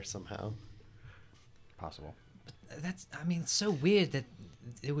in there somehow. possible? That's, I mean, it's so weird that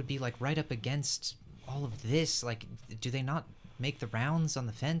it would be like right up against all of this. Like, do they not make the rounds on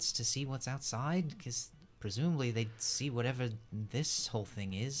the fence to see what's outside? Because presumably they'd see whatever this whole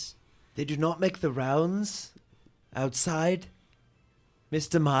thing is. They do not make the rounds outside,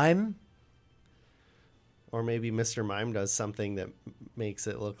 Mr. Mime. Or maybe Mr. Mime does something that makes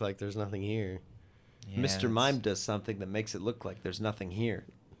it look like there's nothing here. Yeah, Mr. that's- Mime does something that makes it look like there's nothing here.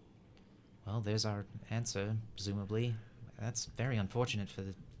 Well, there's our answer, presumably. That's very unfortunate for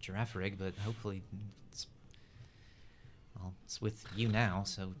the giraffe rig, but hopefully it's with you now,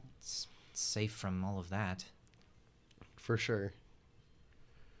 so it's safe from all of that. For sure.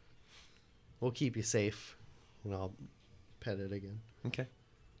 We'll keep you safe, and I'll pet it again. Okay.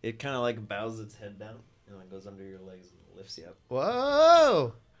 It kind of like bows its head down and like goes under your legs and lifts you up.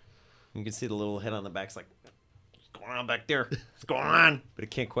 Whoa! You can see the little head on the back's like, what's going on back there? What's going on? But it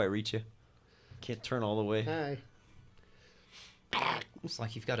can't quite reach you. Can't turn all the way. Hi. It's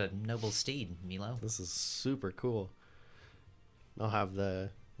like you've got a noble steed, Milo. This is super cool. I'll have the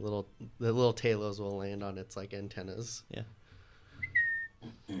little talos will land on its like antennas. Yeah.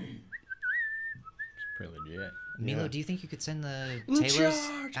 It's pretty legit. Milo, Yeah. do you think you could send the In tailors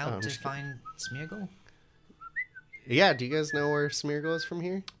charge! Oh, out I'm to just kidding. find Smeargle? Yeah, do you guys know where Smeargle is from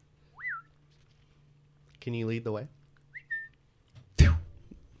here? Can you lead the way?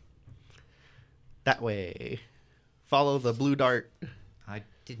 That way. Follow the blue dart. I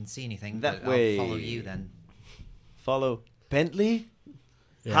didn't see anything, That but way. I'll follow you then. Follow Bentley,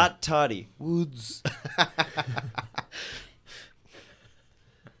 Hot Toddy, Woods.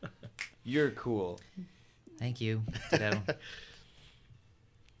 You're cool. Thank you, Ditto.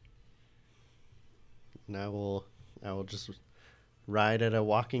 And I will just ride at a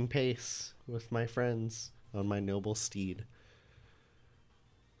walking pace with my friends on my noble steed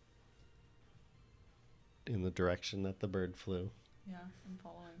in the direction that the bird flew. Yeah, I'm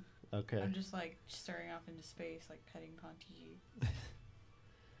following. Okay. I'm just like staring off into space, like petting Conti.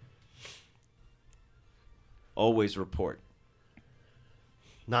 Always report.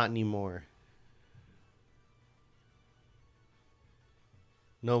 Not anymore.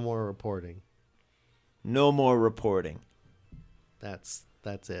 No more reporting. No more reporting. That's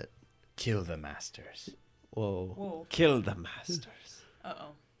it. Kill the masters. Whoa. Whoa. Kill the masters.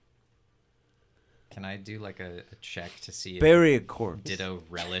 Uh-oh. Can I do like a check to see if Bury a corpse. Ditto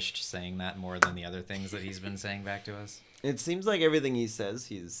relished saying that more than the other things that he's been saying back to us? It seems like everything he says,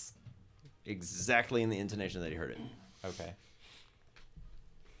 he's exactly in the intonation that he heard it. Okay.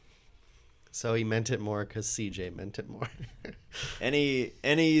 So he meant it more because CJ meant it more. Any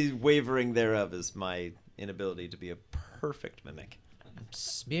wavering thereof is my inability to be a perfect mimic.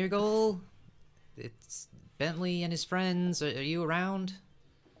 Smeargle, it's Bentley and his friends. Are you around?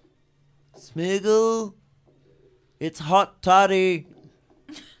 Smiggle, it's Hot Toddy.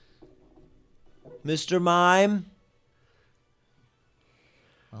 Mr. Mime.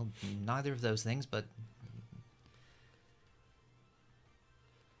 Well, neither of those things, but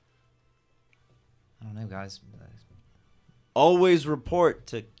I don't know, guys. Always report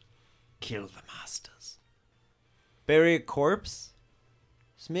to kill the masters. Bury a corpse.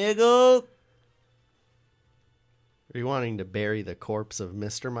 Smiggle. Are you wanting to bury the corpse of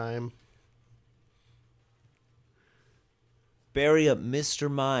Mr. Mime? Bury up Mr.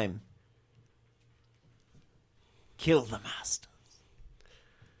 Mime. Kill the masters.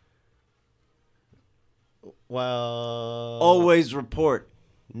 Well, Always report.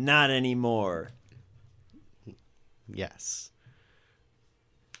 Not anymore. yes.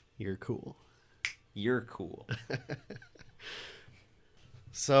 You're cool. You're cool.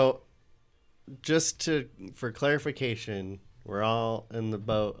 So, for clarification, we're all in the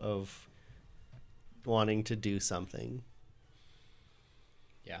boat of wanting to do something.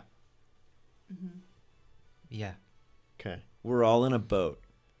 Yeah. Yeah. Okay. We're all in a boat.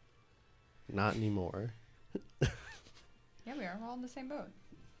 Not anymore. Yeah, we are. We're all in the same boat.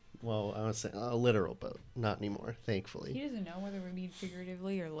 Well, I was saying a literal boat. Not anymore, He thankfully. doesn't know whether we mean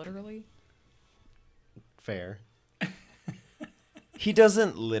figuratively or literally. Fair. He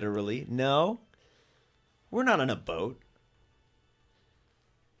doesn't literally. No. We're not in a boat.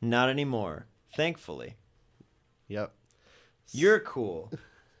 Not anymore. Thankfully. Yep. You're cool.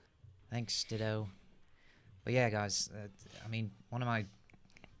 Thanks, Ditto. But yeah, guys, I mean, one of my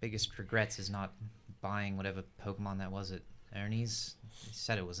biggest regrets is not buying whatever Pokemon that was at Ernie's. He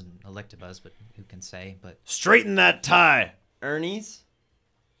said it was an Electabuzz, but who can say? But Straighten that tie, Ernie's.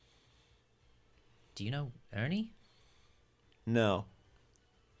 do you know Ernie? No.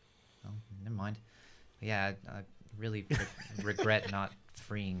 Oh, never mind. But yeah, I really regret not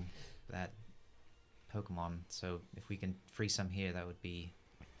freeing that Pokemon. So if we can free some here, that would be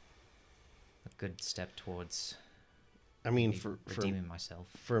a good step towards I mean, maybe for redeeming myself.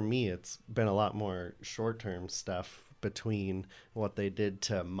 for me, it's been a lot more short-term stuff between what they did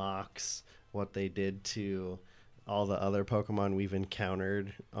to Mox, what they did to all the other Pokemon we've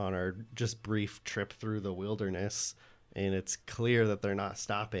encountered on our just brief trip through the wilderness. And it's clear that they're not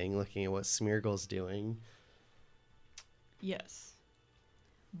stopping, looking at what Smeargle's doing. Yes.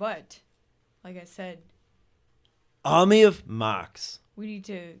 But, like I said, Army of Mox. we need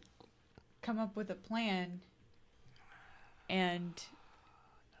to come up with a plan. And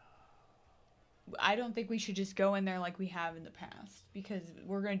I don't think we should just go in there like we have in the past, because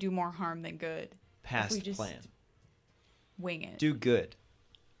we're going to do more harm than good. Past we just plan. Wing it. Do good.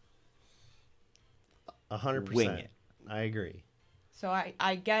 100%. Wing it. I agree. So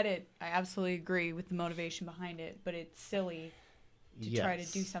I get it. I absolutely agree with the motivation behind it, but it's silly to try to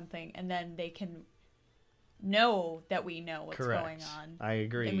do Yes. something and then they can know that we know what's Correct. going on. I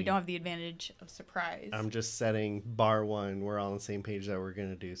agree. And we don't have the advantage of surprise. I'm just setting bar one. We're all on the same page that we're going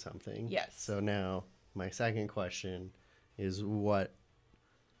to do something. Yes. So now my second question is, what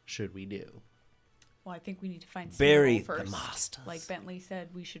should we do? Well, I think we need to find Bury Smeargle first. the masters. Like Bentley said,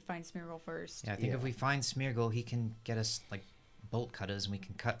 we should find Smeargle first. Yeah, I think if Yeah. we find Smeargle, he can get us like bolt cutters, and we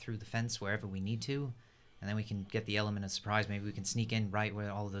can cut through the fence wherever we need to, and then we can get the element of surprise. Maybe we can sneak in right where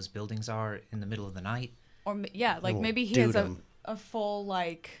all of those buildings are in the middle of the night. Or yeah, like we'll maybe he dude has a, 'em. a full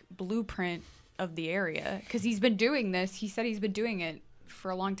like blueprint of the area because he's been doing this. He said he's been doing it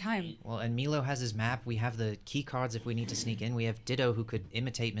for a long time. Well, and Milo has his map. We have the key cards if we need to sneak in. We have Ditto who could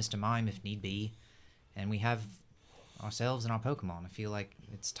imitate Mr. Mime if need be, and we have ourselves and our Pokemon. I feel like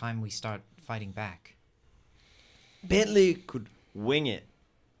it's time we start fighting back. Bentley could wing it.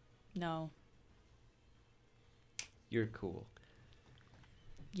 No. You're cool.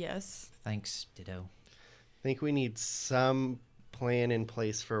 Yes. Thanks, Ditto. I think we need some plan in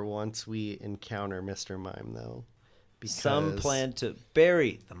place for once we encounter Mr. Mime, though. Some plan to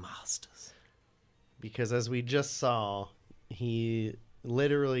bury the masters. Because as we just saw, he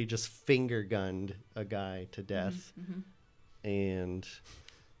literally just finger gunned a guy to death. And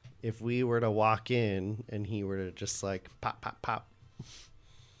if we were to walk in and he were to just like pop, pop, pop.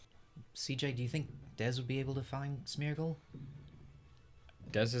 CJ, do you think Dez would be able to find Smeargle?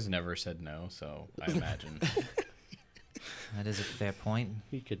 Des has never said no, so I imagine That is a fair point.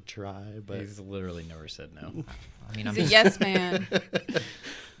 He could try, but he's literally never said no. I mean, I'm He's a just yes man.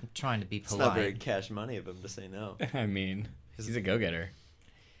 trying to be It's not very polite. cash money of him to say no. I mean, he's a go-getter.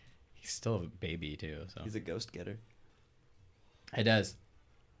 He's still a baby too. So He's a ghost getter. Hey, Des.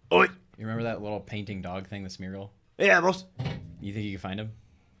 Oi! You remember that little painting dog thing, the Smeargle? Yeah, boss. You think you can find him?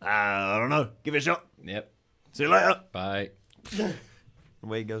 I don't know. Give it a shot. Yep. See you later. Bye.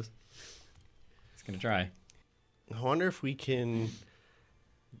 Away he goes. He's gonna try. I wonder if we can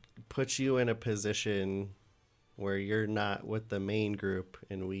put you in a position where you're not with the main group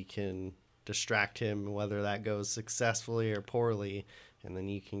and we can distract him, whether that goes successfully or poorly, and then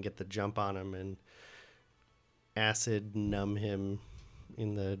you can get the jump on him and acid numb him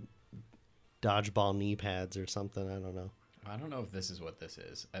in the dodgeball knee pads or something. I don't know. I don't know if this is what this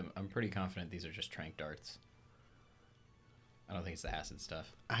is. I'm pretty confident these are just trank darts. I don't think it's the acid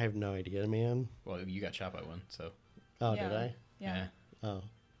stuff. I have no idea, man. Well, you got shot by one, so Oh, Yeah. did I? Yeah. Oh,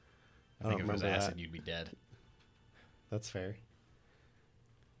 I think if it was remember acid, that. you'd be dead. That's fair.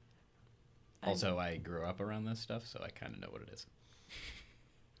 Also, I grew up around this stuff, so I kind of know what it is.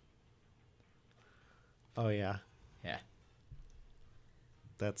 Oh, yeah. Yeah.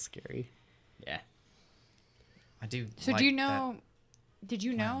 That's scary. Yeah. I do. So like do you that- know? Did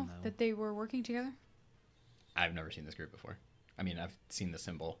you know plan, though. that they were working together? I've never seen this group before. I mean, I've seen the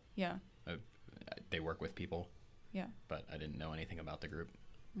symbol. Yeah. They work with people, Yeah. but I didn't know anything about the group.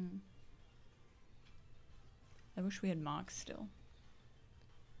 I wish we had Mox still.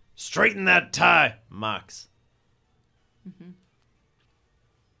 Straighten that tie, Mox.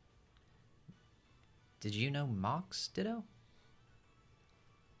 Did you know Mox, Ditto?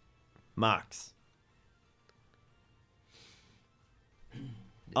 Mox.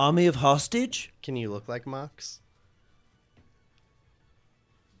 Army of hostage? Can you look like Mox?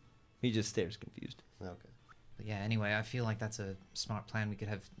 He just stares confused. Okay. But yeah, anyway, I feel like that's a smart plan. We could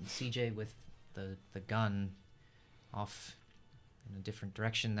have CJ with the gun off in a different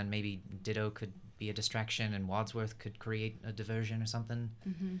direction. Then maybe Ditto could be a distraction, and Wadsworth could create a diversion or something.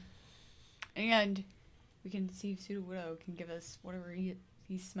 Mm-hmm. And we can see if Pseudo-Widow can give us whatever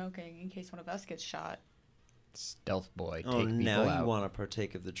he's smoking in case one of us gets shot. Stealth boy, take Oh, people now out. you want to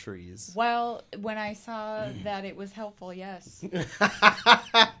partake of the trees. Well, when I saw that it was helpful, yes.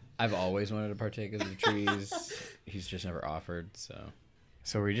 I've always wanted to partake of the trees. He's just never offered, so.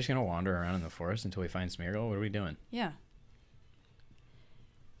 So we're just gonna wander around in the forest until we find Smeargle? What are we doing? Yeah.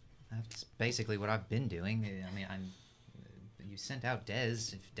 That's basically what I've been doing. I mean, you sent out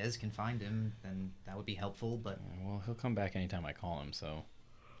Dez. If Dez can find him, then that would be helpful. But Well, he'll come back anytime I call him, so.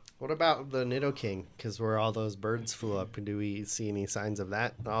 What about the Nidoking? Because where all those birds flew up, do we see any signs of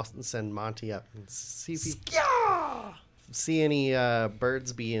that? I'll send Monty up and see if he see any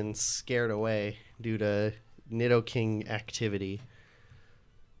birds being scared away due to Nidoking activity.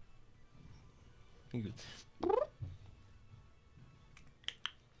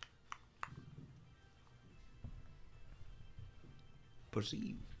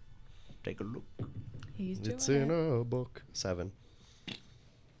 Perceive. Take a look. He's doing It's in it. a book. 7.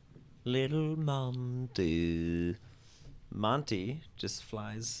 Little Monty. Monty just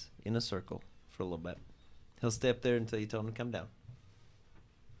flies in a circle for a little bit. He'll stay up there until you tell him to come down.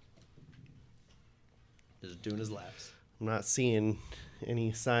 Just doing his laps. I'm not seeing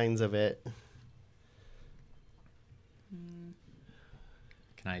any signs of it.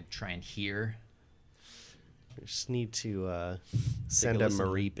 Can I try and hear? We just need to Take send a a listen.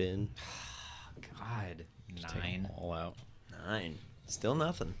 Mareep in. God, Just take 'em 9. all out. 9. Still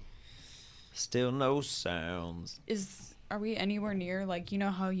nothing. Still no sounds. Are we anywhere near, like, you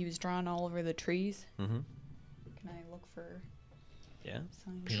know how he was drawn all over the trees? Mm-hmm. Can I look for Yeah.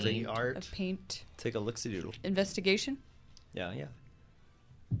 signs Paint art. of paint Take a look-see doodle. investigation? Yeah, yeah.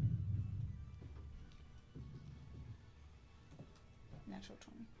 Natural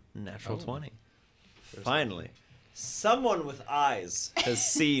 20. Natural Oh. 20. Finally. Someone with eyes has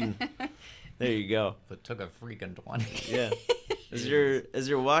seen. There you go. That took a freaking 20. Yeah. As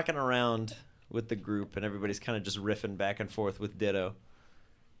you're walking around with the group and everybody's kind of just riffing back and forth with Ditto,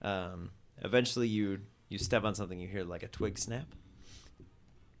 eventually you step on something, you hear like a twig snap,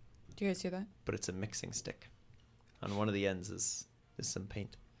 Do you guys hear that? but it's a mixing stick. On one of the ends is some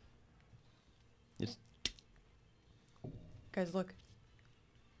paint. Just Guys, look.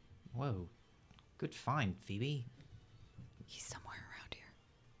 Whoa, good find, Phoebe. He's somewhere around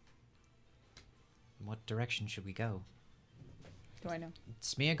here. What direction should we go? Do I know?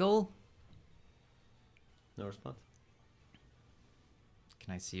 Smeargle? no response.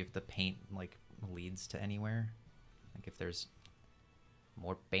 Can I see if the paint like leads to anywhere? Like if there's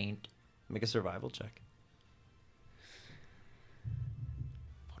more paint? Make a survival check.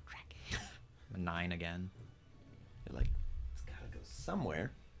 9 again. You're like, it's gotta go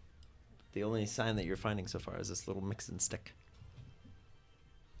somewhere. The only sign that you're finding so far is this little mixing stick.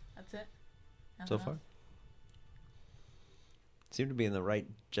 That's it? So far. Seem to be in the right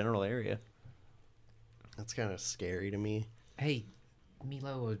general area. That's kind of scary to me. Hey,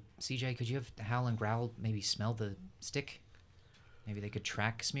 Milo or CJ, could you have Howl and Growl maybe smell the stick? Maybe they could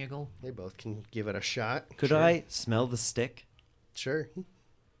track Smeargle? They both can give it a shot. Could Sure. I smell the stick? Sure.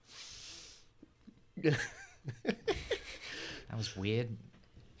 That was weird.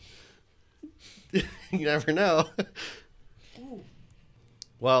 You never know.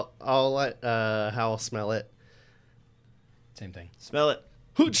 Well, I'll let Howl smell it. Same thing. Smell it.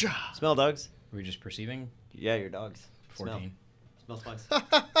 Hooja! Smell, dogs. Are we just perceiving? Yeah, your dogs. 14. Smell twice.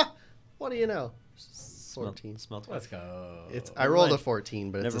 What do you know? Smell, 14. smell twice. Let's go. I rolled a mind.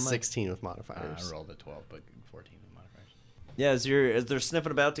 14, but it's Never a mind. 16 with modifiers. I rolled a 12, but 14 with modifiers. Yeah, as they're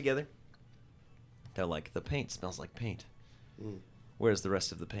sniffing about together, they're like, the paint smells like paint. Mm. Where's the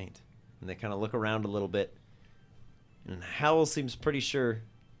rest of the paint? And they kind of look around a little bit. And Howl seems pretty sure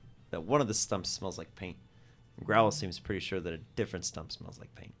that one of the stumps smells like paint. And Growl seems pretty sure that a different stump smells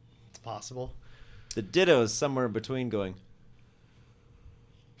like paint. It's possible. The Ditto is somewhere in between going,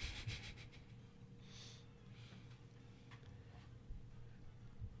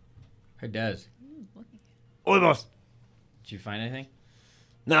 Hey, Des, Oi, boss! did you find anything?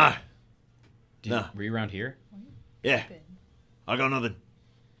 Nah, Were you around here? yeah, I got nothing.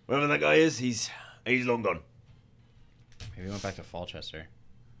 Wherever that guy is, he's long gone. Maybe we went back to Falchester.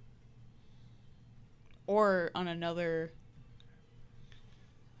 Or on another.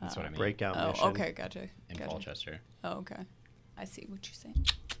 That's what I mean. Breakout Oh, mission. okay, gotcha. In gotcha. Falchester. Oh, okay. I see what you're saying.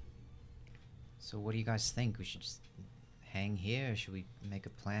 So what do you guys think? We should just hang here? Should we make a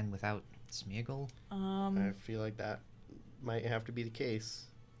plan without Smeargle? I feel like that might have to be the case.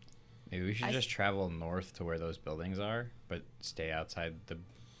 Maybe we should I just travel north to where those buildings are, but stay outside the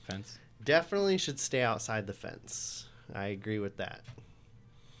fence. Definitely should stay outside the fence. I agree with that.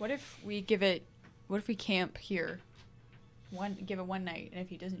 What if we camp here? Give it one night, and if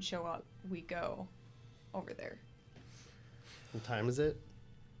he doesn't show up, we go over there. What time is it?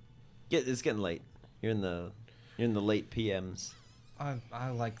 It's getting late. You're in the late PMs. I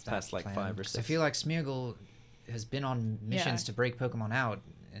like that Past, like, plan, 5 or 'cause I 6. feel like Smeargle has been on missions Yeah. to break Pokemon out,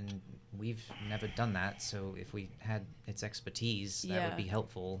 and we've never done that. So if we had its expertise, that would be Yeah.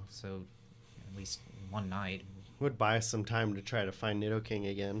 helpful. So at least one night, Would buy us some time to try to find Nidoking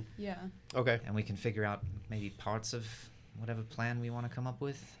again. Yeah. Okay. and we can figure out maybe parts of whatever plan we want to come up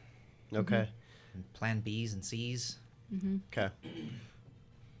with, Okay. and plan B's and C's. Mm-hmm. Okay.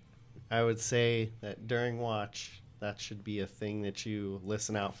 I would say that during watch, that should be a thing that you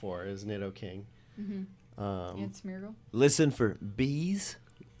listen out for, is Nidoking. Mm-hmm. Um, And Smeargle. Listen for bees.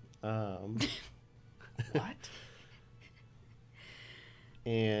 what?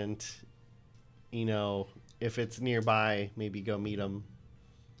 And, if it's nearby, maybe go meet him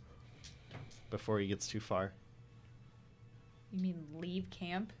before he gets too far. You mean leave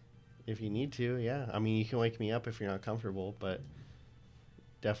camp? If you need to, yeah. I mean, you can wake me up if you're not comfortable, but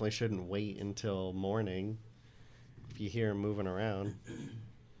definitely shouldn't wait until morning if you hear him moving around.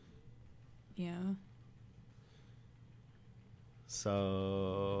 Yeah.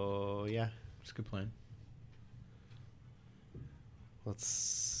 So, yeah. It's a good plan. Let's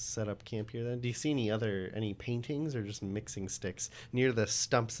set up camp here then. Do you see any paintings or just mixing sticks near the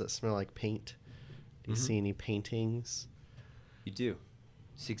stumps that smell like paint? Do you see any paintings? You do.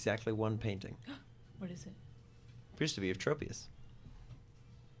 See exactly one painting. What is it? Appears to be of Tropius.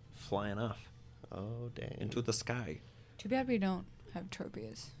 Flying off Oh, dang. into the sky. Too bad we don't have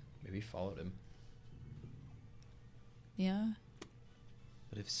Tropius. Maybe followed him. Yeah.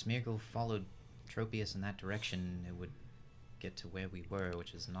 But if Smeargle followed Tropius in that direction, it would get to where we were,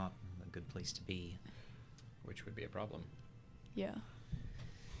 which is not a good place to be. Which would be a problem. Yeah.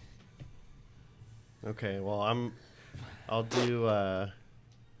 Okay, well, I'll do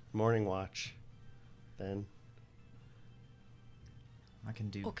morning watch then. I can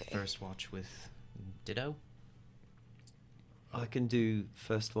do Okay. first watch with Ditto. I can do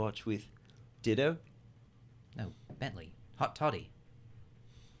first watch with Ditto. No, Bentley. Hot Toddy.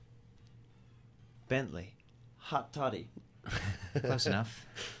 Bentley. Hot Toddy. Close enough.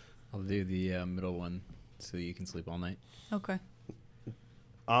 I'll do the middle one so you can sleep all night. Okay.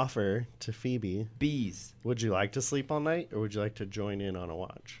 Offer to Phoebe. Bees. Would you like to sleep all night or would you like to join in on a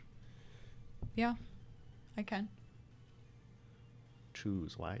watch? Yeah. I can.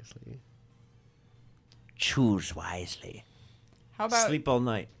 Choose wisely. Choose wisely. How about Sleep all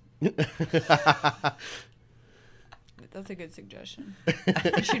night. That's a good suggestion.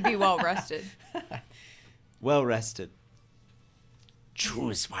 You should be well rested. Well rested.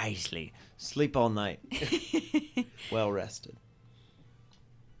 Choose wisely. Sleep all night. Well rested.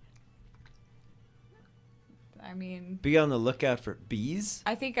 I mean, Be on the lookout for bees.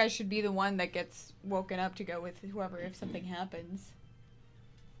 I think I should be the one that gets woken up to go with whoever if something happens.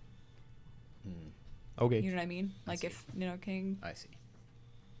 Okay. You know what I mean? Like if King, I see.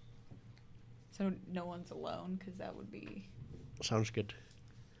 so no one's alone, because that would be Sounds good.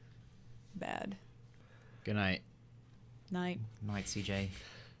 bad. Good night. Night. Night, CJ.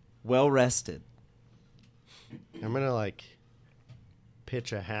 Well rested. I'm gonna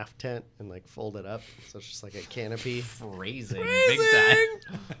pitch a half tent and fold it up so it's just like a canopy Phrasing. Big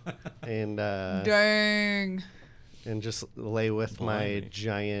time. and Dang. and just lay with my Blimey.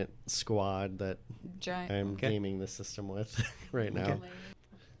 giant squad that Giant. I'm Okay. gaming the system with right now.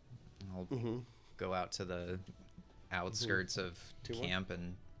 I'll hmm go out to the outskirts of Two more? camp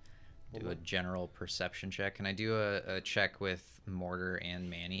and do One a more? general perception check. Can I do a check with Mortar and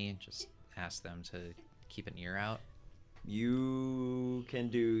Manny? Just ask them to keep an ear out. You can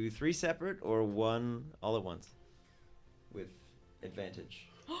do 3 separate or 1 all at once. With advantage.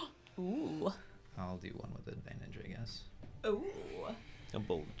 Ooh. I'll do one with advantage, I guess. Ooh. A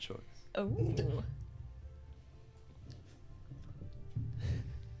bold choice. Ooh.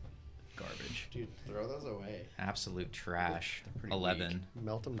 Garbage. Dude, throw those away. Absolute trash. pretty 11.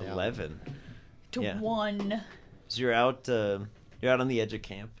 Melt them down. 11. To Yeah. 1. So you're out on the edge of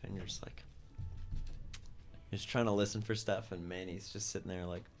camp and you're just you're just trying to listen for stuff and Manny's just sitting there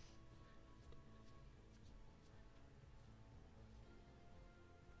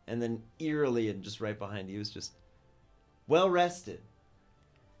and then eerily and just right behind you is just well rested.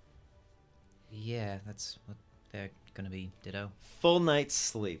 Yeah, that's what they're gonna be Ditto? Full night's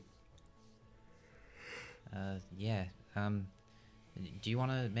sleep. Yeah. Do you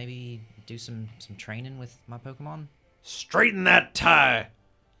want to maybe do some training with my Pokemon? Straighten that tie.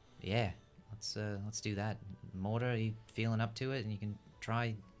 Yeah. Let's do that. Mortar, are you feeling up to it? And you can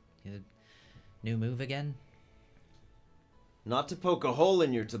try your new move again. Not to poke a hole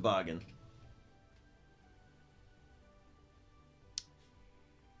in your toboggan.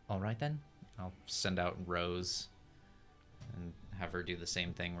 All right then. I'll send out Rose and have her do the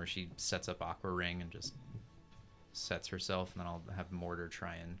same thing where she sets up Aqua Ring and just sets herself, and then I'll have Mortar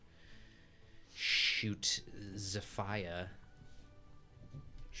try and shoot Zephyr.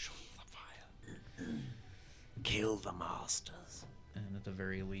 Kill the masters. And at the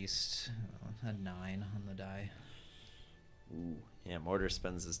very least, a 9 on the die. Ooh, yeah, Mortar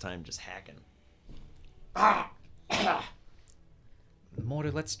spends his time just hacking.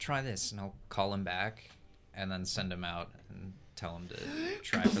 Mortar, let's try this. And I'll call him back and then send him out and tell him to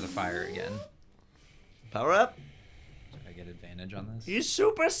try for the fire again. Power up. Do I get advantage on this? He's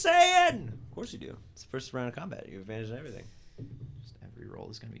Super Saiyan! Of course you do. It's the first round of combat. You have advantage on everything. Just every roll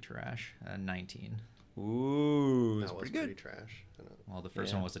is going to be trash. 19. Ooh, That that's was pretty good. trash. I know. Well, the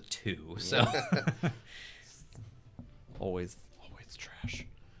first Yeah. one was a 2, so... Always trash.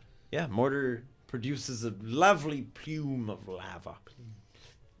 Yeah, Mortar produces a lovely plume of lava.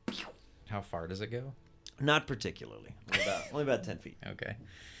 How far does it go? Not particularly. Only about 10 feet. Okay.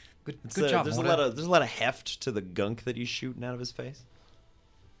 Good It's, job, there's Mortar. there's a lot of heft to the gunk that he's shooting out of his face.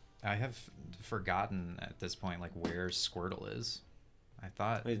 I have forgotten at this point, like, where Squirtle is. I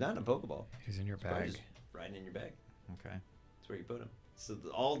thought... He's not in a Pokeball. He's in your He's probably bag. just riding in your bag. Okay. That's where you put him. So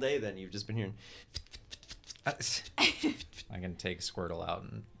all day then you've just been hearing... I can take Squirtle out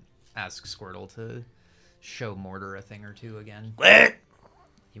and ask Squirtle to show Mortar a thing or two again.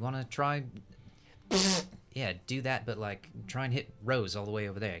 You want to try? Yeah, do that, but like try and hit Rose all the way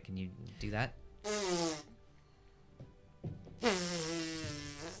over there. Can you do that?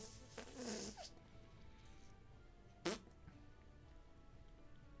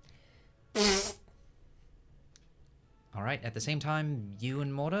 All right. At the same time, you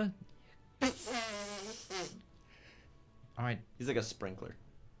and Mortar. All right, He's like a sprinkler.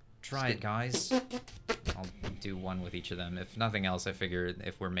 try it, guys. I'll do one with each of them. If nothing else, I figure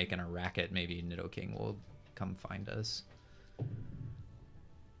if we're making a racket, maybe Nidoking will come find us.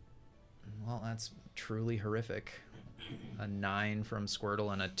 Well, that's truly horrific. A 9 from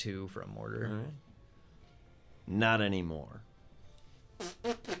Squirtle and a 2 from Mortar. All right. Not anymore.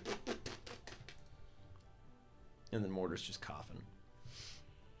 And then Mortar's just coughing.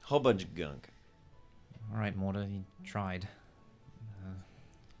 Whole bunch of gunk. All right, Mortar, you tried.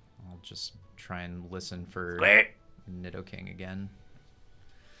 I'll just try and listen for Nidoking again.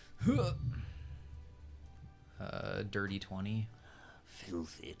 Dirty 20.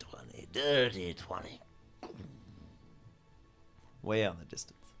 Filthy 20. Dirty 20. Way out in the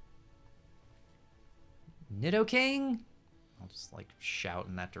distance. Nidoking? I'll just like shout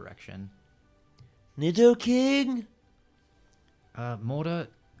in that direction. Nidoking? Mortar,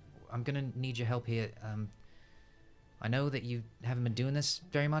 I'm gonna need your help here. I know that you haven't been doing this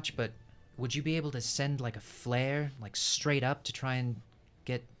very much, but would you be able to send like a flare, like straight up to try and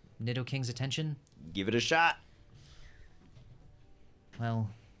get Nidoking's attention? Give it a shot. Well,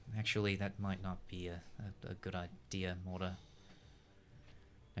 actually, that might not be a good idea, Mortar.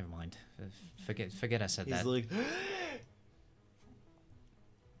 Never mind. Forget I said He's that. like,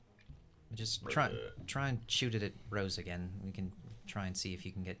 Just try and shoot it at Rose again. We can try and see if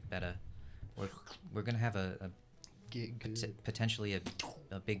you can get better. We're gonna have a Get good. potentially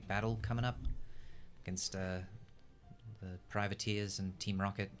a big battle coming up against the Privateers and Team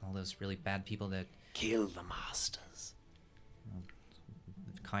Rocket, all those really bad people that kill the masters.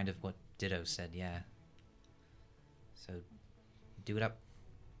 kind of what Ditto said, yeah. So do it up.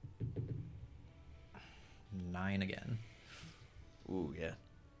 9 again. Ooh, yeah.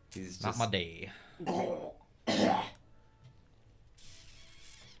 He's Not just... my day.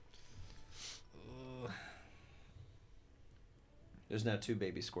 There's now 2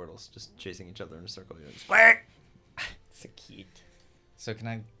 baby Squirtles just chasing each other in a circle. You're like, Squirk! It's a cute. So can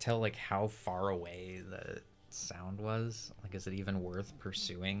I tell like how far away the sound was? Like, is it even worth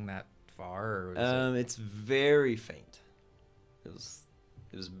pursuing that far? Or is It's very faint. It was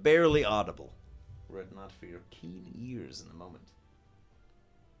barely audible. Were it not for your keen ears in the moment.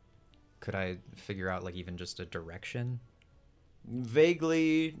 could I figure out like even just a direction?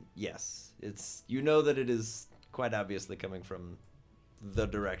 Vaguely, yes. You know that it is quite obviously coming from the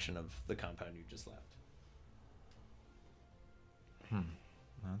direction of the compound you just left.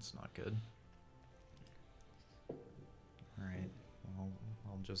 That's not good. All right. Well,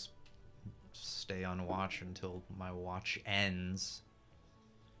 I'll just stay on watch until my watch ends.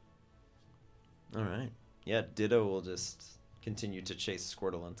 All right. Yeah, Ditto will just continue to chase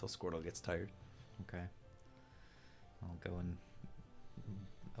Squirtle until Squirtle gets tired. Okay. I'll go and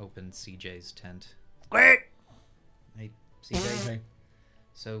open CJ's tent. Quick! Hey, CJ.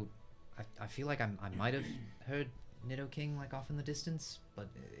 So, I feel like I might have heard Nidoking like off in the distance, but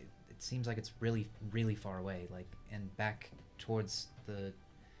it seems like it's really, really far away. Like, and back towards the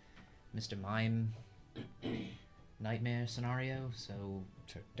Mr. Mime nightmare scenario. So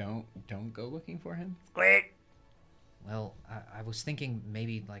don't go looking for him. Quick! well, I was thinking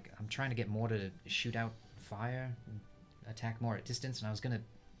maybe like I'm trying to get more to shoot out fire, and attack more at distance, and I was gonna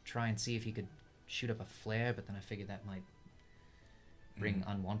try and see if he could shoot up a flare, but then I figured that might bring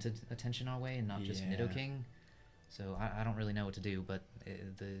unwanted attention our way and not just Yeah. Nidoking. So I don't really know what to do, but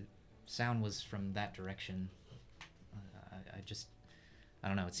the sound was from that direction. I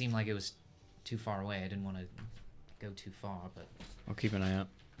don't know. It seemed like it was too far away. I didn't want to go too far, but I'll keep an eye out.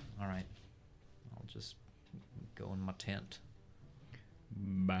 all right. I'll just go in my tent.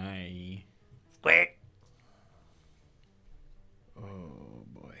 Bye. Quick! Oh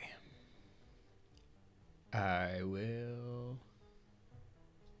boy. I will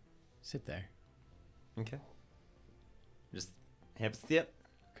sit there, Okay. Just have a sip.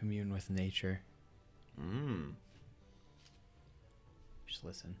 commune with nature, Mmm. just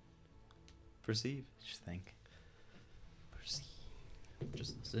listen, Perceive. just think. Perceive.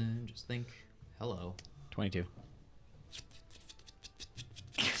 Just listen, just think. Hello. 22.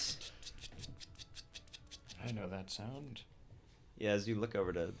 I know that sound. Yeah, as you look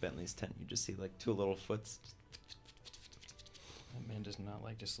over to Bentley's tent, you just see like two little foots. That man does not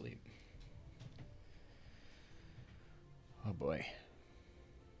like to sleep. Oh boy.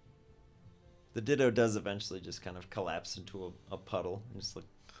 The Ditto does eventually just kind of collapse into a puddle and just like.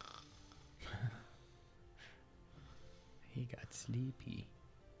 He got sleepy.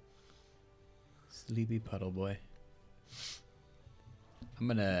 Sleepy puddle boy. I'm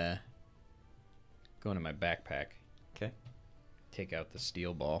gonna go into my backpack, Okay. take out the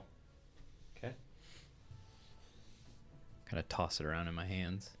steel ball, Okay. kind of toss it around in my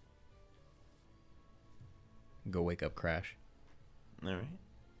hands. Go wake up Crash. All right.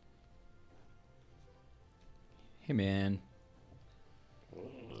 Hey man.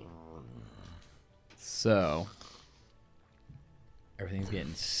 So, everything's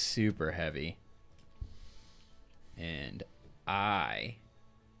getting super heavy. And I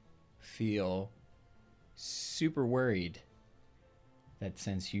feel super worried that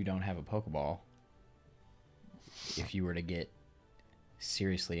since you don't have a Pokeball, if you were to get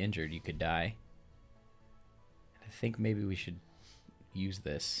seriously injured, you could die. I think maybe we should use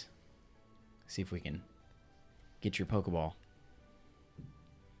this. See if we can get your Pokeball. What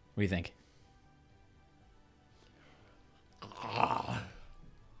do you think?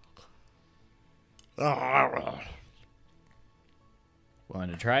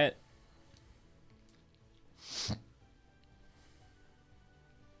 Willing to try it?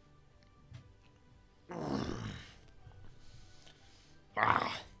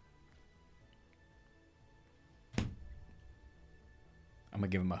 I'm gonna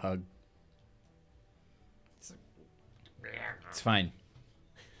give him a hug. It's fine.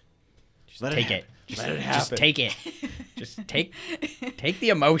 Just Let it take happen. it. Just, Let it just happen. take it. Just take the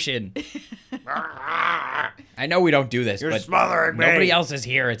emotion. I know we don't do this, You're but smothering me. nobody else is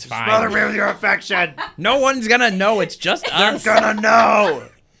here. It's fine. Smother me with your affection. No one's gonna know. It's just us. Gonna know.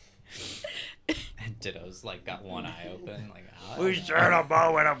 Ditto's like got one eye open. Like, We shared a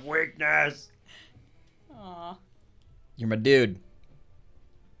moment of weakness. Aw. You're my dude.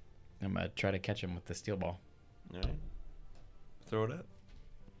 I'm gonna try to catch him with the steel ball. All right. Throw it up.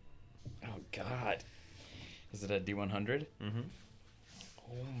 Oh God. Is it a D100? Mm-hmm.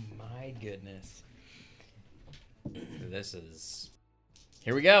 Oh my goodness. this is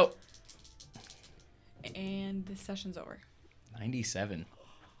Here we go. And the session's over. 97.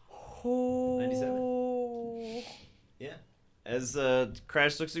 97. Yeah. As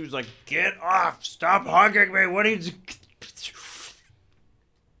Crash looks at you, he's like, "Get off! Stop hugging me! What are you?"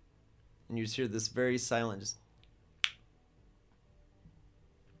 And you just hear this very silent, just.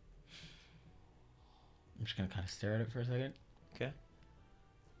 I'm just gonna kind of stare at it for a second. Okay.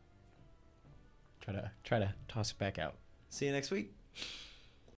 Try to toss it back out. See you next week.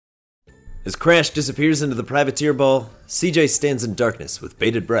 As Crash disappears into the privateer ball, CJ stands in darkness with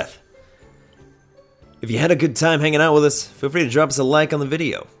bated breath. If you had a good time hanging out with us, feel free to drop us a like on the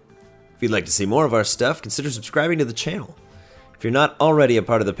video. If you'd like to see more of our stuff, consider subscribing to the channel. If you're not already a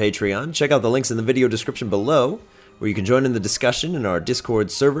part of the Patreon, check out the links in the video description below, where you can join in the discussion in our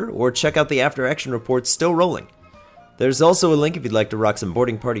Discord server or check out the after action reports still rolling. There's also a link if you'd like to rock some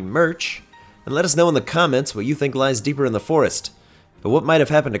Boarding Party merch, and let us know in the comments what you think lies deeper in the forest, but what might have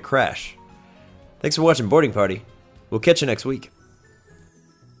happened to Crash. Thanks for watching Boarding Party. We'll catch you next week.